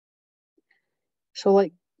 So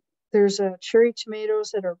like there's cherry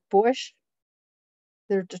tomatoes that are bush.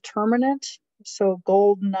 They're determinate. So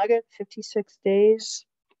gold nugget, 56 days.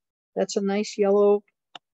 That's a nice yellow.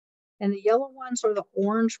 And the yellow ones or the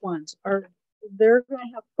orange ones they're going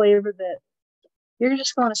to have flavor that you're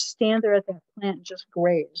just going to stand there at that plant and just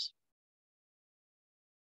graze.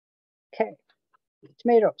 Okay,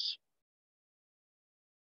 tomatoes.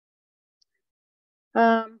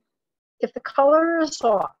 If the color is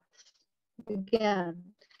off,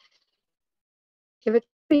 again, if it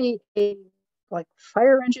be a like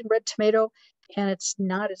fire engine red tomato and it's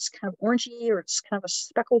not, it's kind of orangey or it's kind of a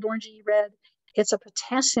speckled orangey red, it's a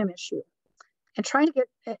potassium issue. And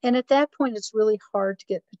at that point, it's really hard to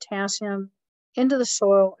get potassium into the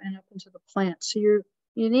soil and up into the plant. So you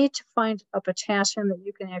need to find a potassium that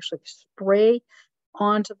you can actually spray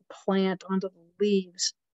onto the plant, onto the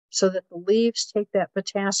leaves, so that the leaves take that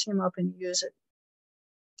potassium up and use it.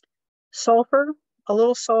 Sulfur, a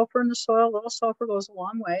little sulfur in the soil, a little sulfur goes a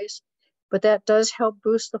long ways, but that does help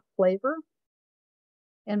boost the flavor.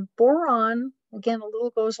 And boron, again, a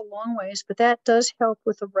little goes a long ways, but that does help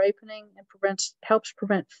with the ripening and helps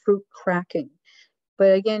prevent fruit cracking.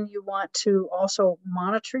 But again, you want to also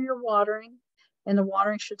monitor your watering, and the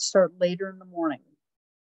watering should start later in the morning.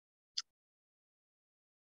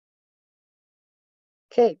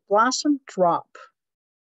 Okay, blossom drop.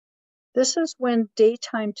 This is when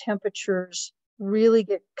daytime temperatures really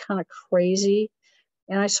get kind of crazy.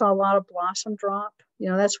 And I saw a lot of blossom drop. You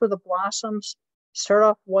know, that's where the blossoms start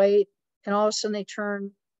off white and all of a sudden they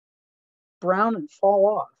turn brown and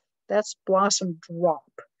fall off. That's blossom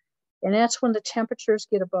drop. And that's when the temperatures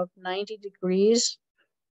get above 90 degrees,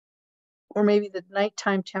 or maybe the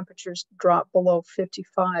nighttime temperatures drop below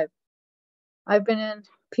 55. I've been in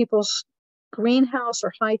people's greenhouse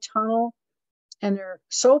or high tunnel, and they're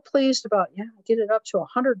so pleased about, yeah, get it up to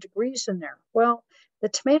 100 degrees in there. Well, the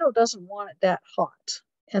tomato doesn't want it that hot.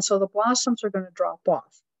 And so the blossoms are going to drop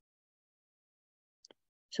off.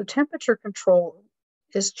 So temperature control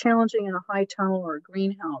is challenging in a high tunnel or a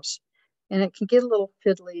greenhouse, and it can get a little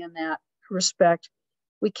fiddly in that respect.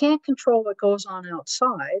 We can't control what goes on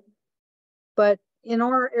outside, but in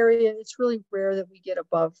our area, it's really rare that we get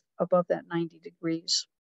above that 90 degrees.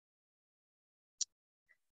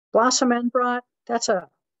 Blossom end rot, that's a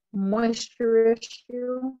moisture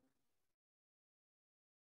issue.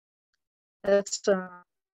 That's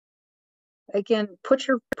again, put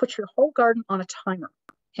your whole garden on a timer,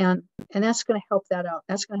 and that's going to help that out.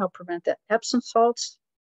 That's going to help prevent that. Epsom salts,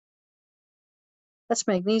 that's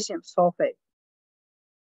magnesium sulfate.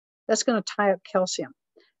 That's going to tie up calcium.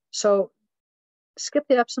 So skip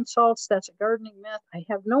the Epsom salts. That's a gardening myth. I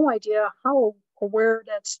have no idea how or where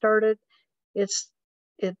that started.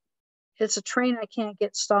 It's a train I can't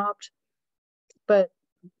get stopped, but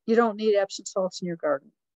you don't need Epsom salts in your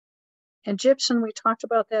garden. And gypsum, we talked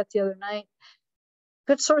about that the other night.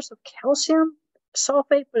 Good source of calcium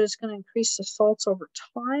sulfate, but it's going to increase the salts over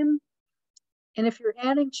time. And if you're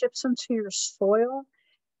adding gypsum to your soil,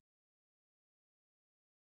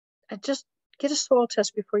 just get a soil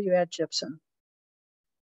test before you add gypsum,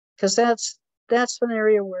 because that's an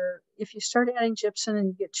area where if you start adding gypsum and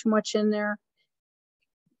you get too much in there,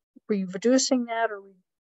 reducing that or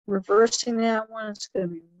reversing that one, it's going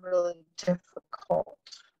to be really difficult.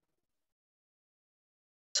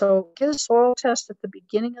 So get a soil test at the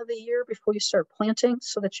beginning of the year before you start planting,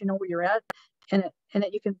 so that you know where you're at, and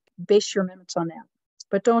that you can base your amendments on that.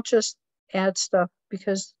 But don't just add stuff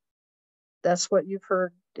because that's what you've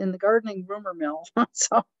heard in the gardening rumor mill.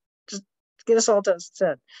 So just get a soil test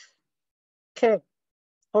instead. Okay,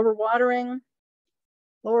 overwatering,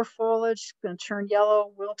 lower foliage, going to turn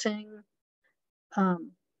yellow, wilting,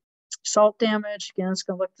 salt damage, again, it's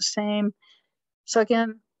going to look the same. So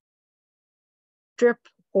again, drip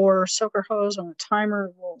or soaker hose on a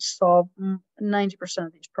timer will solve 90%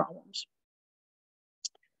 of these problems.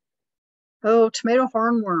 Oh, tomato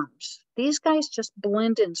hornworms. These guys just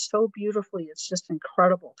blend in so beautifully. It's just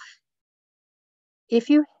incredible. If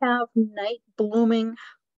you have night blooming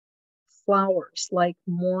flowers like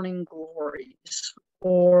morning glories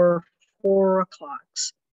or 4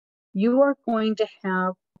 o'clocks, you are going to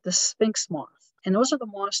have the sphinx moth. And those are the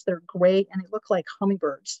moths that are gray and they look like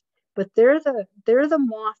hummingbirds. But they're the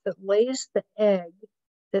moth that lays the egg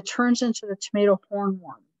that turns into the tomato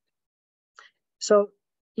hornworm. So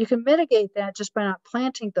you can mitigate that just by not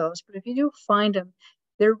planting those. But if you do find them,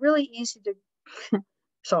 they're really easy to,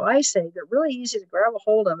 so I say they're really easy to grab a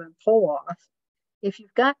hold of and pull off. If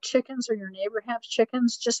you've got chickens or your neighbor has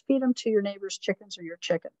chickens, just feed them to your neighbor's chickens or your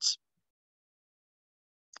chickens.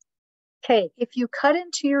 Okay, if you cut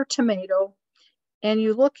into your tomato and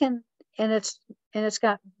you look in and it's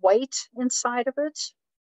got white inside of it,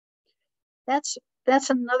 that's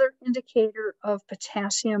another indicator of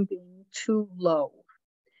potassium being too low.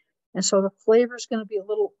 And so the flavor is going to be a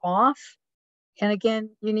little off. And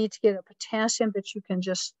again, you need to get a potassium that you can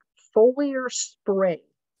just foliar spray.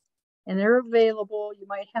 And they're available. You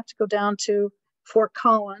might have to go down to Fort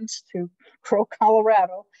Collins to Crow,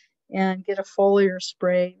 Colorado, and get a foliar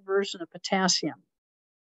spray version of potassium.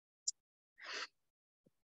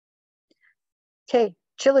 Okay,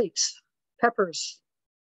 chilies, peppers,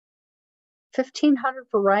 1,500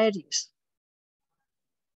 varieties.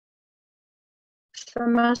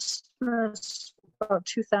 Some estimates about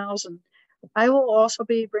 2,000. I will also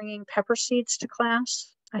be bringing pepper seeds to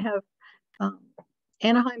class. I have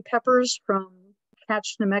Anaheim peppers from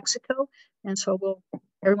Catch, New Mexico, and so we'll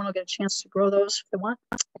Everyone will get a chance to grow those if they want.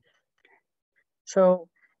 So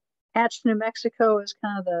Hatch, New Mexico is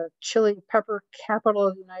kind of the chili pepper capital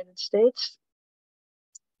of the United States.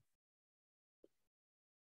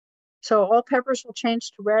 So all peppers will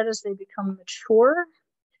change to red as they become mature,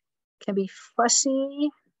 can be fussy,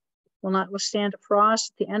 will not withstand a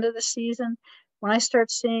frost at the end of the season. When I start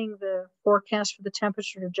seeing the forecast for the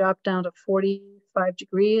temperature to drop down to 45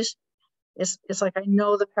 degrees, it's like I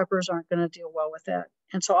know the peppers aren't going to deal well with that.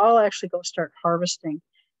 And so I'll actually go start harvesting.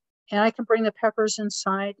 And I can bring the peppers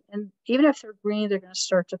inside, and even if they're green, they're going to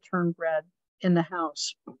start to turn red in the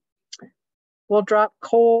house. We'll drop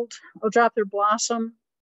their blossom.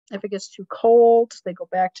 If it gets too cold, they go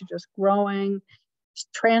back to just growing. It's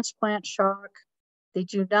transplant shock. They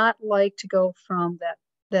do not like to go from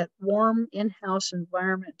that warm in-house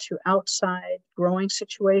environment to outside growing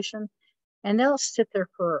situation. And they'll sit there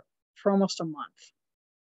for almost a month.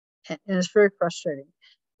 And it's very frustrating.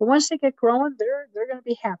 But once they get growing, they're going to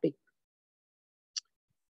be happy.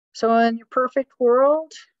 So in your perfect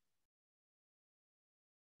world,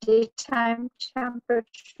 daytime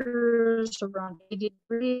temperatures around 80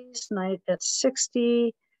 degrees, night at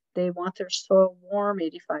 60. They want their soil warm,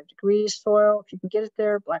 85 degrees soil. If you can get it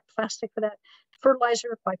there, black plastic for that.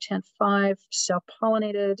 Fertilizer, 5-10-5,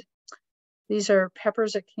 self-pollinated. These are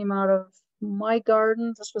peppers that came out of my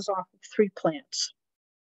garden. This was off of 3 plants.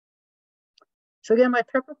 So again, my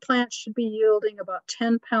pepper plant should be yielding about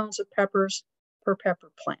 10 pounds of peppers per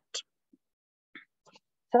pepper plant.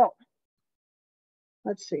 So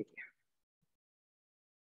let's see.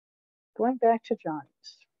 Going back to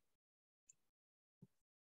Johnny's.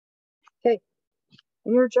 Okay,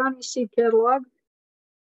 in your Johnny seed catalog,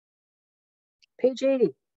 page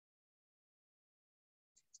 80.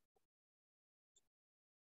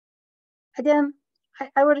 Again,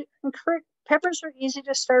 I would encourage, peppers are easy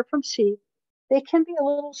to start from seed. They can be a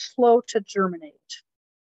little slow to germinate.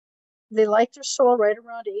 They like their soil right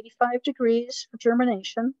around 85 degrees for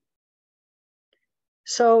germination.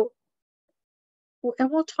 So, and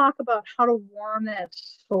we'll talk about how to warm that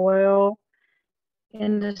soil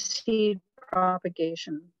in the seed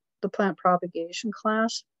propagation, the plant propagation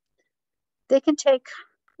class. They can take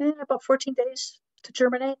about 14 days to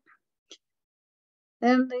germinate.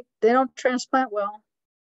 And they don't transplant well.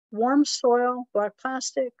 Warm soil, black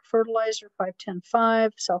plastic, fertilizer,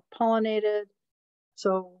 5-10-5, self-pollinated.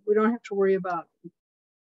 So we don't have to worry about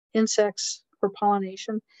insects for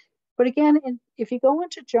pollination. But again, if you go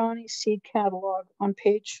into Johnny's seed catalog on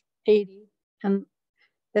page 80, and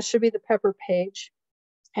that should be the pepper page,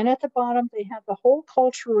 and at the bottom, they have the whole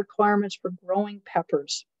culture requirements for growing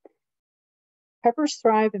peppers. Peppers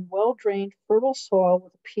thrive in well-drained, fertile soil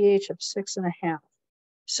with a pH of 6.5.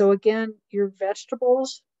 So again, your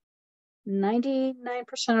vegetables, 99%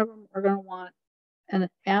 of them are going to want an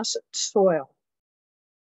acid soil.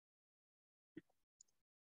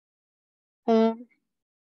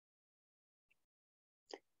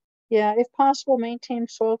 Yeah, if possible, maintain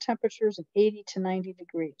soil temperatures of 80 to 90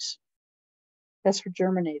 degrees. That's for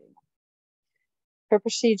germinating. Pepper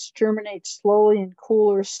seeds germinate slowly in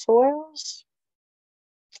cooler soils.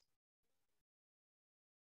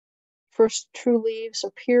 First true leaves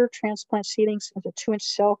appear, transplant seedlings into 2-inch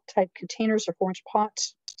cell-type containers or 4-inch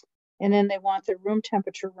pots. And then they want their room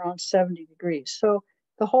temperature around 70 degrees. So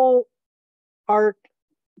the whole art,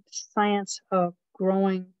 science of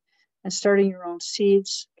growing and starting your own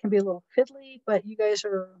seeds can be a little fiddly, but you guys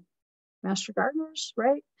are master gardeners,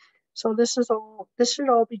 right? So this should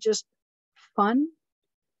all be just fun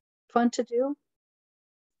to do.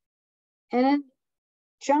 And then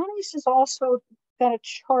Johnny's has also got a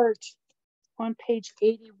chart on page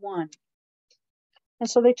 81. And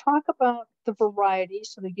so they talk about the variety.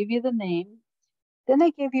 So they give you the name. Then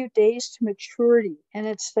they give you days to maturity. And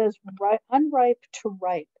it says unripe to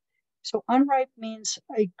ripe. So unripe means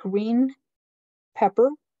a green pepper,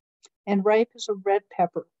 and ripe is a red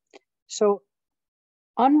pepper. So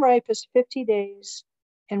unripe is 50 days,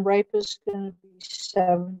 and ripe is going to be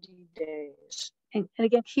 70 days. And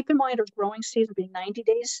again, keep in mind our growing season being 90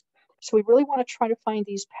 days. So we really want to try to find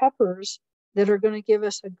these peppers that are going to give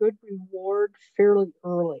us a good reward fairly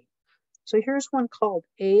early. So here's one called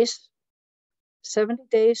Ace, 70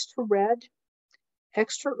 days to red,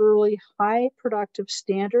 extra early, high productive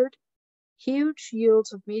standard, huge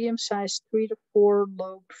yields of medium-sized 3 to 4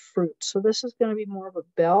 lobed fruit. So this is going to be more of a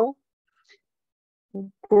bell.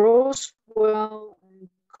 Grows well in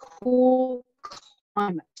cool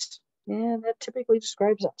climates. And that typically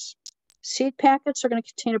describes us. Seed packets are going to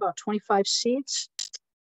contain about 25 seeds.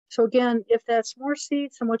 So again, if that's more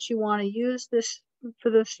seeds than what you want to use for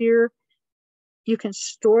this year, you can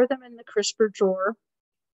store them in the crisper drawer.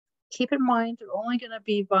 keep in mind, they're only going to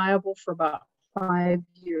be viable for about 5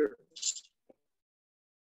 years.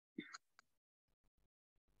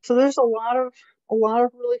 So there's a lot of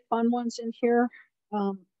really fun ones in here.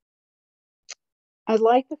 I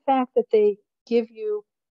like the fact that they give you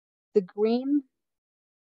the green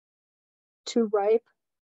to ripe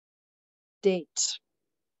dates.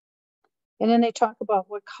 And then they talk about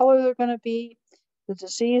what color they're going to be, the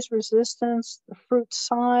disease resistance, the fruit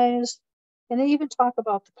size, and they even talk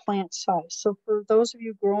about the plant size. So for those of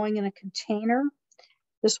you growing in a container,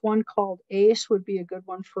 this one called Ace would be a good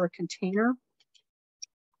one for a container.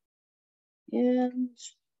 And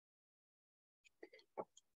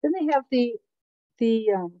then they have the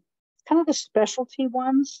kind of the specialty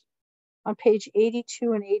ones on page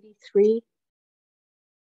 82 and 83.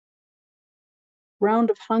 Round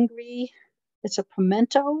of Hungry, it's a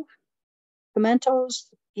pimento.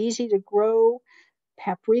 Pimentos, easy to grow.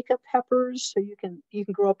 Paprika peppers, so you can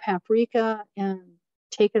grow paprika and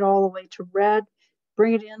take it all the way to red,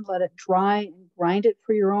 bring it in, let it dry, and grind it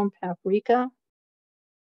for your own paprika.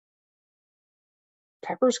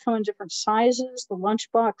 Peppers come in different sizes, the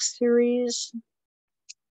Lunchbox series.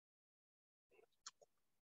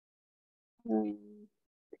 And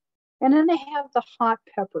then they have the hot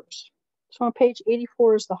peppers. So on page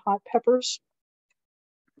 84 is the hot peppers.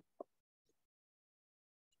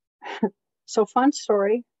 So fun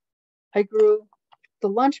story, I grew the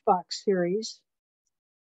Lunchbox series,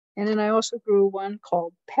 and then I also grew one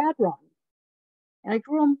called Padron. And I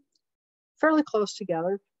grew them fairly close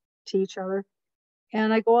together to each other.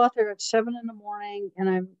 And I go out there at 7 in the morning and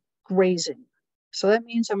I'm grazing. So that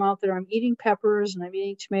means I'm out there, I'm eating peppers and I'm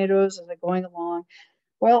eating tomatoes as I'm going along.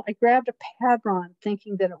 Well, I grabbed a Padron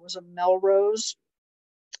thinking that it was a Melrose.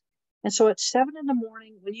 And so at 7 in the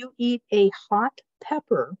morning, when you eat a hot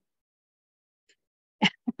pepper,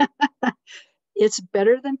 it's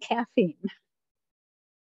better than caffeine.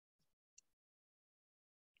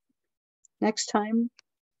 Next time,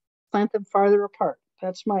 plant them farther apart.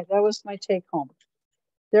 That was my take home.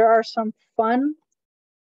 There are some fun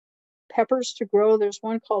peppers to grow. There's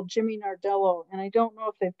one called Jimmy Nardello, and I don't know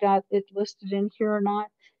if they've got it listed in here or not,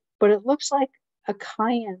 but it looks like a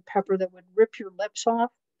cayenne pepper that would rip your lips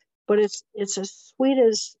off, but it's as sweet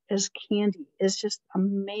as candy. It's just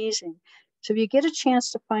amazing. So if you get a chance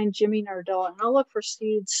to find Jimmy Nardello, and I'll look for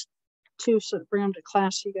seeds too, so bring them to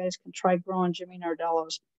class so you guys can try growing Jimmy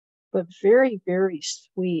Nardellos, but very, very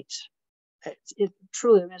sweet. It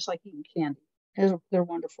truly, I mean, it's like eating candy. They're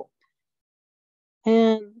wonderful.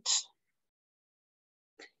 And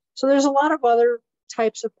so there's a lot of other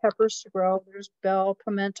types of peppers to grow. There's bell,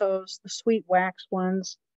 pimentos, the sweet wax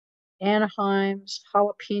ones, Anaheims,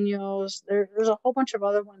 jalapenos. There's a whole bunch of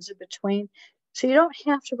other ones in between. So you don't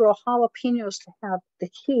have to grow jalapenos to have the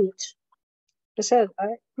heat. Like I said,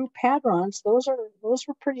 I grew Padrons. Those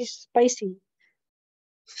were pretty spicy,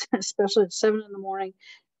 especially at 7 in the morning.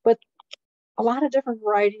 But a lot of different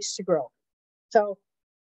varieties to grow. So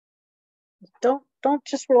don't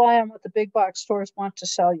just rely on what the big box stores want to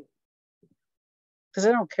sell you, because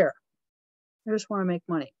I don't care. I just want to make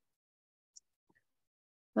money.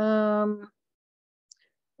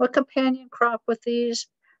 What companion crop with these?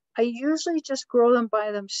 I usually just grow them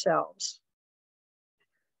by themselves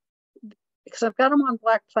because I've got them on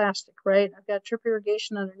black plastic, right? I've got drip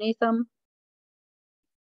irrigation underneath them.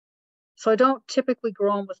 So I don't typically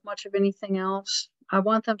grow them with much of anything else. I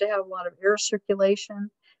want them to have a lot of air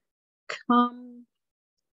circulation. Come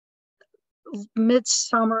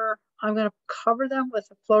midsummer, I'm going to cover them with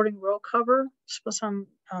a floating row cover with some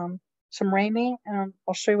Rami, and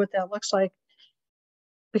I'll show you what that looks like,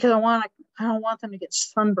 because I don't want them to get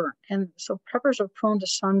sunburned, and so peppers are prone to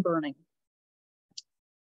sunburning.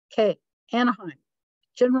 Okay, Anaheim,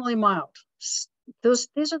 generally mild.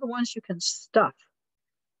 These are the ones you can stuff.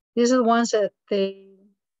 These are the ones that they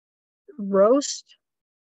roast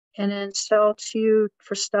and then sell to you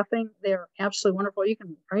for stuffing. They're absolutely wonderful. You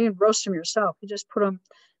can roast them yourself. You just put them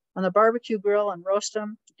on the barbecue grill and roast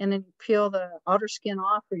them, and then peel the outer skin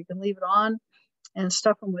off, or you can leave it on and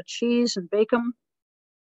stuff them with cheese and bake them.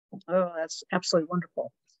 Oh, that's absolutely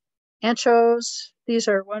wonderful. Anchos, these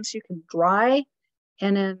are ones you can dry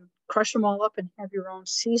and then crush them all up and have your own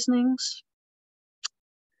seasonings.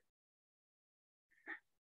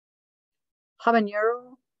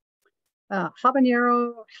 Habanero,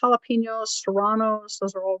 jalapenos, serranos,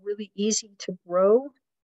 those are all really easy to grow.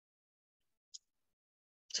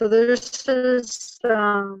 So this is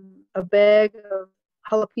a bag of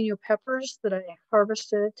jalapeno peppers that I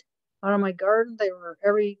harvested out of my garden. They were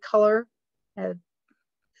every color. I have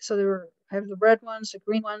the red ones, the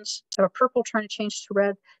green ones, I have a purple trying to change to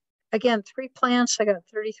red. again, 3 plants, I got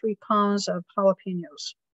 33 pounds of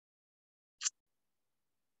jalapenos.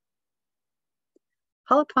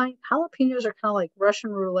 Jalapenos are kind of like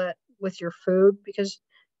Russian roulette with your food because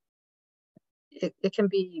it can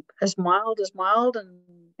be as mild and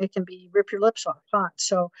it can be rip your lips off hot.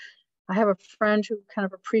 So I have a friend who kind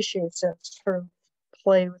of appreciates that sort of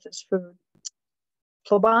play with his food.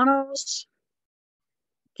 Plebanos,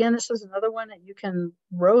 again, this is another one that you can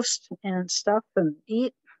roast and stuff and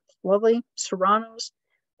eat. Lovely. Serranos.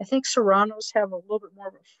 I think serranos have a little bit more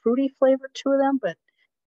of a fruity flavor to them, but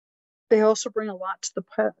they also bring a lot to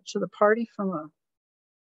the party from a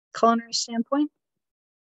culinary standpoint.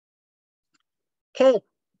 Okay,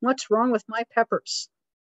 what's wrong with my peppers?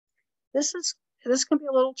 This can be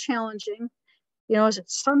a little challenging. You know, is it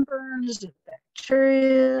sunburn? Is it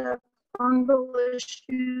bacteria, fungal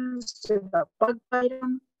issues? Did a bug bite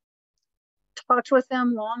them? Talked with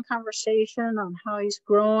them, long conversation on how he's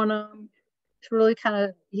growing them. It's really kind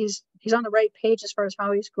of he's on the right page as far as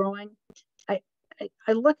how he's growing.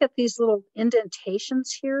 I look at these little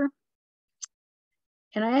indentations here,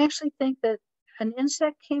 and I actually think that an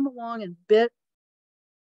insect came along and bit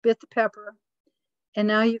the pepper, and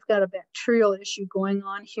now you've got a bacterial issue going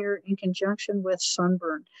on here in conjunction with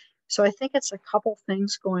sunburn. So I think it's a couple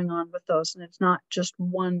things going on with those, and it's not just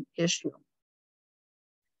one issue.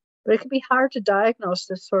 But it can be hard to diagnose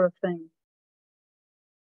this sort of thing.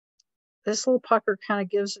 This little pucker kind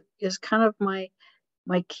of is kind of my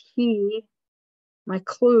key, my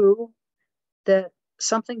clue that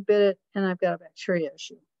something bit it and I've got a bacteria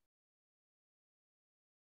issue.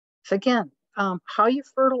 So again, how you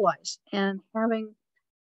fertilize and having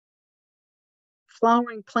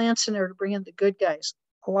flowering plants in there to bring in the good guys,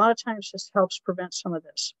 a lot of times just helps prevent some of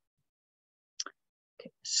this.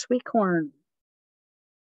 Okay, sweet corn.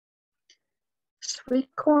 Sweet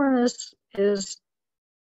corn is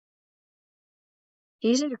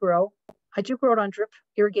easy to grow. I do grow it on drip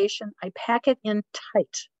irrigation. I pack it in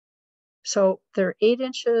tight. So they're 8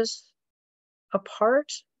 inches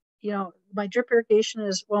apart. You know, my drip irrigation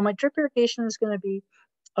is going to be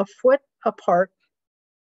a foot apart.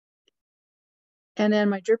 And then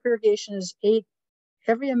my drip irrigation is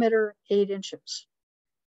every emitter 8 inches.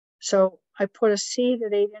 So I put a seed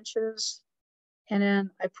at 8 inches, and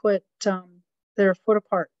then I put, they're a foot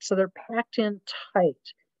apart. So they're packed in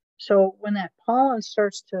tight. So when that pollen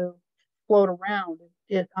starts to float around,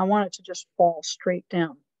 I want it to just fall straight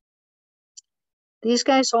down. These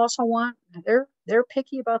guys also they're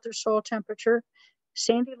picky about their soil temperature.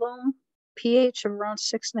 Sandy loam, pH of around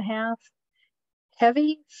 6.5.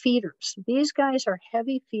 Heavy feeders. These guys are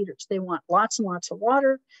heavy feeders. They want lots and lots of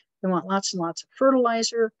water. They want lots and lots of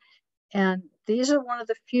fertilizer. And these are one of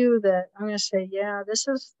the few that I'm going to say, yeah, this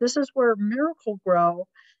is where Miracle-Gro,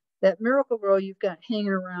 that Miracle-Gro you've got hanging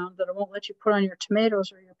around that I won't let you put on your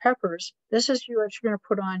tomatoes or your peppers. This is what you're going to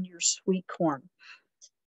put on your sweet corn.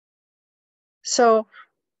 So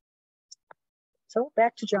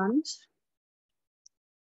back to Johnny's.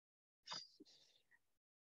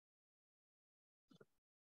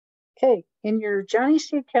 Okay, in your Johnny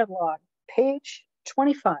Seed Catalog, page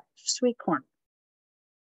 25, sweet corn.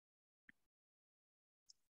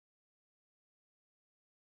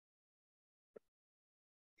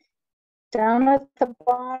 Down at the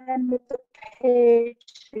bottom of the page,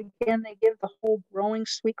 again, they give the whole growing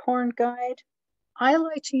sweet corn guide. I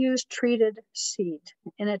like to use treated seed,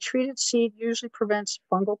 and a treated seed usually prevents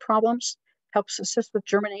fungal problems, helps assist with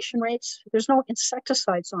germination rates. There's no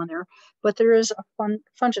insecticides on there, but there is a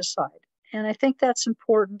fungicide. And I think that's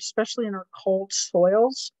important, especially in our cold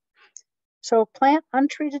soils. So plant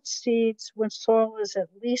untreated seeds when soil is at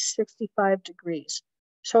least 65 degrees.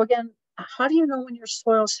 So again, how do you know when your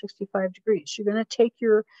soil is 65 degrees? You're going to take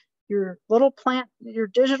your little plant, your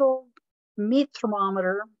digital meat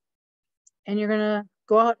thermometer, and you're going to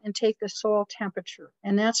go out and take the soil temperature.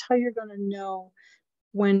 And that's how you're going to know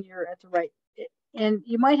when you're at the right. And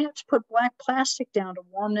you might have to put black plastic down to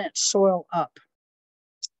warm that soil up.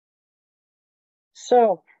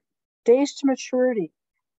 So days to maturity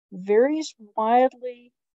varies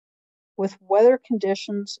widely with weather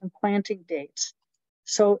conditions and planting dates.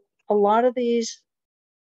 So a lot of these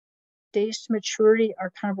days to maturity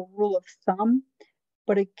are kind of a rule of thumb.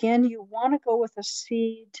 But again, you want to go with a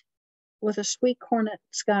seed, with a sweet corn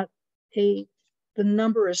that's got the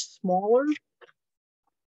number is smaller.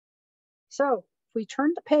 So if we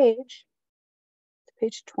turn the page to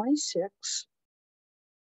page 26,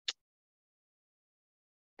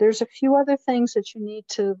 there's a few other things that you need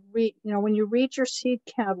to read. You know, when you read your seed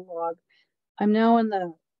catalog, I'm now in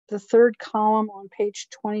the third column on page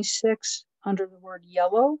 26 under the word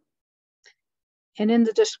yellow. And in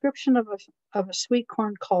the description of a sweet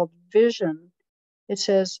corn called Vision, it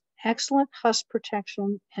says excellent husk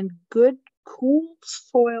protection and good cool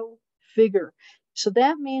soil vigor. So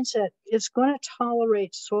that means that it's going to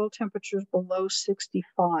tolerate soil temperatures below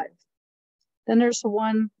 65. Then there's the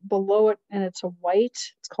one below it, and it's a white.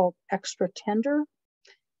 It's called Extra Tender.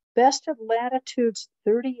 Best at latitudes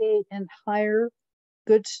 38 and higher,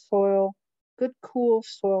 good cool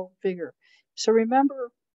soil vigor. So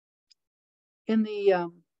remember, in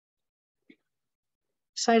the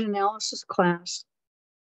site analysis class,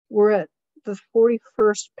 we're at the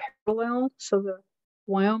 41st parallel. So the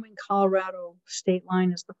Wyoming-Colorado state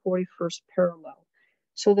line is the 41st parallel.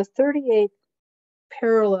 So the 38th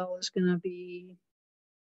parallel is going to be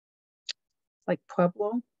like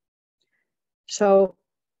Pueblo. So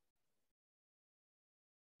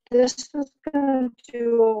this is going to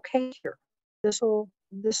do okay here. This will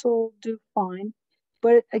do fine.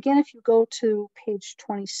 But again, if you go to page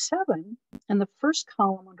 27, in the first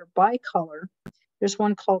column under bicolor, there's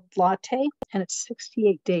one called Latte, and it's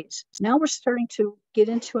 68 days. Now we're starting to get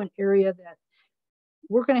into an area that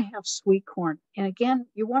we're going to have sweet corn. And again,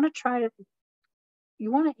 you want to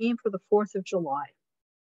aim for the 4th of July,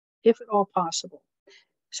 if at all possible.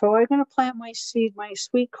 So I'm going to plant my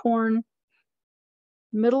sweet corn,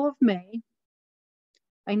 middle of May.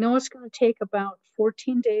 I know it's going to take about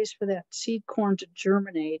 14 days for that seed corn to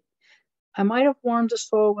germinate. I might have warmed the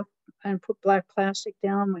soil and put black plastic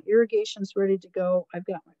down. My irrigation's ready to go. I've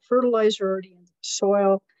got my fertilizer already in the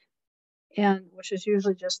soil, which is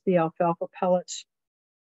usually just the alfalfa pellets.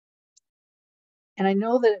 And I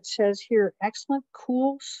know that it says here, excellent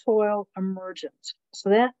cool soil emergence.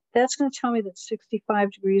 So that's going to tell me that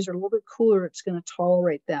 65 degrees or a little bit cooler, it's going to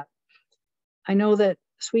tolerate that. I know that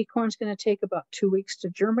sweet corn is going to take about 2 weeks to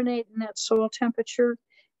germinate in that soil temperature.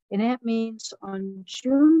 And that means on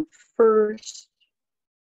June 1st,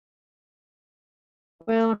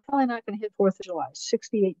 well, I'm probably not going to hit 4th of July,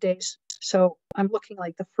 68 days. So I'm looking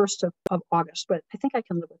like the 1st of August, but I think I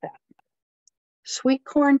can live with that. Sweet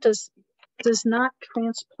corn does not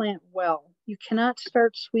transplant well. You cannot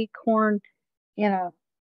start sweet corn in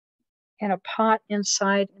a pot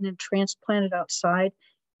inside and then transplant it outside.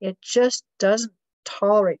 It just doesn't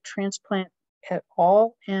tolerate transplant at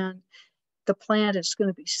all, and the plant is going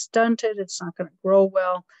to be stunted. It's not going to grow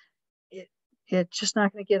well. It's just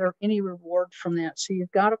not going to get any reward from that. So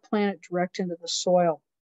you've got to plant it direct into the soil.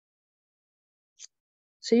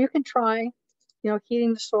 So you can try,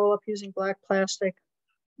 heating the soil up using black plastic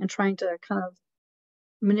and trying to kind of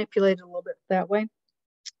manipulate it a little bit that way.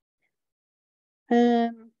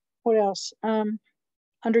 And what else?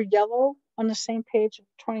 Under yellow on the same page of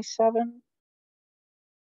 27,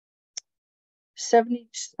 70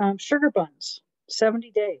 sugar buns,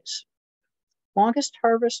 70 days. Longest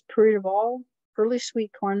harvest period of all, early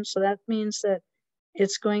sweet corn. So that means that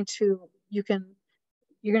it's going to, you're going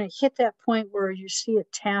to hit that point where you see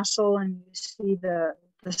it tassel and you see the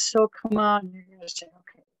silk come out, and you're going to say,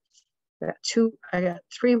 okay, I got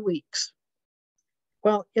 3 weeks.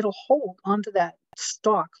 Well, it'll hold onto that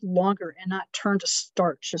stalk longer and not turn to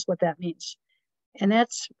starch, is what that means. And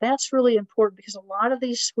that's really important, because a lot of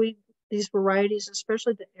these varieties,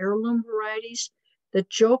 especially the heirloom varieties, the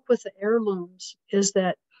joke with the heirlooms is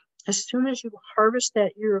that as soon as you harvest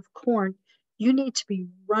that ear of corn, you need to be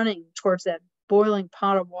running towards that boiling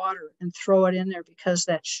pot of water and throw it in there, because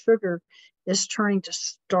that sugar is turning to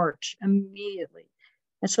starch immediately.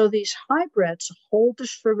 And so these hybrids hold the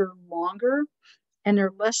sugar longer, and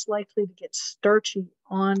they're less likely to get starchy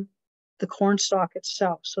on the corn stalk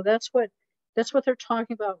itself. So that's what they're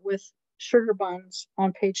talking about with sugar buns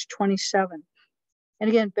on page 27. And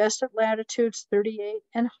again, best at latitudes 38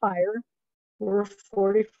 and higher. We're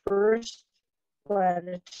 41st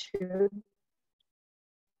latitude.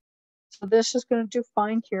 So this is going to do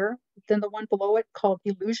fine here. Then the one below it called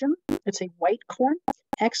Illusion. It's a white corn.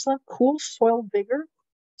 Excellent cool soil vigor,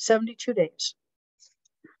 72 days.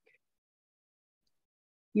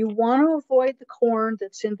 You want to avoid the corn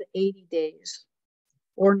that's in the 80 days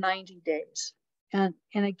or 90 days. And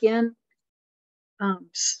again,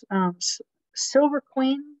 Silver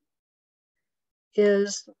Queen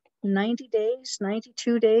is 90 days,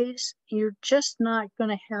 92 days. You're just not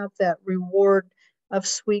going to have that reward of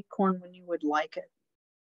sweet corn when you would like it.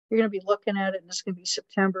 You're going to be looking at it, and it's going to be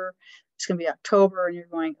September, it's going to be October, and you're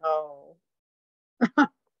going, oh,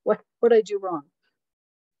 what did I do wrong?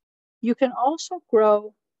 You can also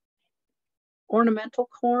grow ornamental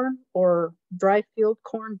corn or dry field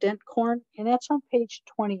corn, dent corn, and that's on page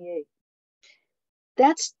 28.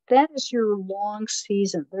 That is your long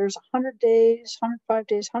season. There's 100 days, 105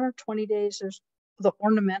 days, 120 days. There's the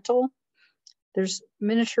ornamental. There's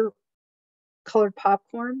miniature colored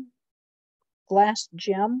popcorn, glass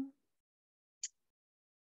gem.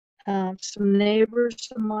 Some neighbors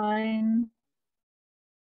of mine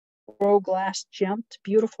grow glass gem. It's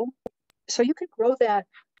beautiful. So you could grow that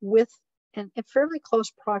with in fairly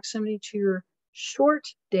close proximity to your short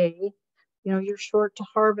day, your short to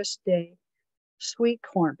harvest day sweet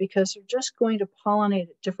corn, because they're just going to pollinate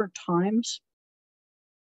at different times.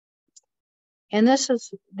 And this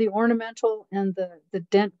is the ornamental and the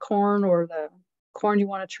dent corn, or the corn you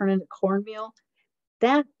want to turn into cornmeal.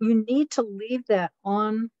 That you need to leave that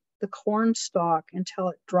on the corn stalk until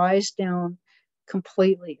it dries down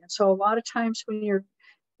completely. And so a lot of times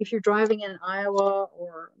if you're driving in Iowa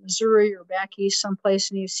or Missouri or back east someplace,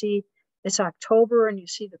 and you see it's October and you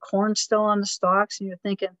see the corn still on the stalks, and you're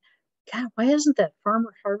thinking, God, why hasn't that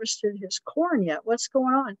farmer harvested his corn yet? What's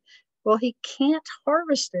going on? Well, he can't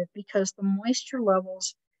harvest it because the moisture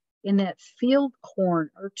levels in that field corn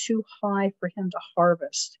are too high for him to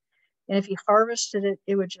harvest. And if he harvested it,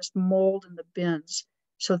 it would just mold in the bins.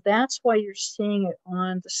 So that's why you're seeing it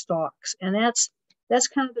on the stalks. And that's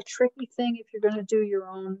kind of the tricky thing if you're going to do your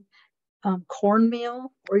own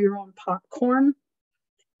cornmeal or your own popcorn,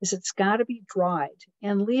 is it's got to be dried.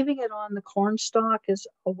 And leaving it on the corn stalk is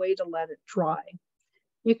a way to let it dry.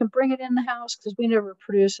 You can bring it in the house, because we never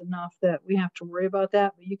produce enough that we have to worry about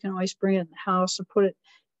that. But you can always bring it in the house and put it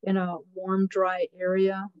in a warm, dry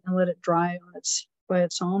area and let it dry by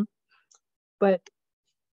its own. But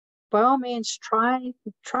by all means, try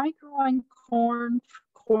growing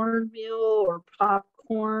cornmeal or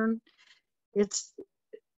popcorn.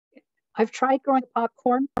 I've tried growing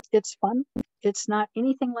popcorn. It's fun. It's not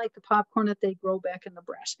anything like the popcorn that they grow back in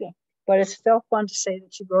Nebraska, but it's still fun to say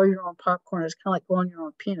that you grow your own popcorn. It's kind of like growing your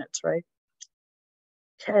own peanuts, right?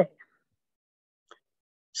 Okay.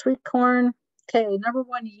 Sweet corn. Okay, number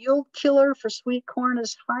one yield killer for sweet corn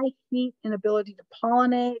is high heat, inability to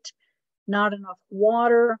pollinate, not enough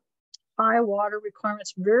water, high water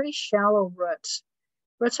requirements, very shallow roots.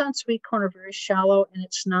 Roots on sweet corn are very shallow, and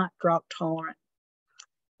it's not drought tolerant.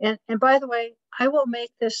 And by the way, I will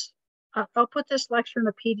make this, I'll put this lecture in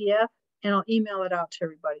a PDF and I'll email it out to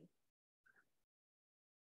everybody.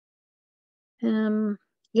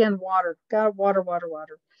 Again, water, God, water.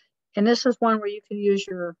 And this is one where you can use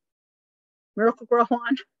your Miracle Grow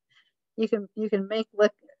on. You can make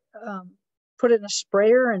put it in a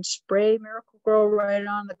sprayer and spray Miracle Grow right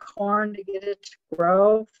on the corn to get it to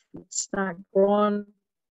grow. If it's not growing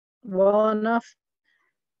well enough.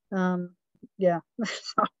 Yeah.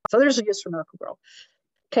 So there's a use for Miracle Grow.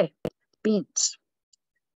 Okay, beans.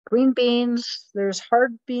 Green beans, there's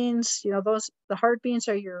hard beans. The hard beans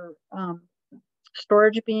are your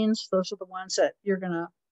storage beans. Those are the ones that you're gonna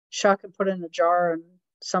shuck and put in the jar and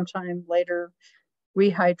sometime later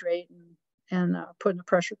rehydrate and put in a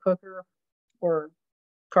pressure cooker or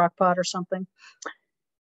crock pot or something.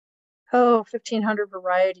 1,500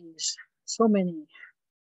 varieties, so many.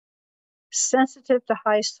 Sensitive to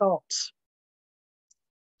high salts.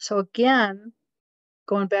 So again,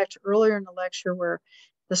 going back to earlier in the lecture where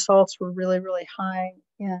the salts were really, really high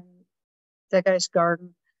in that guy's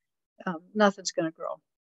garden, nothing's going to grow,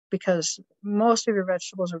 because most of your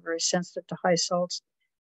vegetables are very sensitive to high salts.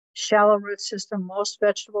 Shallow root system, most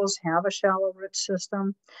vegetables have a shallow root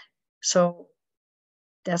system. So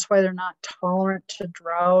that's why they're not tolerant to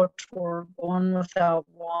drought or going without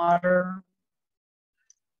water.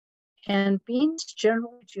 And beans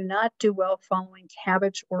generally do not do well following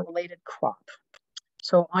cabbage or related crop.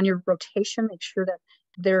 So on your rotation, make sure that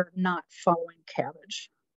they're not following cabbage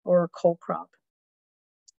or cole crop.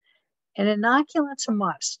 An inoculant's a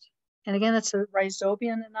must. And again, it's a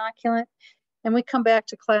rhizobium inoculant. And we come back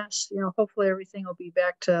to class, hopefully everything will be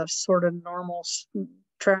back to sort of normal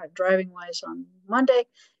driving wise on Monday.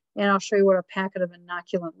 And I'll show you what a packet of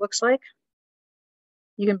inoculant looks like.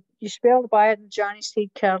 You should be able to buy it in the Johnny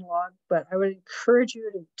Seed catalog, but I would encourage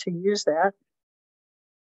you to use that.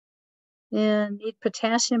 And need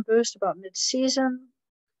potassium boost about mid-season.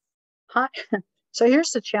 Hot. So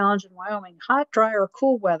here's the challenge in Wyoming. Hot, dry, or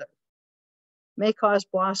cool weather may cause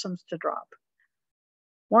blossoms to drop.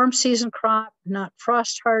 Warm season crop, not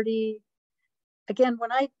frost hardy. Again,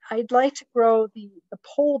 when I'd like to grow the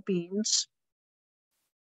pole beans,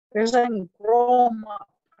 there's I can grow them up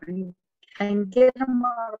and get them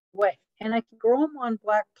out of the way. And I can grow them on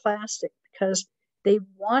black plastic because they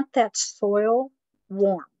want that soil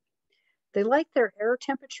warm. They like their air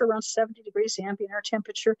temperature around 70 degrees, ambient air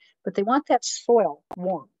temperature, but they want that soil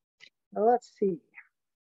warm. Now let's see.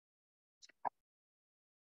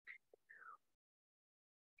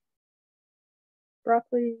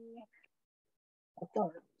 Broccoli,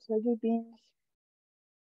 soybean beans.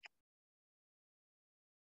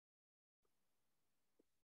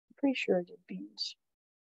 Pretty sure I did beans.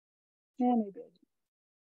 Yeah, maybe I did.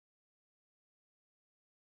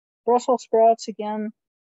 Brussels sprouts again.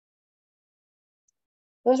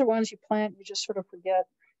 Those are ones you plant, you just sort of forget.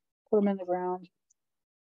 Put them in the ground.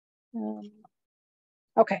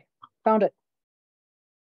 Okay, found it.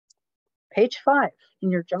 Page 5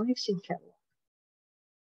 in your Johnny Seed catalog.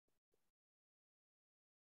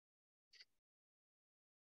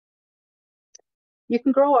 You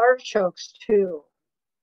can grow artichokes too.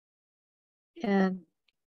 And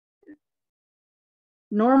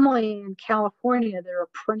normally in California, they're a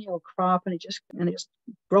perennial crop and they just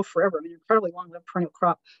grow forever. I mean, incredibly long-lived perennial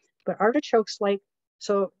crop. But artichokes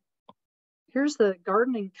so here's the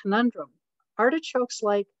gardening conundrum. Artichokes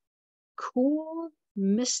like cool,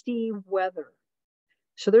 misty weather.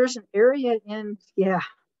 So there's an area yeah,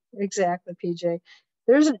 exactly, PJ.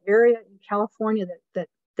 There's an area in California that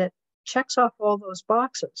checks off all those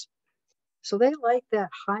boxes. So they like that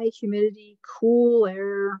high humidity, cool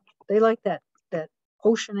air. They like that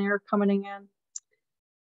ocean air coming in.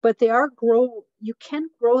 But you can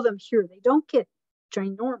grow them here. They don't get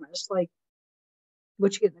ginormous like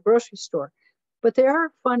what you get in the grocery store, but they are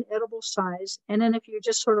a fun edible size. And then if you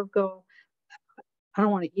just sort of go, I don't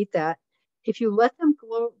want to eat that. If you let them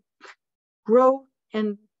grow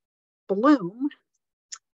and bloom,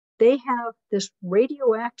 they have this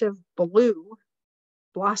radioactive blue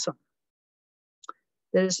blossom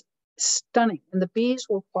that is stunning, and the bees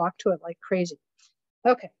will flock to it like crazy.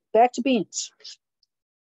 Okay, back to beans.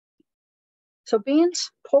 So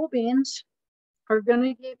pole beans are going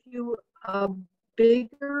to give you a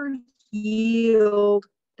bigger yield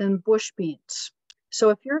than bush beans. So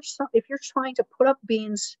if you're trying to put up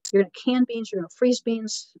beans, you're going to can beans, you're going to freeze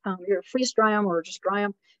beans, you're going to freeze dry them or just dry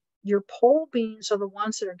them. Your pole beans are the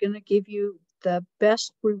ones that are going to give you the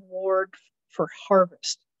best reward for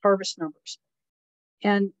harvest numbers.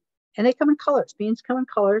 And they come in colors. Beans come in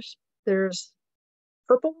colors. There's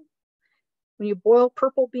purple. When you boil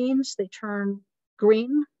purple beans, they turn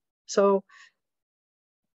green. So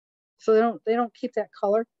they don't keep that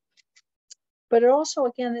color. But it also,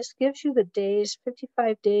 again, this gives you the days,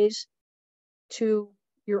 55 days to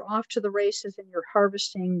you're off to the races and you're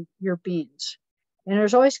harvesting your beans. And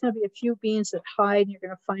there's always going to be a few beans that hide, and you're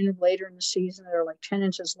going to find them later in the season that are like 10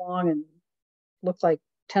 inches long and look like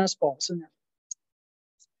tennis balls in there.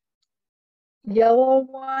 Yellow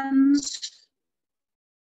ones,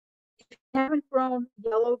 if you haven't grown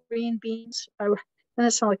yellow-green beans, and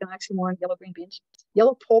that sounds like an oxymoron, yellow-green beans.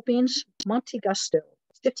 Yellow pole beans, Monte Gusto,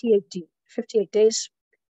 58 days,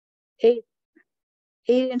 8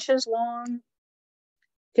 inches long.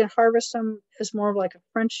 You can harvest them as more of like a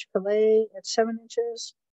French fillet at 7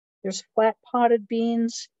 inches. There's flat potted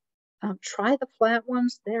beans. Try the flat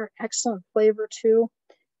ones. They're excellent flavor too.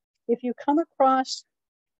 If you come across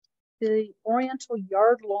the Oriental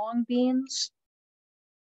yard long beans,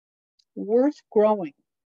 worth growing.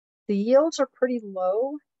 The yields are pretty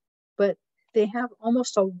low, but they have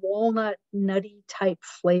almost a walnut nutty type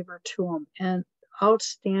flavor to them and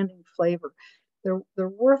outstanding flavor. They're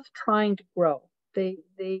worth trying to grow. They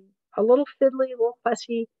a little fiddly, a little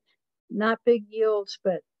fussy, not big yields,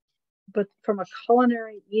 but from a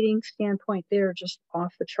culinary eating standpoint, they're just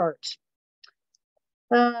off the charts.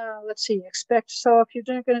 Let's see, so if you're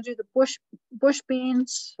going to do the bush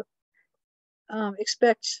beans,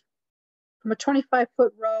 expect from a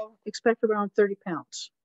 25-foot row, expect around 30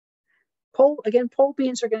 pounds. Pole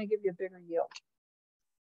beans are going to give you a bigger yield.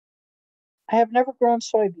 I have never grown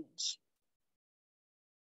soybeans.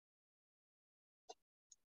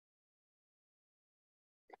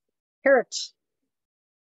 Carrots.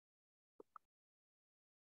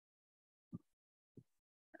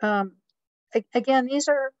 Again, these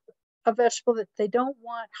are a vegetable that they don't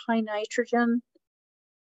want high nitrogen.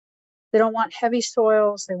 They don't want heavy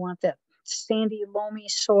soils. They want that sandy, loamy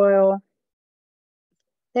soil.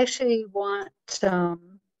 They actually want I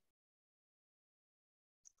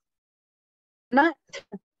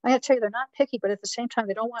gotta tell you, they're not picky, but at the same time,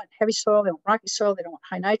 they don't want heavy soil, they don't want rocky soil, they don't want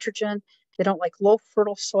high nitrogen, they don't like low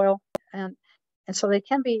fertile soil, and so they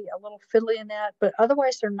can be a little fiddly in that, but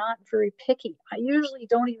otherwise they're not very picky. I usually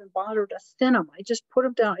don't even bother to thin them. I just put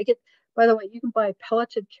them down. By the way, you can buy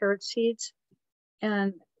pelleted carrot seeds,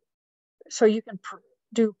 and so you can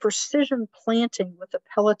do precision planting with the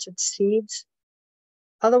pelleted seeds.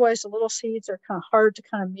 Otherwise, the little seeds are kind of hard to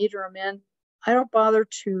kind of meter them in. I don't bother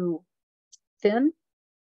to thin.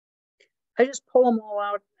 I just pull them all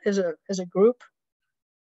out as a group,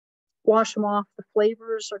 wash them off. The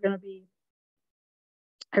flavors are going to be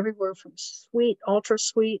everywhere from sweet, ultra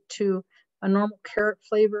sweet to a normal carrot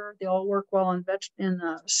flavor. They all work well in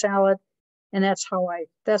salad. And that's how I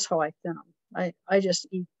thin them. I just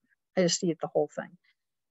eat the whole thing.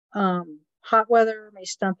 Hot weather may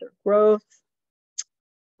stunt their growth.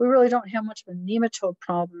 We really don't have much of a nematode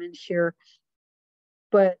problem in here,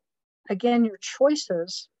 but again, your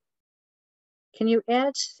choices. Can you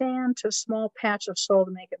add sand to a small patch of soil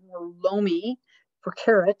to make it more loamy for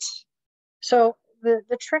carrots? So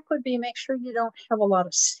the trick would be make sure you don't have a lot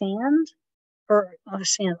of sand, or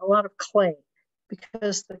a lot of clay,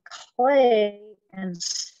 because the clay and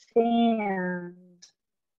sand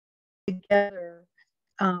together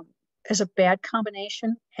is a bad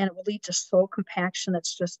combination, and it will lead to soil compaction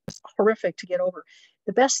that's just horrific to get over.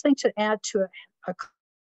 The best thing to add to a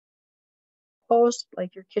compost,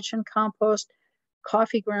 like your kitchen compost,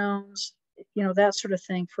 coffee grounds, that sort of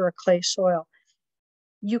thing for a clay soil.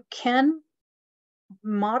 You can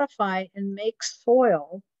modify and make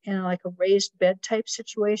soil in like a raised bed type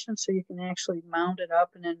situation, so you can actually mound it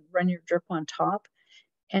up and then run your drip on top.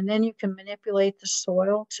 And then you can manipulate the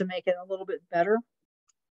soil to make it a little bit better.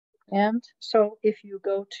 And so if you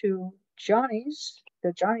go to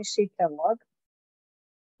the Johnny Seed Catalog,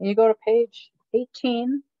 and you go to page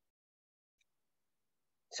 18,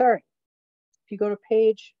 if you go to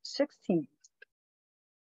page 16,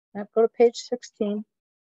 go to page 16.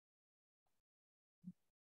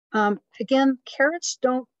 Again, carrots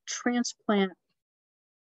don't transplant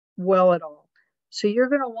well at all. So you're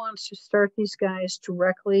going to want to start these guys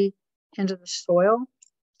directly into the soil.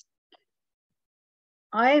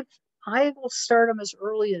 I will start them as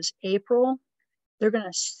early as April. They're going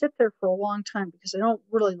to sit there for a long time because they don't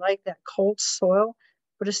really like that cold soil.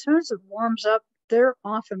 But as soon as it warms up, they're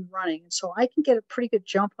off and running. And so I can get a pretty good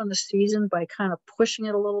jump on the season by kind of pushing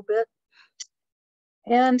it a little bit.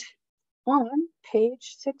 And on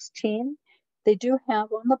page 16, they do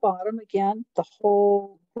have on the bottom, again, the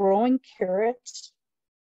whole growing carrots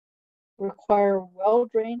require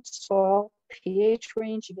well-drained soil, pH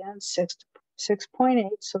range, again, 6 to 6.8,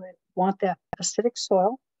 so they want that acidic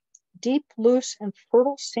soil. Deep, loose, and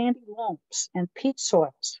fertile sandy loams and peat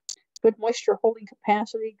soils. Good moisture holding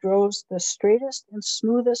capacity grows the straightest and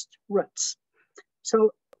smoothest roots.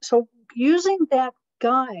 So using that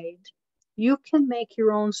guide, you can make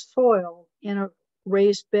your own soil in a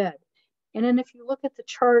raised bed. And then if you look at the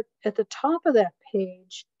chart at the top of that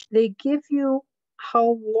page, they give you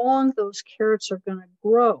how long those carrots are going to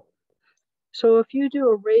grow. So if you do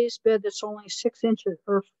a raised bed that's only 6 inches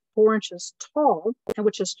or 4 inches tall,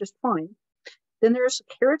 which is just fine, then there's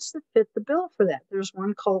carrots that fit the bill for that. There's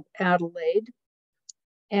one called Adelaide,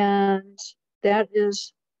 and that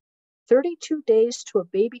is 32 days to a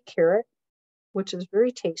baby carrot, which is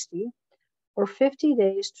very tasty, or 50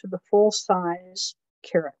 days to the full-size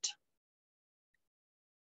carrot.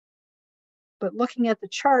 But looking at the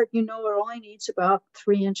chart, it only needs about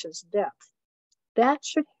 3 inches depth. That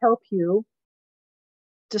should help you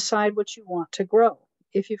decide what you want to grow.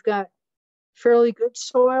 If you've got fairly good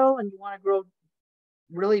soil and you want to grow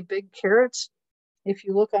really big carrots, if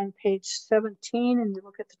you look on page 17 and you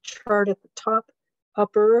look at the chart at the top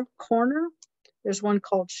upper corner, there's one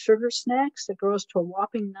called Sugar Snacks that grows to a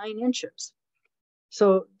whopping 9 inches.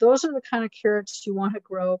 So those are the kind of carrots you want to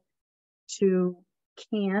grow to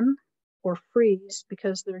can or freeze,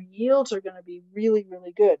 because their yields are going to be really,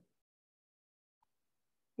 really good.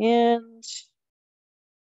 And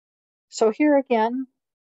so here again,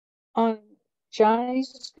 on Johnny's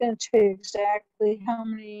is going to tell you exactly how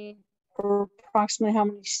many, or approximately how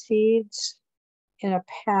many seeds in a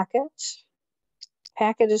packet.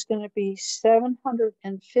 Packet is going to be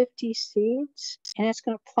 750 seeds, and it's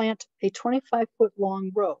going to plant a 25-foot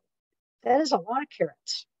long row. That is a lot of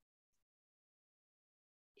carrots.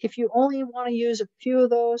 If you only want to use a few of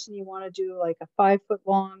those and you want to do like a 5-foot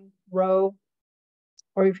long row,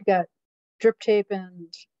 or if you got drip tape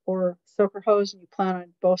or soaker hose and you plant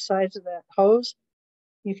on both sides of that hose,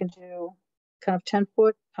 you can do kind of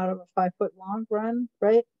 10-foot out of a 5-foot long run,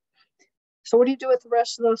 right? So what do you do with the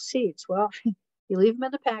rest of those seeds? Well, you leave them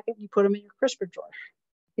in the packet, you put them in your crisper drawer.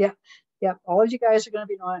 Yeah. All of you guys are going to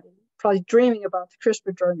be probably dreaming about the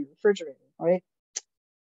crisper drawer in your refrigerator, right?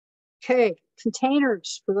 Okay,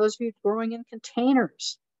 containers. For those of you growing in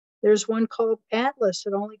containers, there's one called Atlas.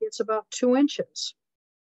 It only gets about 2 inches.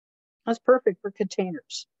 That's perfect for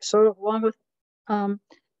containers. So along with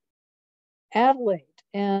Adelaide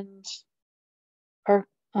and our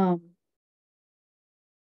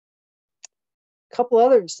couple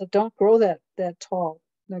others that don't grow that tall,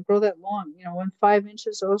 that grow that long. 5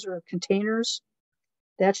 inches, those are containers.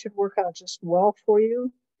 That should work out just well for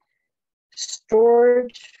you.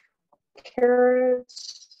 Storage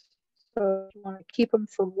carrots, so you want to keep them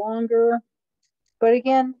for longer. But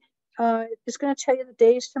again, It's going to tell you the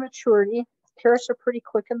days to maturity. Carrots are pretty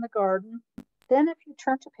quick in the garden. Then if you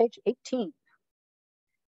turn to page 18,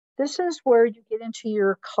 this is where you get into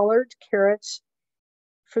your colored carrots.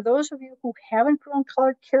 For those of you who haven't grown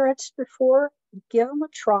colored carrots before, give them a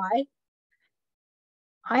try.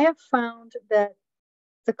 I have found that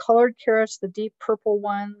the colored carrots, the deep purple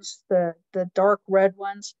ones, the dark red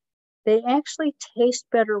ones, they actually taste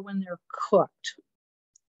better when they're cooked.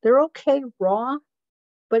 They're okay raw,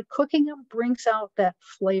 but cooking them brings out that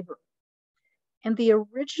flavor. And the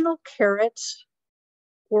original carrots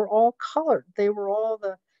were all colored. They were all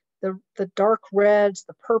the dark reds,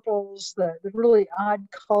 the purples, the really odd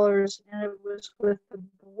colors. And it was with the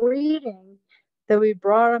breeding that we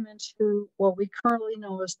brought them into what we currently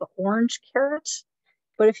know as the orange carrots.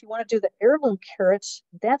 But if you want to do the heirloom carrots,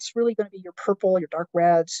 that's really going to be your purple, your dark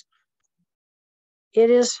reds. It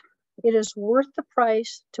is worth the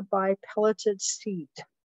price to buy pelleted seed.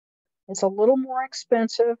 It's a little more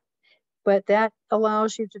expensive, but that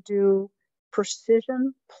allows you to do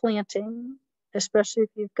precision planting, especially if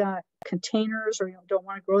you've got containers or you don't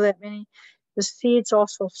want to grow that many. The seeds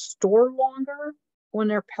also store longer when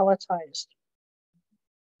they're pelletized.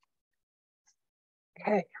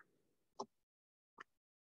 Okay.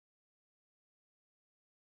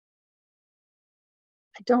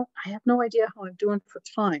 I have no idea how I'm doing for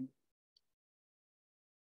time.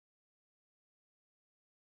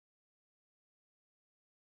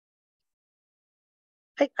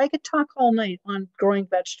 I could talk all night on growing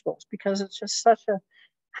vegetables because it's just such a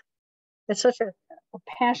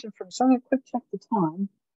passion for me. So I'm going to quick check the time.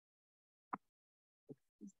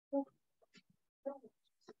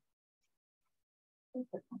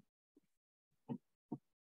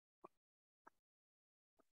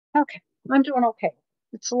 Okay, I'm doing okay.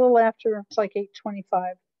 It's a little after, it's like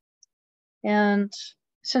 8:25. And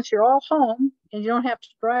since you're all home and you don't have to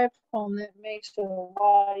drive home, that makes it a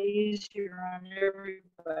lot easier on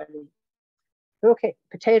everybody. Okay,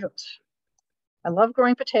 potatoes. I love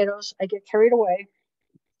growing potatoes. I get carried away.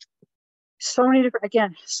 So many different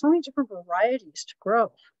varieties to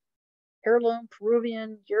grow. Heirloom,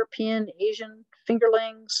 Peruvian, European, Asian,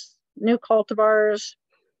 fingerlings, new cultivars.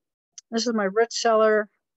 This is my root cellar.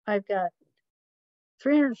 I've got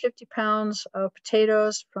 350 pounds of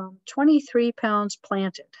potatoes from 23 pounds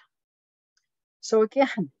planted. So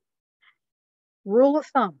again, rule of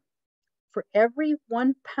thumb, for every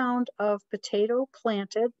 1 pound of potato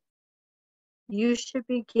planted, you should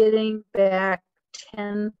be getting back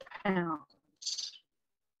 10 pounds.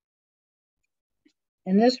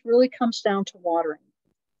 And this really comes down to watering.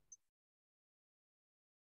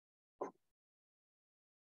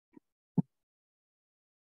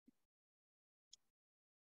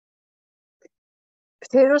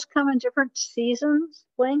 Potatoes come in different seasons,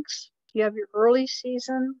 lengths. You have your early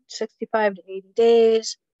season, 65 to 80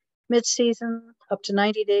 days, mid-season, up to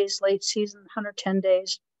 90 days, late season, 110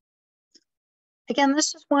 days. Again,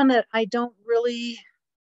 this is one that I don't really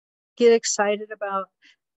get excited about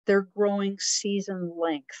their growing season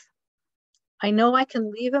length. I know I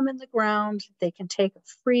can leave them in the ground. They can take a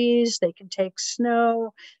freeze. They can take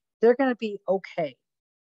snow. They're going to be okay.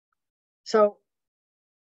 So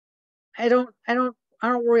I don't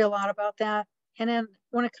worry a lot about that. And then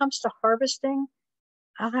when it comes to harvesting,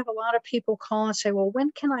 I'll have a lot of people call and say, well,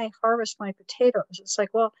 when can I harvest my potatoes? It's like,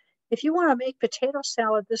 well, if you want to make potato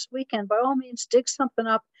salad this weekend, by all means, dig something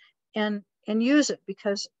up and use it,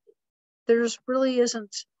 because there's really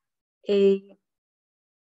isn't a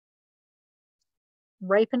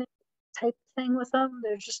ripening type thing with them.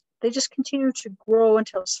 They just continue to grow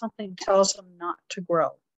until something tells them not to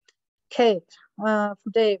grow. Okay, from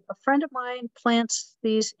Dave, a friend of mine plants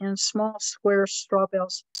these in small square straw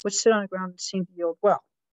bales, which sit on the ground and seem to yield well.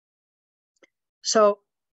 So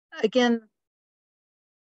again,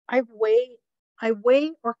 I weigh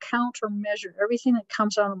or count or measure everything that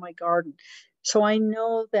comes out of my garden. So I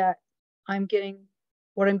know that I'm getting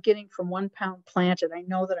what I'm getting from 1 pound planted. I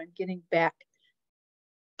know that I'm getting back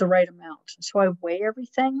the right amount. So I weigh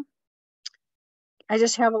everything. I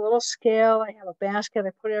just have a little scale. I have a basket.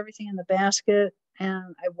 I put everything in the basket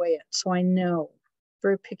and I weigh it. So I know.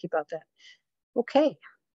 Very picky about that. Okay.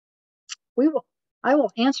 I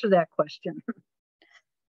will answer that question.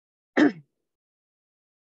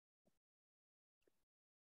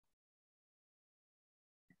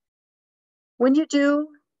 When you do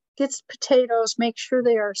get potatoes, make sure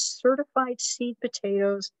they are certified seed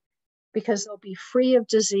potatoes, because they'll be free of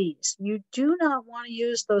disease. You do not want to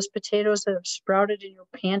use those potatoes that have sprouted in your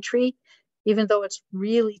pantry, even though it's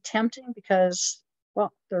really tempting because,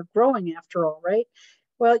 well, they're growing after all, right?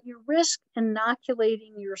 Well, you risk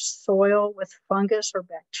inoculating your soil with fungus or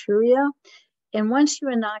bacteria. And once you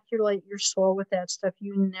inoculate your soil with that stuff,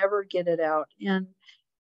 you never get it out. And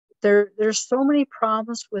there's so many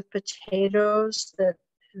problems with potatoes that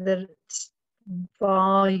it's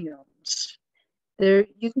volumes. There,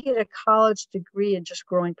 you can get a college degree in just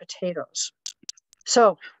growing potatoes.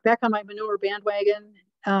 So back on my manure bandwagon,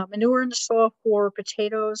 manure in the soil for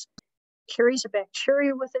potatoes carries a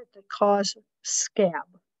bacteria with it that causes scab.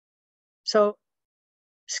 So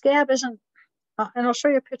scab isn't, and I'll show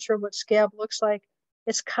you a picture of what scab looks like.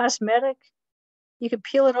 It's cosmetic. You can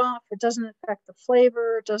peel it off. It doesn't affect the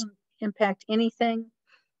flavor. It doesn't impact anything,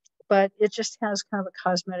 but it just has kind of a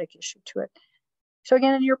cosmetic issue to it. So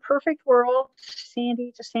again, in your perfect world,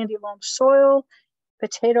 sandy to sandy loam soil,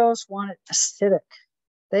 potatoes want it acidic.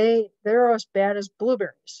 They're as bad as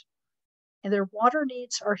blueberries. And their water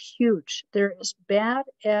needs are huge. They're as bad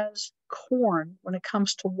as corn when it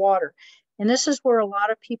comes to water. And this is where a lot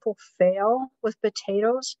of people fail with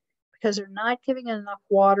potatoes because they're not giving it enough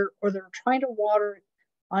water, or they're trying to water it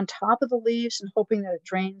on top of the leaves and hoping that it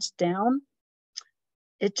drains down.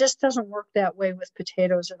 It just doesn't work that way with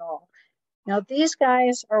potatoes at all. Now, these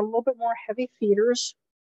guys are a little bit more heavy feeders,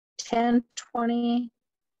 10, 20,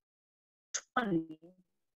 20.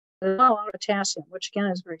 There's not a lot of potassium, which again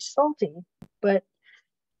is very salty, but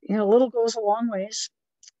you know, a little goes a long ways.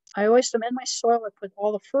 I always amend my soil. I put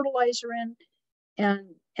all the fertilizer in,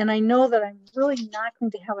 and I know that I'm really not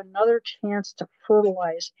going to have another chance to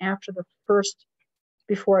fertilize after the first,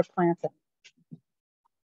 before I plant them.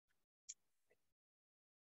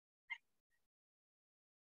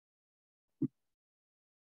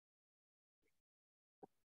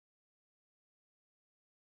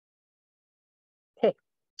 Okay,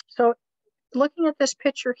 so looking at this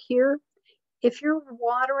picture here, if you're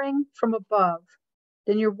watering from above,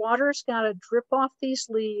 then your water's got to drip off these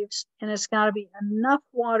leaves, and it's got to be enough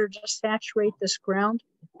water to saturate this ground.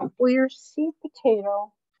 Well, your seed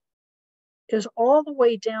potato is all the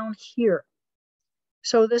way down here.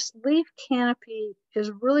 So this leaf canopy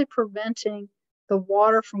is really preventing the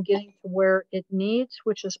water from getting to where it needs,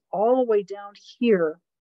 which is all the way down here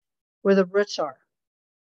where the roots are.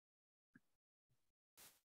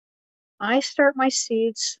 I start my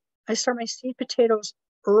seed potatoes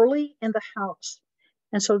early in the house.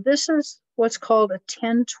 And so this is what's called a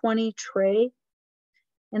 10-20 tray.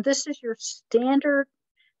 And this is your standard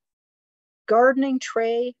gardening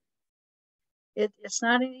tray. It's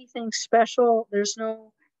not anything special. There's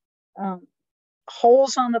no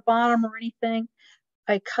holes on the bottom or anything.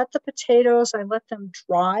 I cut the potatoes. I let them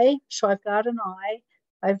dry. So I've got an eye.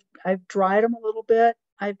 I've dried them a little bit.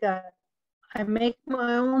 I make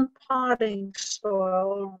my own potting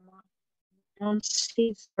soil, my own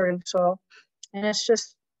seed starting soil. And it's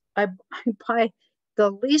just, I buy the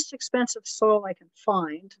least expensive soil I can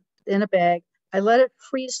find in a bag. I let it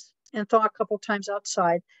freeze and thaw a couple times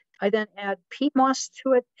outside. I then add peat moss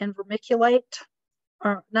to it and vermiculite,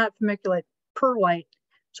 or not vermiculite, perlite.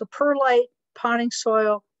 So perlite, potting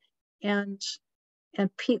soil, and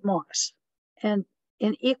peat moss, and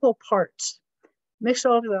in equal parts. Mix it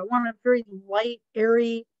all together. I want a very light,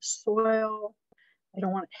 airy soil. I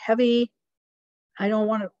don't want it heavy. I don't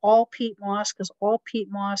want it all peat moss, because all peat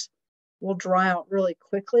moss will dry out really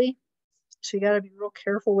quickly. So you got to be real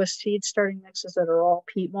careful with seed starting mixes that are all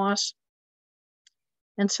peat moss.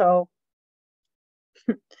 And so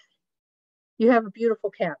you have a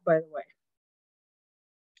beautiful cat, by the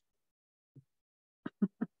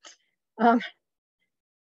way.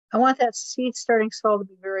 I want that seed starting soil to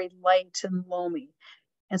be very light and loamy.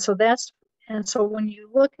 And so when you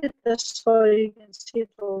look at this soil, you can see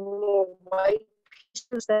the little white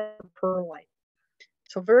pieces that are perlite.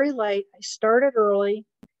 So very light. I started early,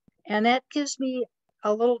 and that gives me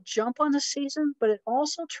a little jump on the season, but it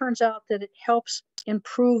also turns out that it helps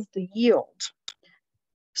improve the yield.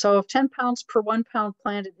 So if 10 pounds per 1 pound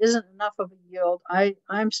planted isn't enough of a yield,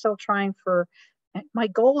 I'm still trying for, my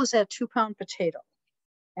goal is that 2 pound potato.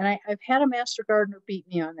 And I've had a master gardener beat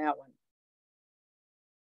me on that one.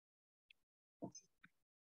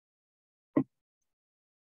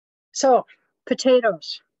 So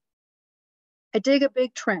potatoes, I dig a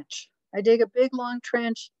big trench. I dig a big long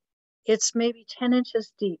trench. It's maybe 10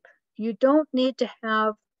 inches deep. You don't need to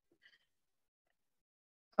have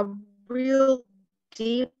a real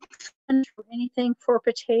deep trench or anything for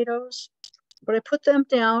potatoes, but I put them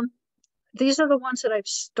down. These are the ones that I've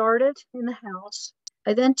started in the house.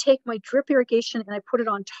 I then take my drip irrigation and I put it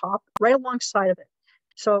on top, right alongside of it.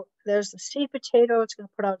 So there's the seed potato, it's going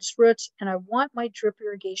to put out its roots, and I want my drip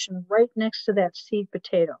irrigation right next to that seed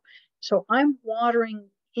potato. So I'm watering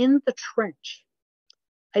in the trench.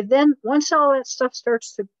 I then, once all that stuff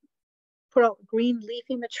starts to put out green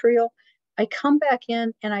leafy material, I come back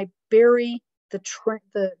in and I bury the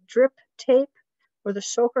drip tape or the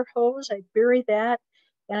soaker hose. I bury that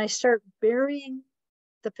and I start burying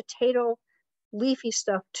the potato leafy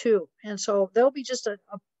stuff too. And so there'll be just a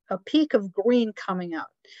peak of green coming out.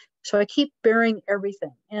 So I keep burying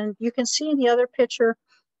everything. And you can see in the other picture,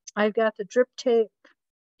 I've got the drip tape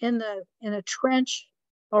in a trench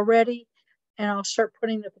already, and I'll start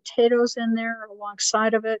putting the potatoes in there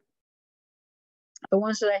alongside of it, the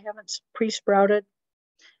ones that I haven't pre-sprouted,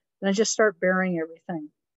 and I just start burying everything.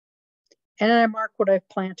 And then I mark what I've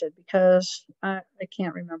planted because I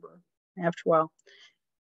can't remember after a while.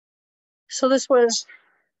 So this was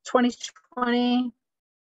 2020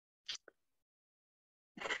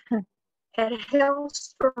 at a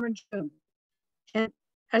hailstorm in June. And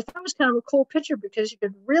I thought it was kind of a cool picture because you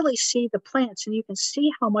could really see the plants and you can see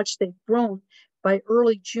how much they've grown by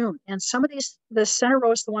early June. And some of these, the center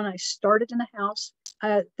row is the one I started in the house.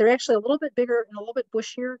 They're actually a little bit bigger and a little bit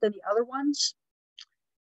bushier than the other ones.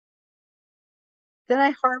 Then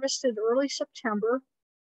I harvested early September.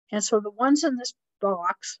 And so the ones in this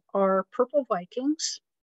box are Purple Vikings.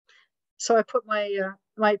 So I put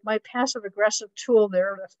my passive aggressive tool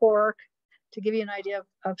there, the fork, to give you an idea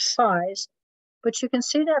of size. But you can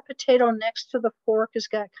see that potato next to the fork has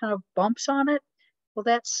got kind of bumps on it. Well,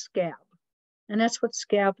 that's scab. And that's what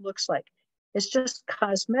scab looks like. It's just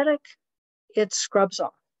cosmetic. It scrubs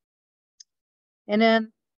off. And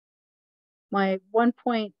then my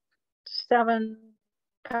 1.7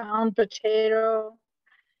 pound potato,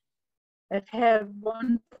 I've had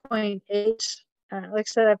 1.8. Like I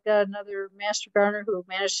said, I've got another master gardener who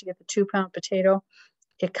managed to get the 2-pound potato.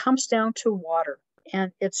 It comes down to water.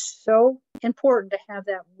 And it's so important to have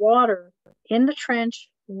that water in the trench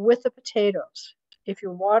with the potatoes. If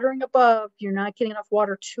you're watering above, you're not getting enough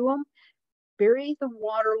water to them. Bury the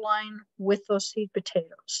water line with those seed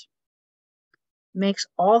potatoes. Makes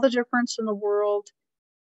all the difference in the world.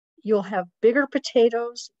 You'll have bigger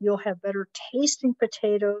potatoes, you'll have better tasting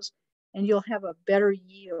potatoes, and you'll have a better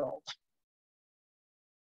yield.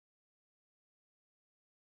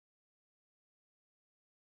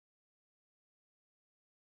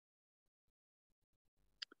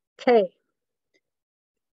 Okay.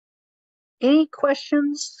 Any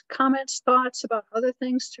questions, comments, thoughts about other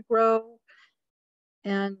things to grow?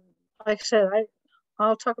 And like I said,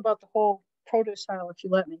 I'll talk about the whole produce aisle if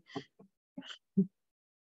you let me.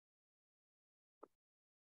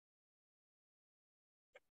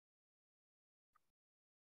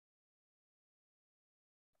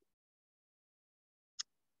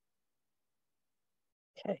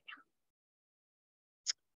 Okay.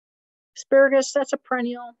 Asparagus, that's a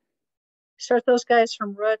perennial. Start those guys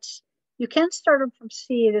from roots. You can start them from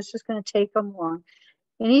seed. It's just going to take them long.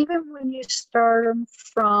 And even when you start them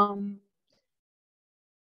from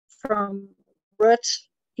roots,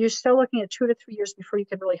 you're still looking at 2 to 3 years before you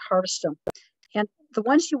can really harvest them. And the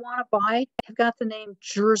ones you want to buy have got the name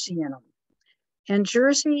Jersey in them. And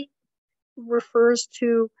Jersey refers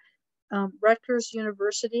to Rutgers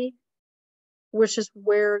University, which is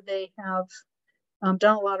where they have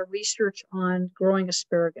done a lot of research on growing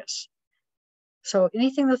asparagus. So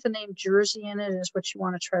anything with the name Jersey in it is what you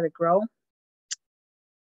want to try to grow.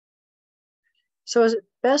 So is it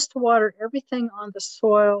best to water everything on the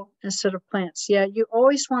soil instead of plants? Yeah, you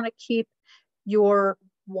always want to keep your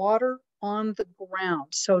water on the ground.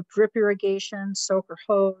 So drip irrigation, soaker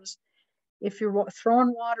hose. If you're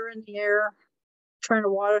throwing water in the air, trying to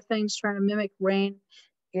water things, trying to mimic rain,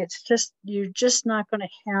 it's just, you're just not going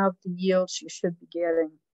to have the yields you should be getting.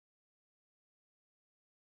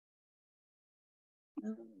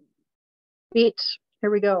 Beets, here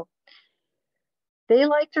we go. They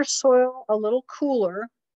like their soil a little cooler.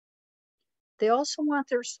 They also want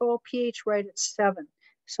their soil pH right at 7.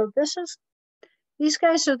 So these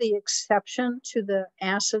guys are the exception to the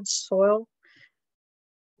acid soil.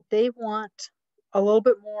 They want a little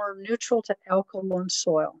bit more neutral to alkaline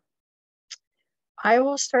soil. I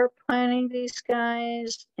will start planting these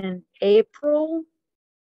guys in April.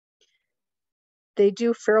 They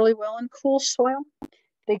do fairly well in cool soil.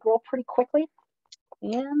 They grow pretty quickly.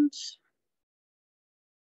 And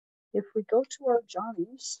if we go to our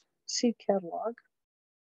Johnny's seed catalog,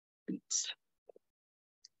 beets.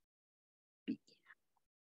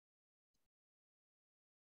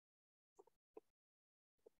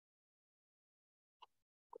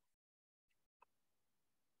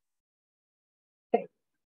 Okay.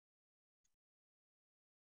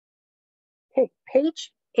 Okay,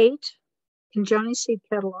 page 8 in Johnny's seed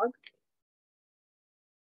catalog.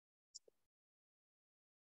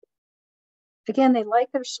 Again, they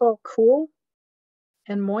like their soil cool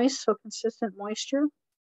and moist, so consistent moisture.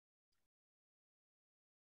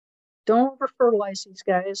 Don't over fertilize these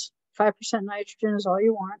guys. 5% nitrogen is all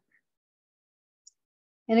you want.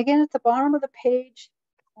 And again, at the bottom of the page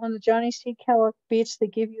on the Johnny Seed Catalog beets, they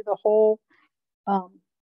give you the whole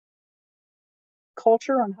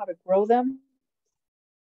culture on how to grow them.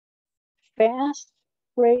 Fast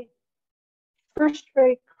rate, first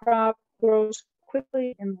rate crop grows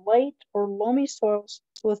quickly in light or loamy soils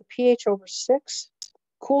with a pH over 6.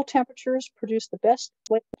 Cool temperatures produce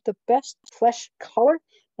the best flesh color,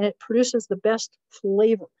 and it produces the best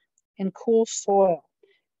flavor in cool soil.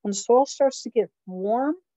 When the soil starts to get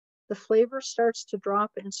warm, the flavor starts to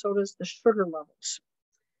drop, and so does the sugar levels.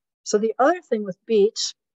 So the other thing with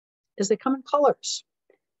beets is they come in colors.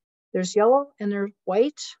 There's yellow and there's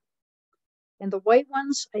white. And the white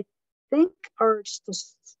ones, I think, are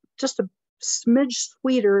just a smidge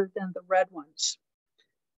sweeter than the red ones.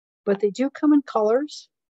 But they do come in colors.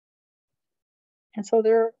 And so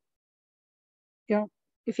they're, you know,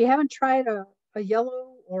 if you haven't tried a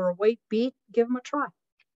yellow or a white beet, give them a try.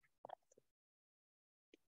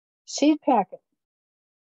 Seed packet.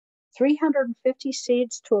 350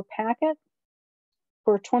 seeds to a packet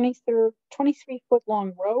for a 23-foot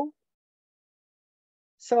long row.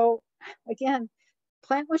 So again,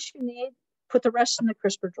 plant what you need, put the rest in the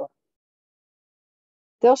crisper drawer.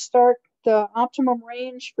 They'll start the optimum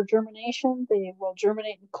range for germination. They will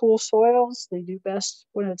germinate in cool soils. They do best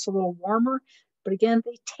when it's a little warmer. But again,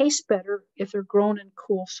 they taste better if they're grown in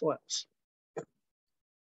cool soils.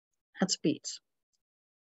 That's beets.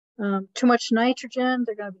 Too much nitrogen,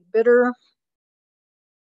 they're going to be bitter.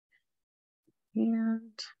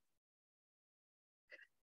 And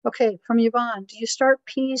okay, from Yvonne, do you start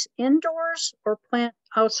peas indoors or plant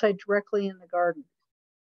outside directly in the garden?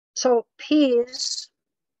 So peas,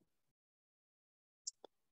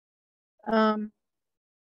 I'm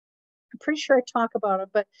pretty sure I talk about it,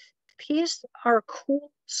 but peas are a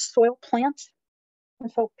cool soil plant.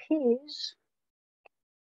 And so peas,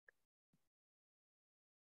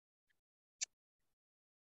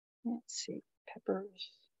 let's see, peppers,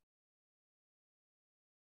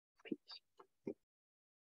 peas.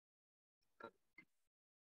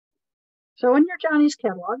 So in your Johnny's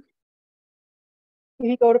catalog, if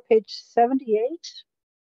you go to page 78,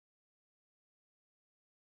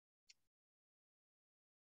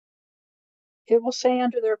 it will say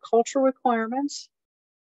under their cultural requirements,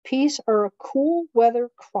 peas are a cool weather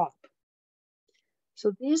crop.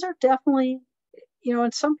 So these are definitely, you know,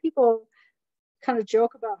 and some people kind of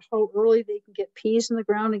joke about how early they can get peas in the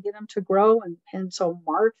ground and get them to grow. And so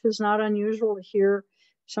March is not unusual to hear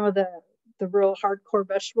some of the real hardcore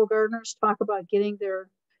vegetable gardeners talk about getting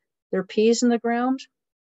their peas in the ground.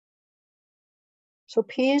 So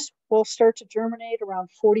peas will start to germinate around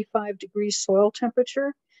 45 degrees soil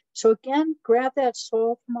temperature. So again, grab that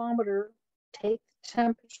soil thermometer, take the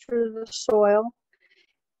temperature of the soil,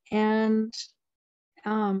 and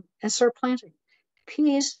start planting.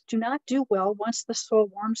 Peas do not do well once the soil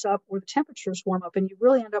warms up or the temperatures warm up, and you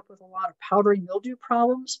really end up with a lot of powdery mildew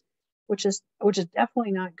problems, which is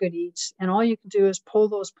definitely not good eats. And all you can do is pull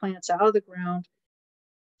those plants out of the ground,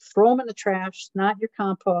 throw them in the trash, not your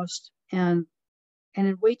compost, and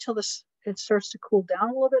then wait till it starts to cool down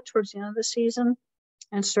a little bit towards the end of the season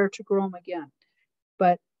and start to grow them again.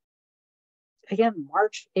 But again,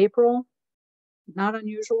 March, April, not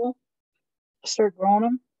unusual. Start growing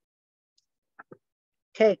them.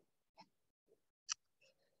 Okay.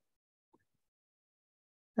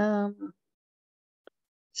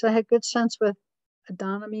 So I had good sense with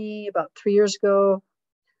adonomy about 3 years ago.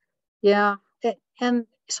 Yeah. And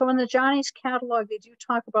so in the Johnny's catalog, they do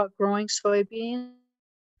talk about growing soybeans.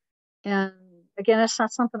 And again, it's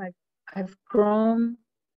not something I've grown.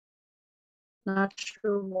 Not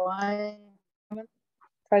sure why. I haven't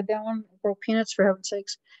tried that one. Grow peanuts, for heaven's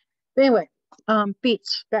sakes. But anyway,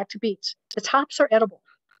 beets, back to beets. The tops are edible.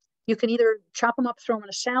 You can either chop them up, throw them in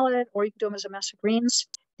a salad, or you can do them as a mess of greens.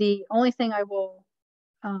 The only thing I will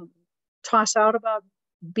toss out about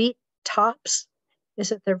beet tops is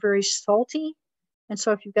that they're very salty. And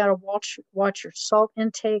so if you've got to watch your salt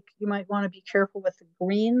intake, you might want to be careful with the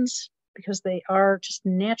greens because they are just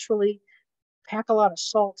naturally pack a lot of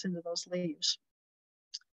salt into those leaves.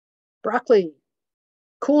 Broccoli,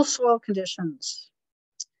 cool soil conditions,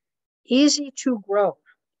 easy to grow,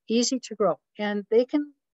 and they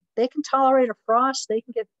can tolerate a frost. They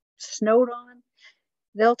can get snowed on.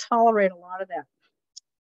 They'll tolerate a lot of that.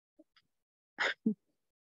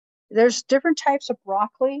 There's different types of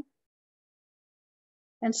broccoli,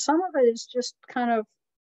 and some of it is just kind of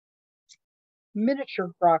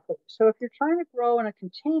miniature broccoli. So if you're trying to grow in a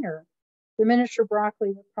container, the miniature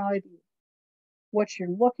broccoli would probably be what you're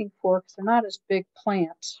looking for because they're not as big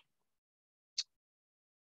plants.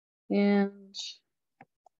 And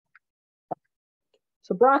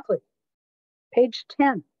so broccoli, page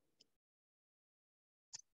 10.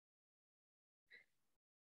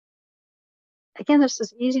 Again, this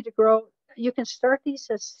is easy to grow. You can start these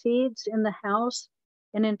as seeds in the house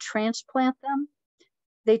and then transplant them.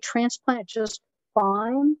 They transplant just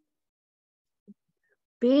fine.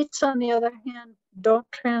 Beets, on the other hand, don't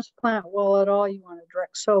transplant well at all. You want to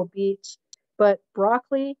direct sow beets. But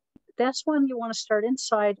broccoli, that's one you want to start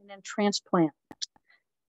inside and then transplant.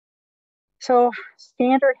 So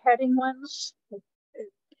standard heading ones,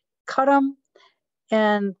 cut them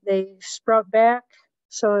and they sprout back.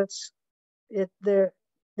 So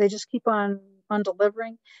they just keep on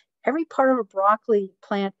delivering. Every part of a broccoli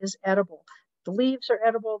plant is edible. The leaves are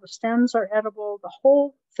edible, the stems are edible, the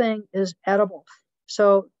whole thing is edible.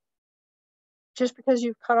 So just because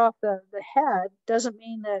you've cut off the head doesn't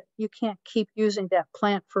mean that you can't keep using that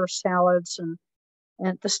plant for salads, and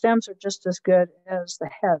the stems are just as good as the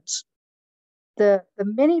heads. The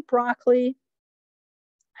mini broccoli,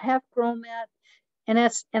 I have grown that, and I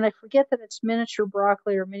forget that it's miniature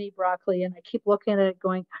broccoli or mini broccoli, and I keep looking at it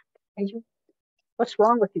going, what's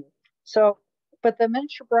wrong with you? So, but the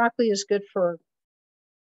miniature broccoli is good for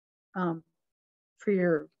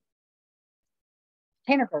your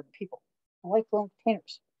container garden people. I like growing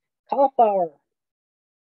containers. Cauliflower.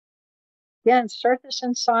 Again, start this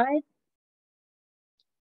inside.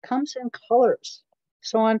 Comes in colors.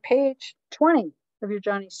 So on page 20 of your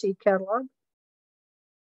Johnny Seed catalog,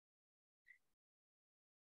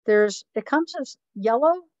 it comes as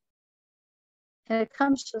yellow and it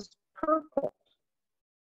comes as purple.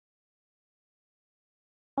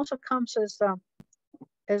 Also comes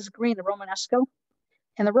as green, the Romanesco.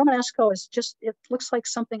 And the Romanesco is it looks like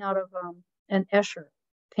something out of an Escher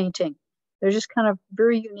painting. They're just kind of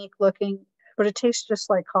very unique looking, but it tastes just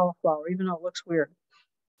like cauliflower, even though it looks weird.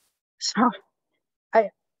 So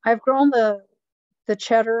I've grown the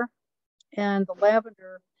cheddar and the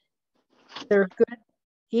lavender. They're good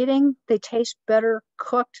eating. They taste better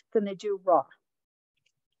cooked than they do raw.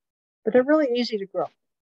 But they're really easy to grow.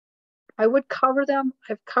 I would cover them.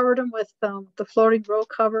 I've covered them with the floating row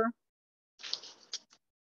cover.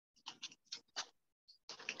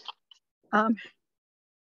 Broccolini.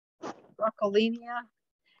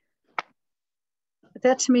 But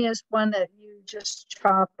that to me is one that you just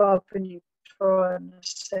chop up and you throw in a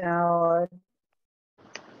salad.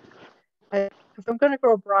 If I'm going to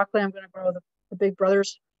grow broccoli, I'm going to grow the Big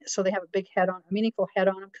Brothers, so they have a big head a meaningful head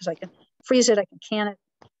on them, because I can freeze it, I can can it,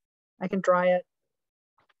 I can dry it.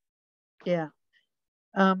 Yeah.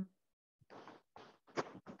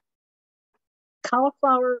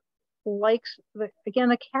 Cauliflower likes the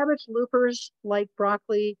cabbage loopers like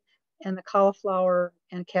broccoli, and the cauliflower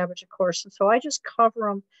and cabbage, of course. And so I just cover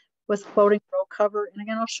them with floating row cover. And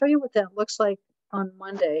again, I'll show you what that looks like on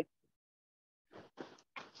Monday,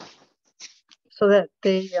 so that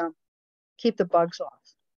they keep the bugs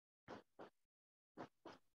off.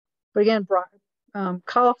 But again,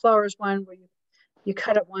 cauliflower is one where you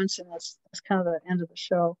cut it once and that's kind of the end of the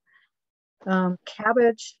show.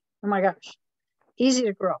 Cabbage, oh my gosh, easy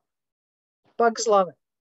to grow. Bugs love it.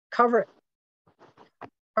 Cover it.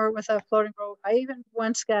 Or with a floating row. I even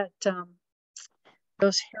once got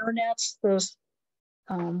those hair nets, those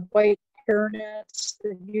white hair nets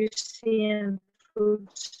that you see in food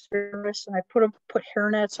service, and I put hair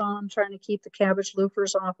nets on, trying to keep the cabbage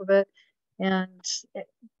loopers off of it. And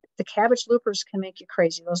the cabbage loopers can make you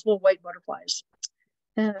crazy, those little white butterflies.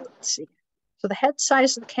 Let's see. So the head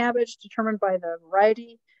size of the cabbage determined by the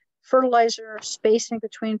variety, fertilizer, spacing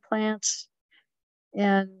between plants,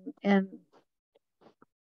 and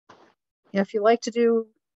if you like to do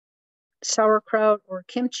sauerkraut or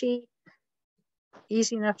kimchi,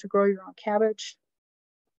 easy enough to grow your own cabbage.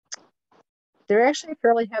 They're actually a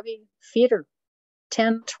fairly heavy feeder,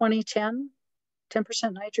 10, 20, 10%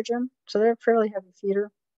 nitrogen. So they're a fairly heavy feeder.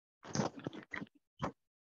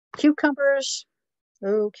 Cucumbers.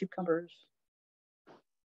 Oh, cucumbers.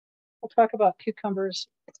 We'll talk about cucumbers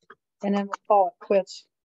and then we'll call it quits,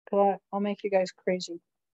 because I'll make you guys crazy.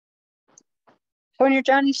 So in your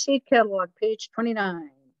Johnny Seed catalog, page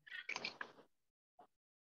 29.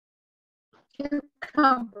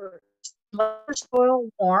 Cucumbers, soil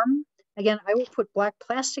warm. Again, I will put black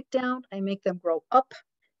plastic down. I make them grow up,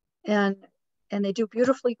 and they do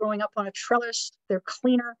beautifully growing up on a trellis. They're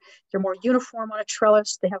cleaner. They're more uniform on a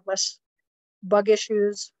trellis. They have less bug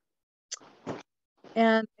issues.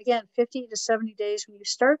 And again, 50 to 70 days, when you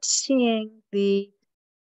start seeing the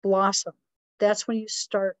blossom, that's when you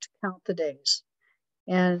start to count the days.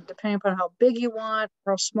 And depending upon how big you want,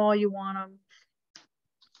 how small you want them,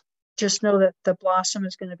 just know that the blossom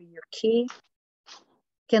is going to be your key.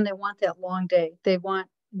 Again, they want that long day. They want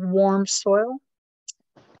warm soil.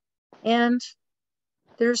 And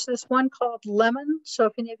there's this one called lemon. So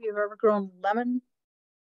if any of you have ever grown lemon,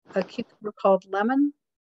 a cucumber called lemon,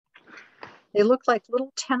 they look like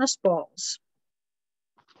little tennis balls.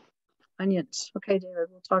 Onions. Okay, David,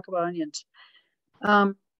 we'll talk about onions.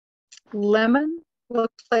 Lemon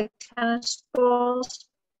looks like tennis balls.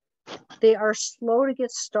 They are slow to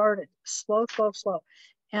get started. Slow, slow, slow.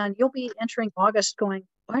 And you'll be entering August going,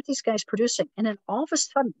 why aren't these guys producing? And then all of a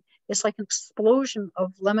sudden, it's like an explosion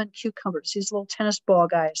of lemon cucumbers, these little tennis ball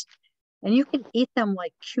guys. And you can eat them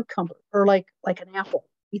like cucumber or like an apple.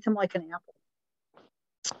 Eat them like an apple.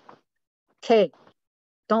 Okay.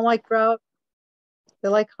 Don't like drought. They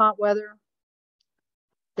like hot weather.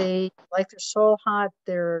 They like their soil hot.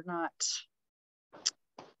 They're not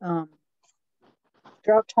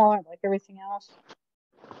drought tolerant like everything else.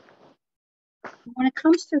 When it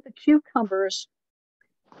comes to the cucumbers,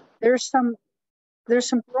 there's some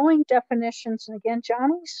growing definitions. And again,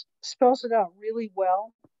 Johnny spells it out really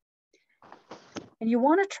well. And you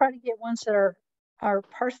want to try to get ones that are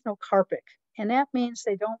parthenocarpic. And that means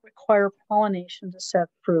they don't require pollination to set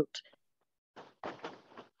fruit.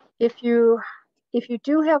 If you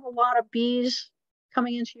do have a lot of bees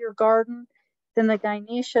coming into your garden, then the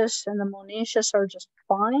gynoecious and the monoecious are just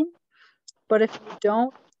fine. But if you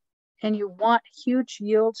don't, and you want huge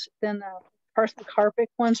yields, then the parthenocarpic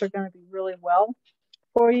ones are going to be really well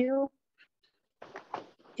for you.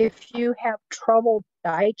 If you have trouble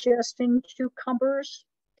digesting cucumbers,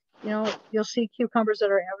 you'll see cucumbers that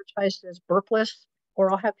are advertised as burpless,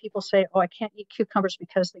 or I'll have people say, oh, I can't eat cucumbers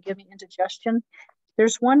because they give me indigestion.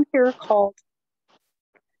 There's one here called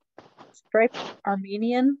striped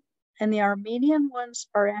Armenian, and the Armenian ones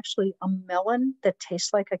are actually a melon that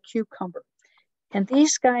tastes like a cucumber. And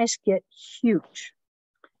these guys get huge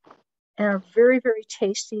and are very, very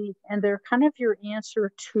tasty. And they're kind of your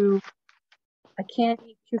answer to, I can't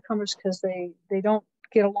eat cucumbers because they don't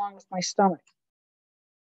get along with my stomach.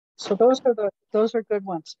 So those are good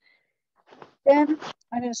ones. Then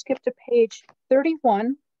I'm going to skip to page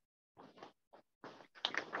 31.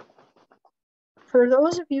 For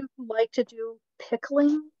those of you who like to do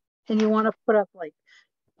pickling and you want to put up like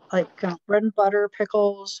bread and butter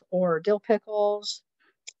pickles or dill pickles,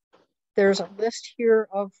 there's a list here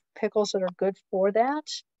of pickles that are good for that.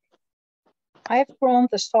 I've grown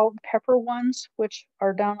the salt and pepper ones, which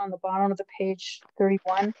are down on the bottom of the page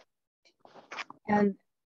 31. And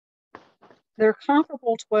they're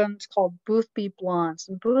comparable to ones called Boothby Blondes.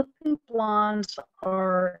 And Boothby Blondes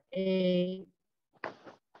are a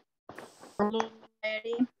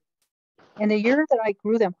variety. And the year that I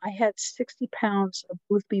grew them, I had 60 pounds of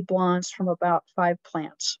Boothby Blondes from about 4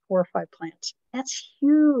 or 5 plants. That's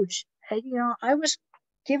huge. I was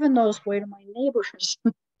giving those away to my neighbors.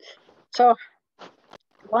 So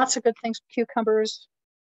lots of good things with cucumbers.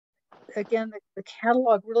 Again, the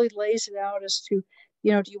catalog really lays it out as to,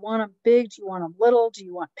 do you want them big? Do you want them little? Do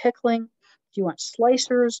you want pickling? Do you want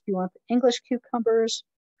slicers? Do you want the English cucumbers?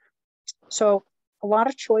 So a lot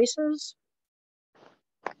of choices.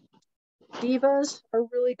 Divas are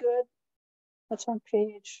really good. That's on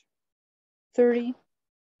page 30.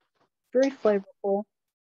 Very flavorful.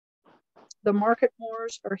 The market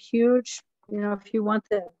moors are huge. If you want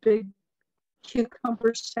that big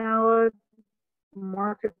cucumber salad,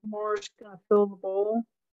 market moor is going to fill the bowl.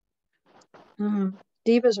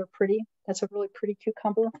 Divas are pretty. That's a really pretty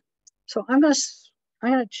cucumber. So I'm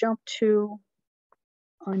gonna jump to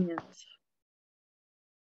onions.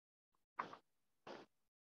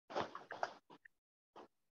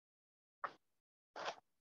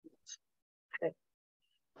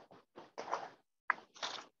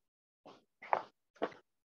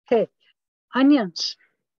 Okay, onions.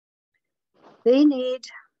 They need,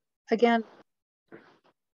 again,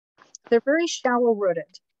 they're very shallow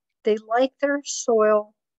rooted. They like their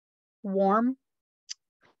soil warm.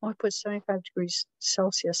 I put 75 degrees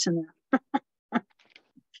Celsius in there.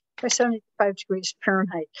 By 75 degrees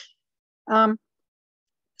Fahrenheit.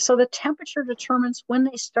 So the temperature determines when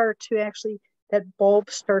they start to actually, that bulb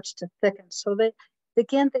starts to thicken. So they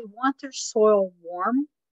want their soil warm.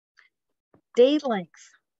 Day length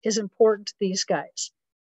is important to these guys.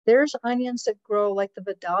 There's onions that grow like the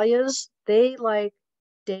Vidalias. They like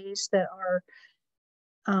days that are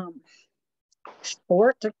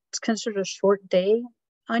short. It's considered a short day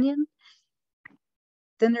onion.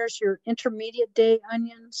 Then there's your intermediate day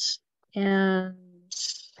onions, and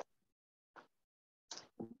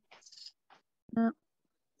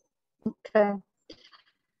okay.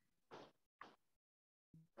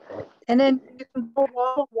 And then you can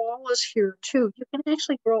grow wallas here too. You can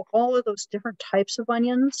actually grow all of those different types of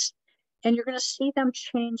onions, and you're going to see them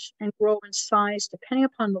change and grow in size depending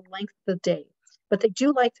upon the length of the day. But they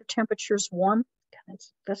do like their temperatures warm. God,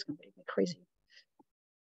 that's going to make me crazy.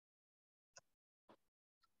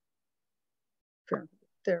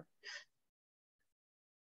 There.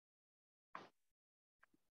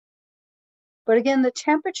 But again, the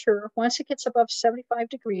temperature, once it gets above 75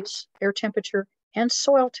 degrees, air temperature and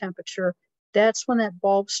soil temperature, that's when that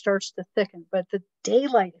bulb starts to thicken. But the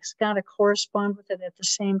daylight has got to correspond with it at the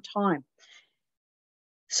same time.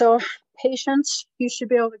 So patience, you should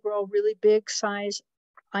be able to grow really big size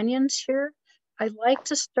onions here. I like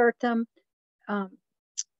to start them.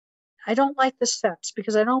 I don't like the sets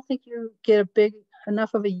because I don't think you get a big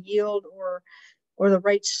enough of a yield or the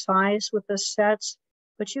right size with the sets,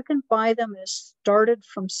 but you can buy them as started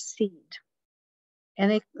from seed.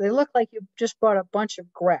 And they look like you just bought a bunch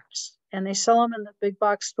of grass, and they sell them in the big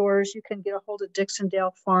box stores. You can get a hold of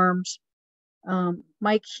Dixondale Farms.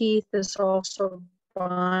 Mike Heath is also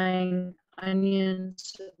buying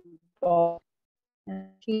onions in bulk, and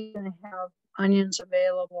he's going to have onions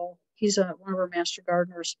available. He's one of our master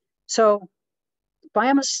gardeners. So buy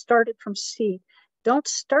them as started from seed. Don't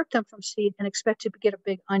start them from seed and expect to get a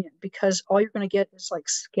big onion, because all you're going to get is like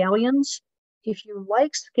scallions. If you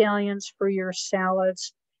like scallions for your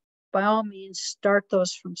salads, by all means, start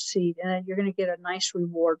those from seed, and you're going to get a nice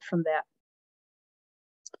reward from that.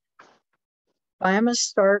 Buy them as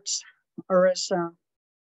starts or as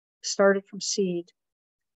started from seed,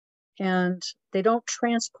 and they don't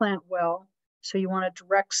transplant well, so you want to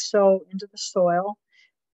direct sow into the soil.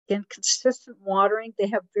 Again, consistent watering. They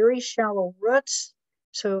have very shallow roots,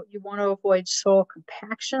 so you want to avoid soil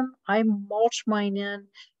compaction. I mulch mine in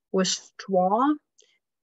with straw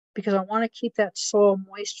because I want to keep that soil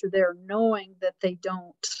moisture there, knowing that they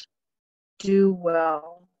don't do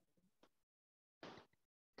well.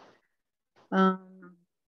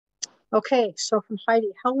 Okay, so from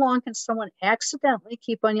Heidi, how long can someone accidentally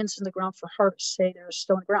keep onions in the ground for harvest? Say they're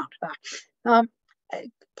still in the ground.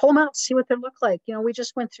 Pull them out, see what they look like. You know, we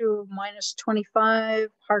just went through minus 25.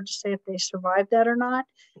 Hard to say if they survived that or not,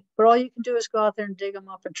 but all you can do is go out there and dig them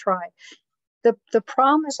up and try. The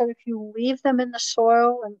problem is that if you leave them in the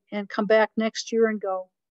soil and come back next year and go,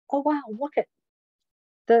 oh wow, look at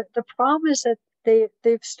the problem is that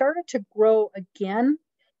they've started to grow again.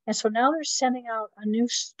 And so now they're sending out a new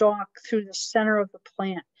stalk through the center of the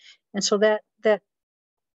plant. And so that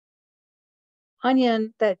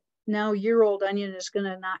onion, that now year-old onion, is going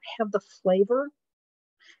to not have the flavor.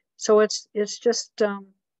 So it's just,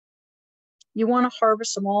 you want to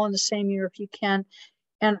harvest them all in the same year if you can.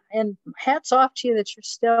 And hats off to you that you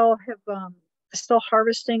still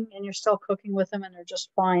harvesting and you're still cooking with them and they're just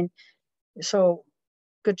fine. So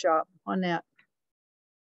good job on that.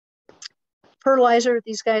 Fertilizer,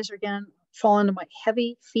 these guys are again fall into my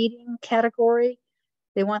heavy feeding category.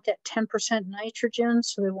 They want that 10% nitrogen,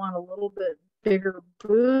 so they want a little bit bigger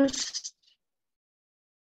boost.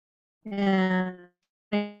 And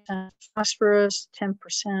phosphorus,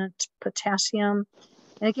 10% potassium.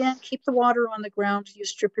 And again, keep the water on the ground.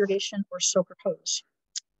 Use drip irrigation or soaker hose.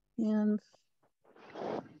 And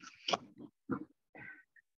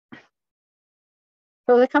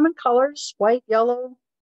so they come in colors: white, yellow,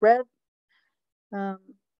 red.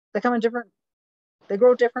 They come in different, they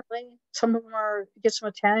grow differently. Some of them you get some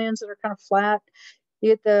Italians that are kind of flat. You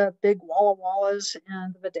get the big Walla Wallas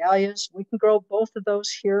and the Vidalias. We can grow both of those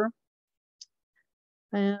here.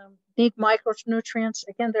 Need micronutrients.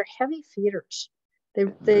 Again, they're heavy feeders. They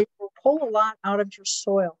will pull a lot out of your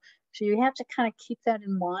soil. So you have to kind of keep that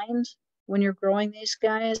in mind when you're growing these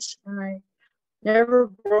guys. And I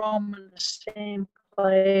never grow them in the same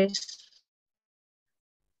place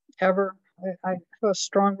ever. I have a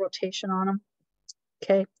strong rotation on them.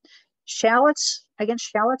 Okay. Shallots, again,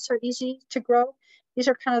 shallots are easy to grow. These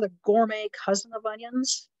are kind of the gourmet cousin of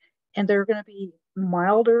onions, and they're going to be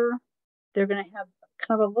milder. They're going to have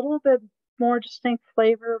kind of a little bit more distinct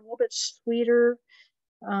flavor, a little bit sweeter,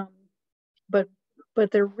 but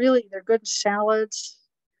they're good in salads.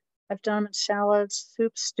 I've done them in salads,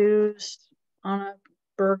 soup, stews, on a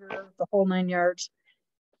burger, the whole 9 yards.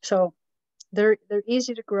 So they're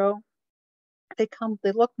easy to grow. They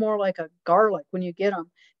look more like a garlic when you get them.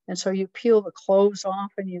 And so you peel the cloves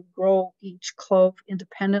off and you grow each clove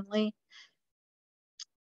independently.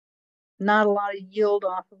 Not a lot of yield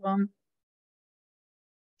off of them.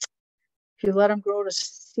 If you let them grow to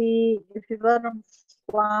seed, if you let them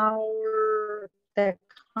flower, that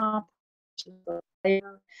compost is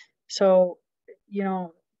later. So, you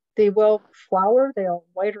know, they will flower. They'll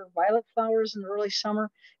white or violet flowers in the early summer.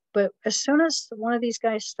 But as soon as one of these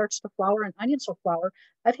guys starts to flower, and onions will flower,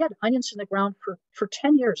 I've had onions in the ground for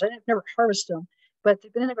 10 years. I've never harvested them, but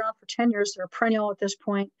they've been in the ground for 10 years. They're perennial at this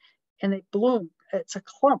point, and they bloom. It's a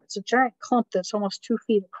clump. It's a giant clump that's almost 2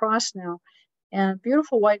 feet across now. And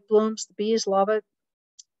beautiful white blooms. The bees love it.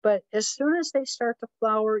 But as soon as they start to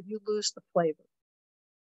flower, you lose the flavor.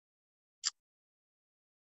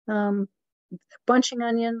 Bunching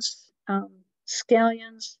onions,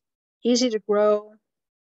 scallions, easy to grow.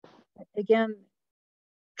 Again,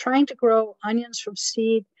 trying to grow onions from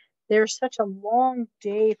seed, they're such a long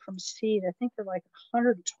day from seed. I think they're like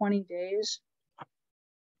 120 days.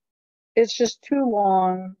 It's just too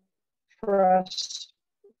long for us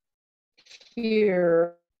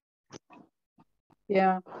here.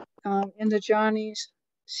 Yeah. In the Johnny's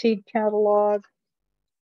seed catalog,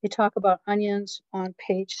 they talk about onions on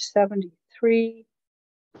page 73.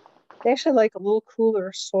 They actually like a little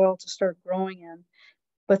cooler soil to start growing in,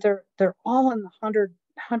 but they're all in the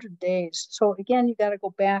 100 days. So again, you got to go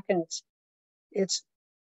back, and it's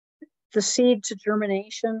the seed to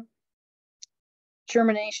germination.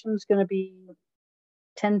 Germination is going to be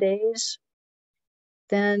 10 days.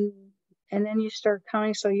 And then you start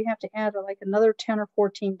counting. So you have to add like another 10 or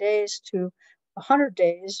 14 days to 100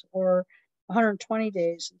 days or 120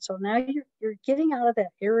 days. And so now you're getting out of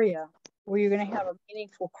that area where you're going to have a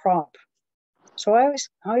meaningful crop. So I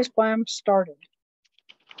always buy them started.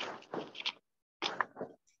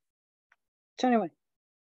 So anyway,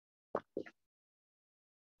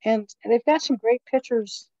 and they've got some great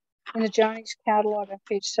pictures in the Johnny's catalog on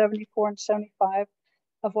page 74 and 75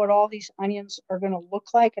 of what all these onions are going to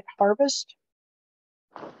look like at harvest.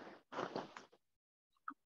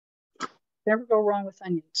 Never go wrong with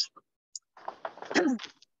onions.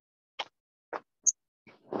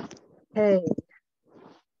 Okay.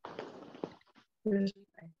 Here's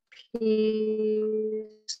my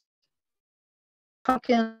peas.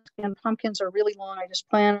 Pumpkins, and pumpkins are really long. I just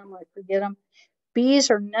plant them, I forget them.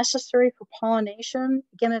 Bees are necessary for pollination.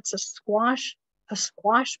 Again, it's a squash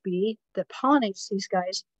bee that pollinates these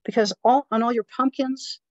guys, because on all your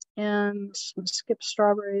pumpkins, and skip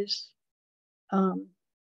strawberries.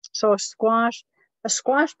 So a squash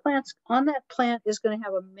plant, on that plant is going to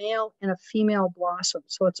have a male and a female blossom.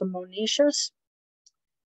 So it's a monoecious,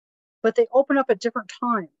 but they open up at different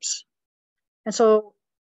times. And so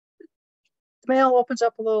the male opens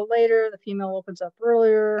up a little later, the female opens up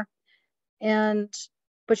earlier.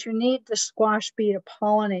 But you need the squash bee to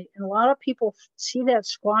pollinate. And a lot of people see that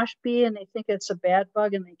squash bee and they think it's a bad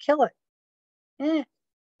bug and they kill it.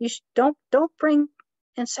 You don't bring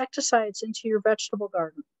insecticides into your vegetable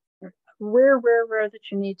garden. Rare that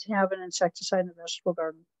you need to have an insecticide in the vegetable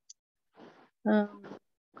garden.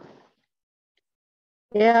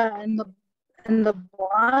 Yeah, and the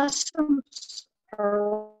blossoms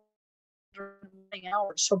are during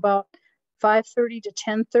hours, so about 5:30 to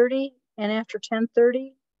 10:30, and after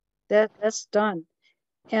 10:30, that's done.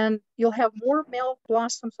 And you'll have more male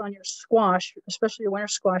blossoms on your squash, especially your winter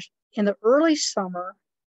squash, in the early summer,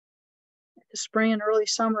 spring and early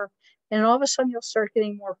summer, and all of a sudden you'll start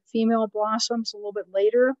getting more female blossoms a little bit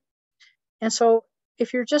later. And so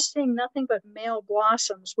if you're just seeing nothing but male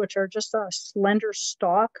blossoms, which are just a slender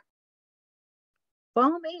stalk, by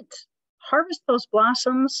all means, harvest those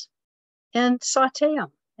blossoms and saute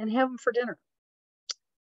them and have them for dinner.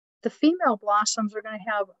 The female blossoms are going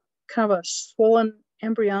to have kind of a swollen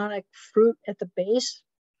embryonic fruit at the base,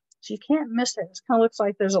 so you can't miss it. It kind of looks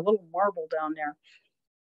like there's a little marble down there.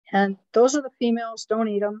 And those are the females. Don't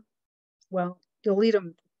eat them. Well, you'll eat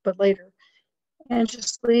them, but later. And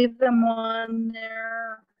just leave them on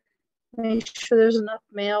there. Make sure there's enough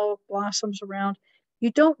male blossoms around.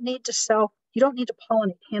 You don't need to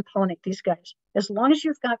hand pollinate these guys. As long as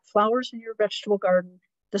you've got flowers in your vegetable garden,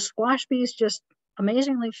 the squash bees just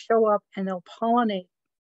amazingly show up and they'll pollinate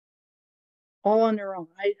all on their own.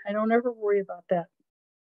 I don't ever worry about that.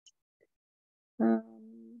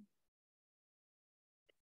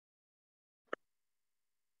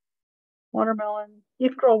 Watermelon. You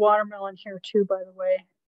can grow watermelon here too, by the way.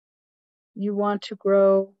 You want to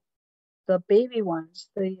grow the baby ones,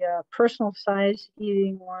 the personal size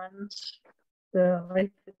eating ones, the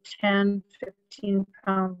 10, 15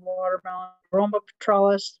 pound watermelon, Roma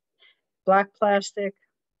petralis, black plastic,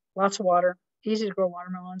 lots of water, easy to grow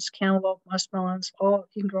watermelons, cantaloupe, muskmelons,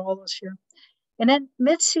 you can grow all those here. And then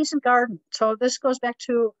mid-season garden. So this goes back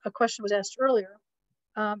to a question that was asked earlier.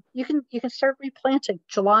 You can start replanting.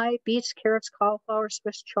 July, beets, carrots, cauliflower,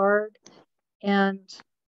 Swiss chard, and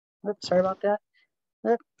oops, sorry about that.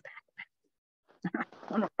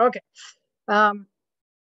 Okay. I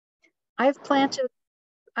have planted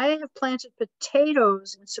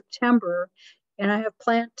potatoes in September, and I have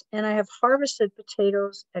harvested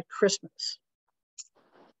potatoes at Christmas.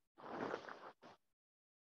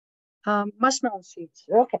 Muskmelon seeds.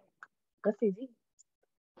 Okay, that's easy.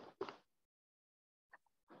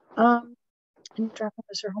 And drop off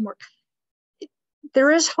as your homework.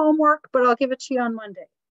 There is homework, but I'll give it to you on Monday.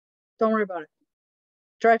 Don't worry about it.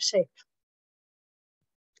 Drive safe.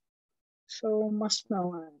 So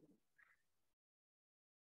muskmelon.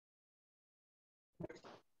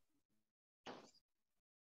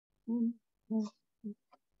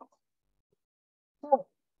 So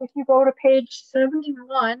if you go to page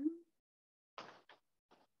 71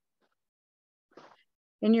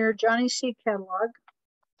 in your Johnny Seed catalog,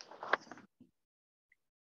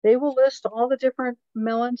 they will list all the different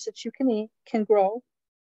melons that you can grow.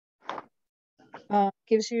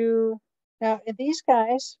 Gives you, now these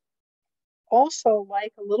guys also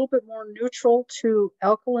like a little bit more neutral to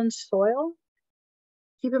alkaline soil.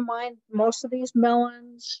 Keep in mind, most of these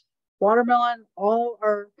melons, watermelon, all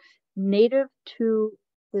are native to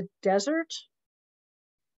the desert.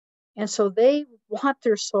 And so they want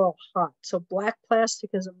their soil hot. So black plastic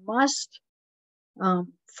is a must.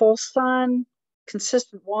 Full sun,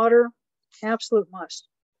 consistent water, absolute must.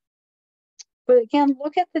 But again,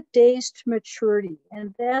 look at the days to maturity,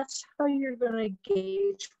 and that's how you're going to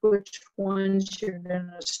gauge which ones you're going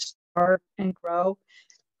to start and grow.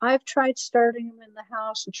 I've tried starting them in the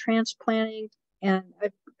house and transplanting, and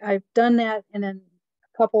I've done that. And then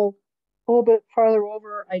a little bit farther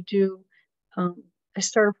over, I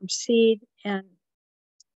started from seed, and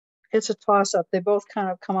it's a toss-up. They both kind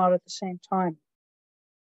of come out at the same time.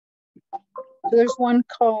 So there's one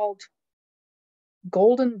called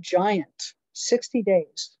Golden Giant, 60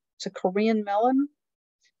 days. It's a Korean melon.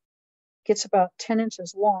 Gets about 10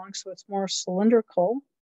 inches long, so it's more cylindrical.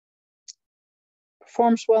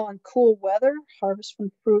 Performs well in cool weather. Harvest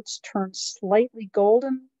when fruits turn slightly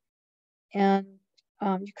golden, and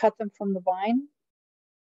you cut them from the vine.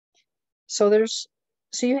 So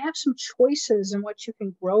you have some choices in what you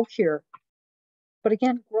can grow here. But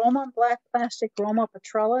again, grow them on black plastic, grow them up a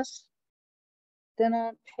trellis. Then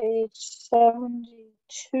on page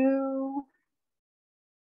 72,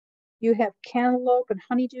 you have cantaloupe and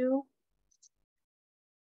honeydew.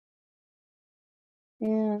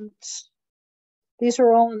 And these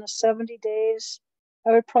are all in the 70 days.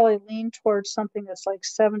 I would probably lean towards something that's like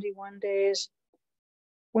 71 days.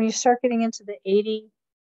 When you start getting into the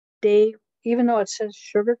 80-day, even though it says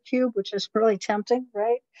sugar cube, which is really tempting,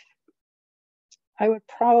 right? I would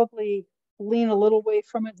probably lean a little away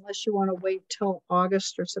from it unless you want to wait till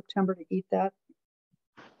August or September to eat that.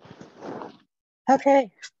 Okay.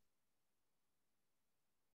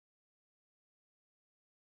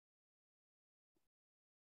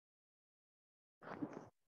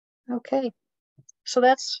 Okay. So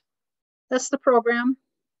that's the program.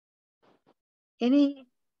 Any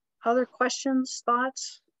other questions,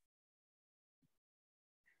 thoughts,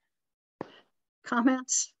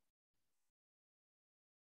 comments?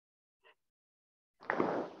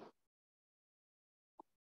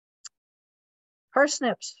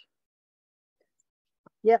 Parsnips.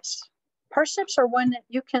 Yes. Parsnips are one that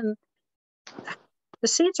you can, the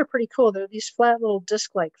seeds are pretty cool. They're these flat little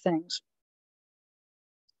disc-like things.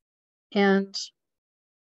 And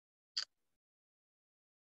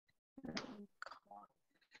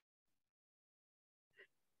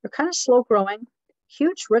they're kind of slow growing,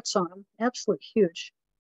 huge roots on them, absolutely huge.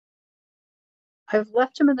 I've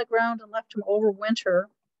left them in the ground and left them over winter,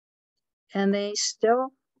 and they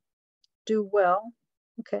still do well.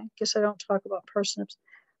 Okay, guess I don't talk about parsnips.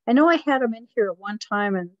 I know I had them in here at one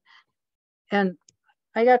time, and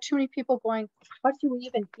I got too many people going, how do you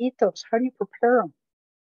even eat those? How do you prepare them?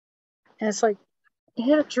 And it's like, I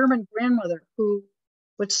had a German grandmother who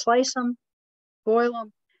would slice them, boil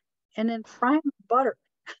them, and then fry them with butter.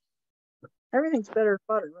 Everything's better with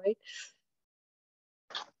butter, right?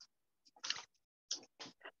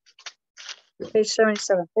 Page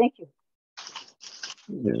 77. Thank you.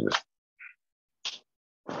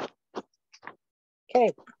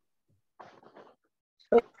 Okay.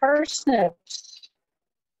 So parsnips.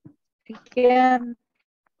 Again,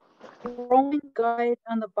 the growing guide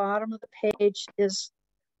on the bottom of the page is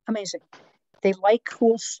amazing. They like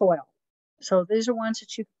cool soil. So these are ones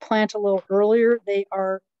that you plant a little earlier. They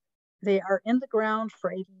are in the ground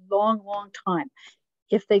for a long, long time.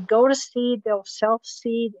 If they go to seed, they'll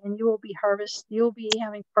self-seed, and you will be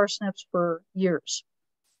having parsnips for years.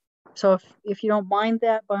 So if you don't mind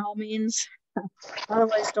that, by all means.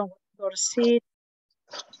 Otherwise, don't go to seed.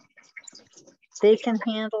 They can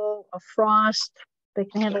handle a frost. They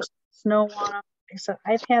can handle snow on them. So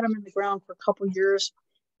I've had them in the ground for a couple years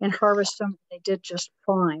and harvest them. They did just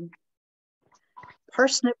fine.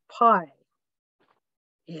 Parsnip pie.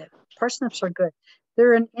 Yeah, parsnips are good.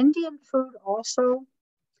 They're an Indian food also.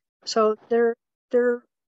 So they're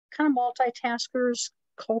kind of multitaskers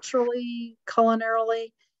culturally,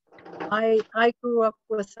 culinarily. I grew up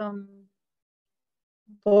with them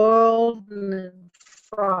boiled and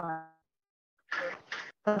fried.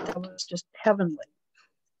 I thought that was just heavenly.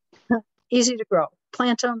 Easy to grow.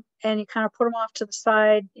 Plant them and you kind of put them off to the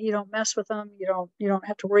side. You don't mess with them. You don't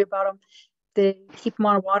have to worry about them. They keep them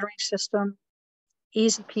on a watering system.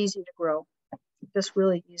 Easy peasy to grow. Just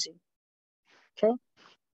really easy. Okay.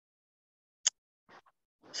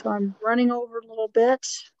 So I'm running over a little bit.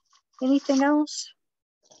 Anything else?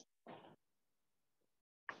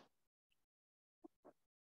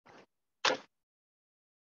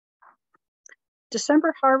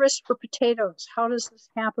 December harvest for potatoes. How does this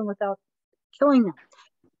happen without killing them?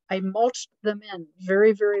 I mulched them in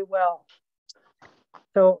very, very well.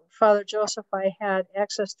 So Father Joseph, I had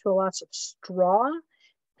access to lots of straw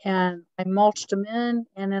and I mulched them in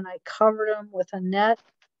and then I covered them with a net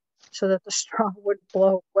so that the straw would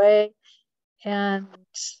blow away. And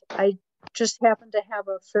I just happened to have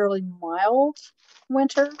a fairly mild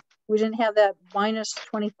winter. We didn't have that minus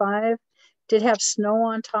 25. Did have snow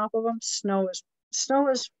on top of them. Snow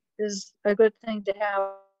is a good thing to have.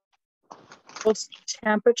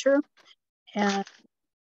 Temperature, and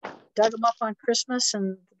dug them up on Christmas,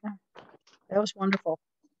 and that was wonderful.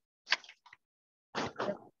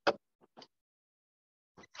 Yep.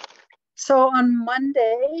 So on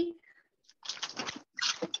Monday,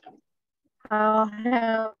 I'll hand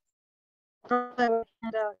out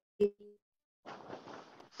the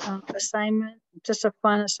assignment, just a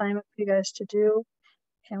fun assignment for you guys to do,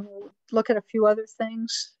 and we'll look at a few other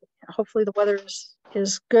things. Hopefully the weather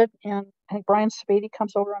is good, and I think Brian Spady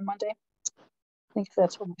comes over on Monday. I think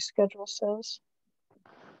that's what my schedule says.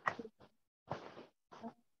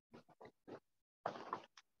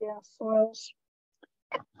 Yeah, soils.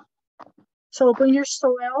 So bring your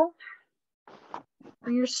soil,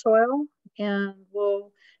 and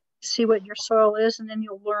we'll see what your soil is, and then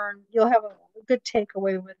you'll have a good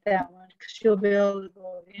takeaway with that one, because you'll be able to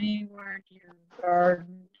go anywhere in your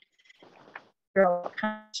garden, what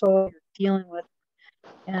kind of soil you're dealing with,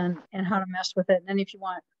 and how to mess with it. And then if you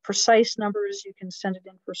want precise numbers, you can send it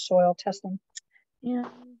in for soil testing. And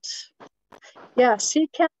yeah, seed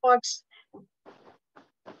catalogs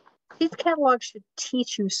should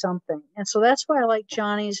teach you something. And so that's why I like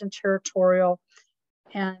Johnny's and Territorial,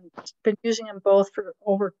 and been using them both for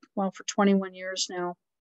 21 years now.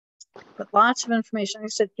 But lots of information. Like I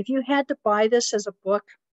said, if you had to buy this as a book,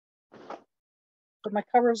 but my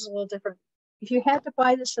cover is a little different. If you had to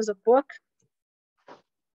buy this as a book,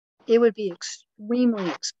 it would be extremely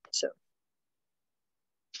expensive.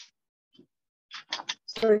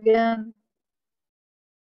 So again,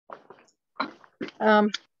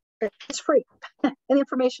 it's free. And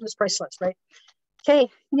information is priceless, right? Okay,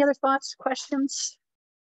 any other thoughts, questions?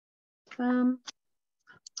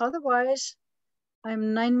 Otherwise,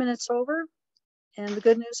 I'm 9 minutes over, and the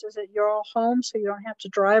good news is that you're all home, so you don't have to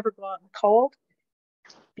drive or go out in the cold.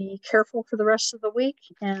 Be careful for the rest of the week,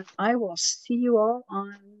 and I will see you all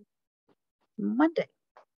on Monday.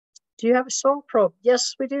 Do you have a soil probe?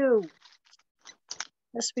 Yes, we do.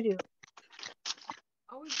 Yes, we do.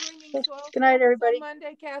 Are we bringing soil Good night, everybody. on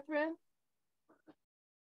Monday, Catherine?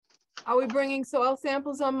 Are we bringing soil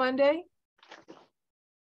samples on Monday?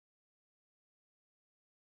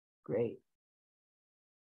 Great.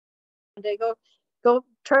 Monday, go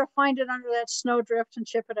try to find it under that snow drift and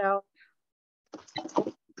chip it out.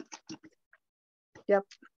 Yep.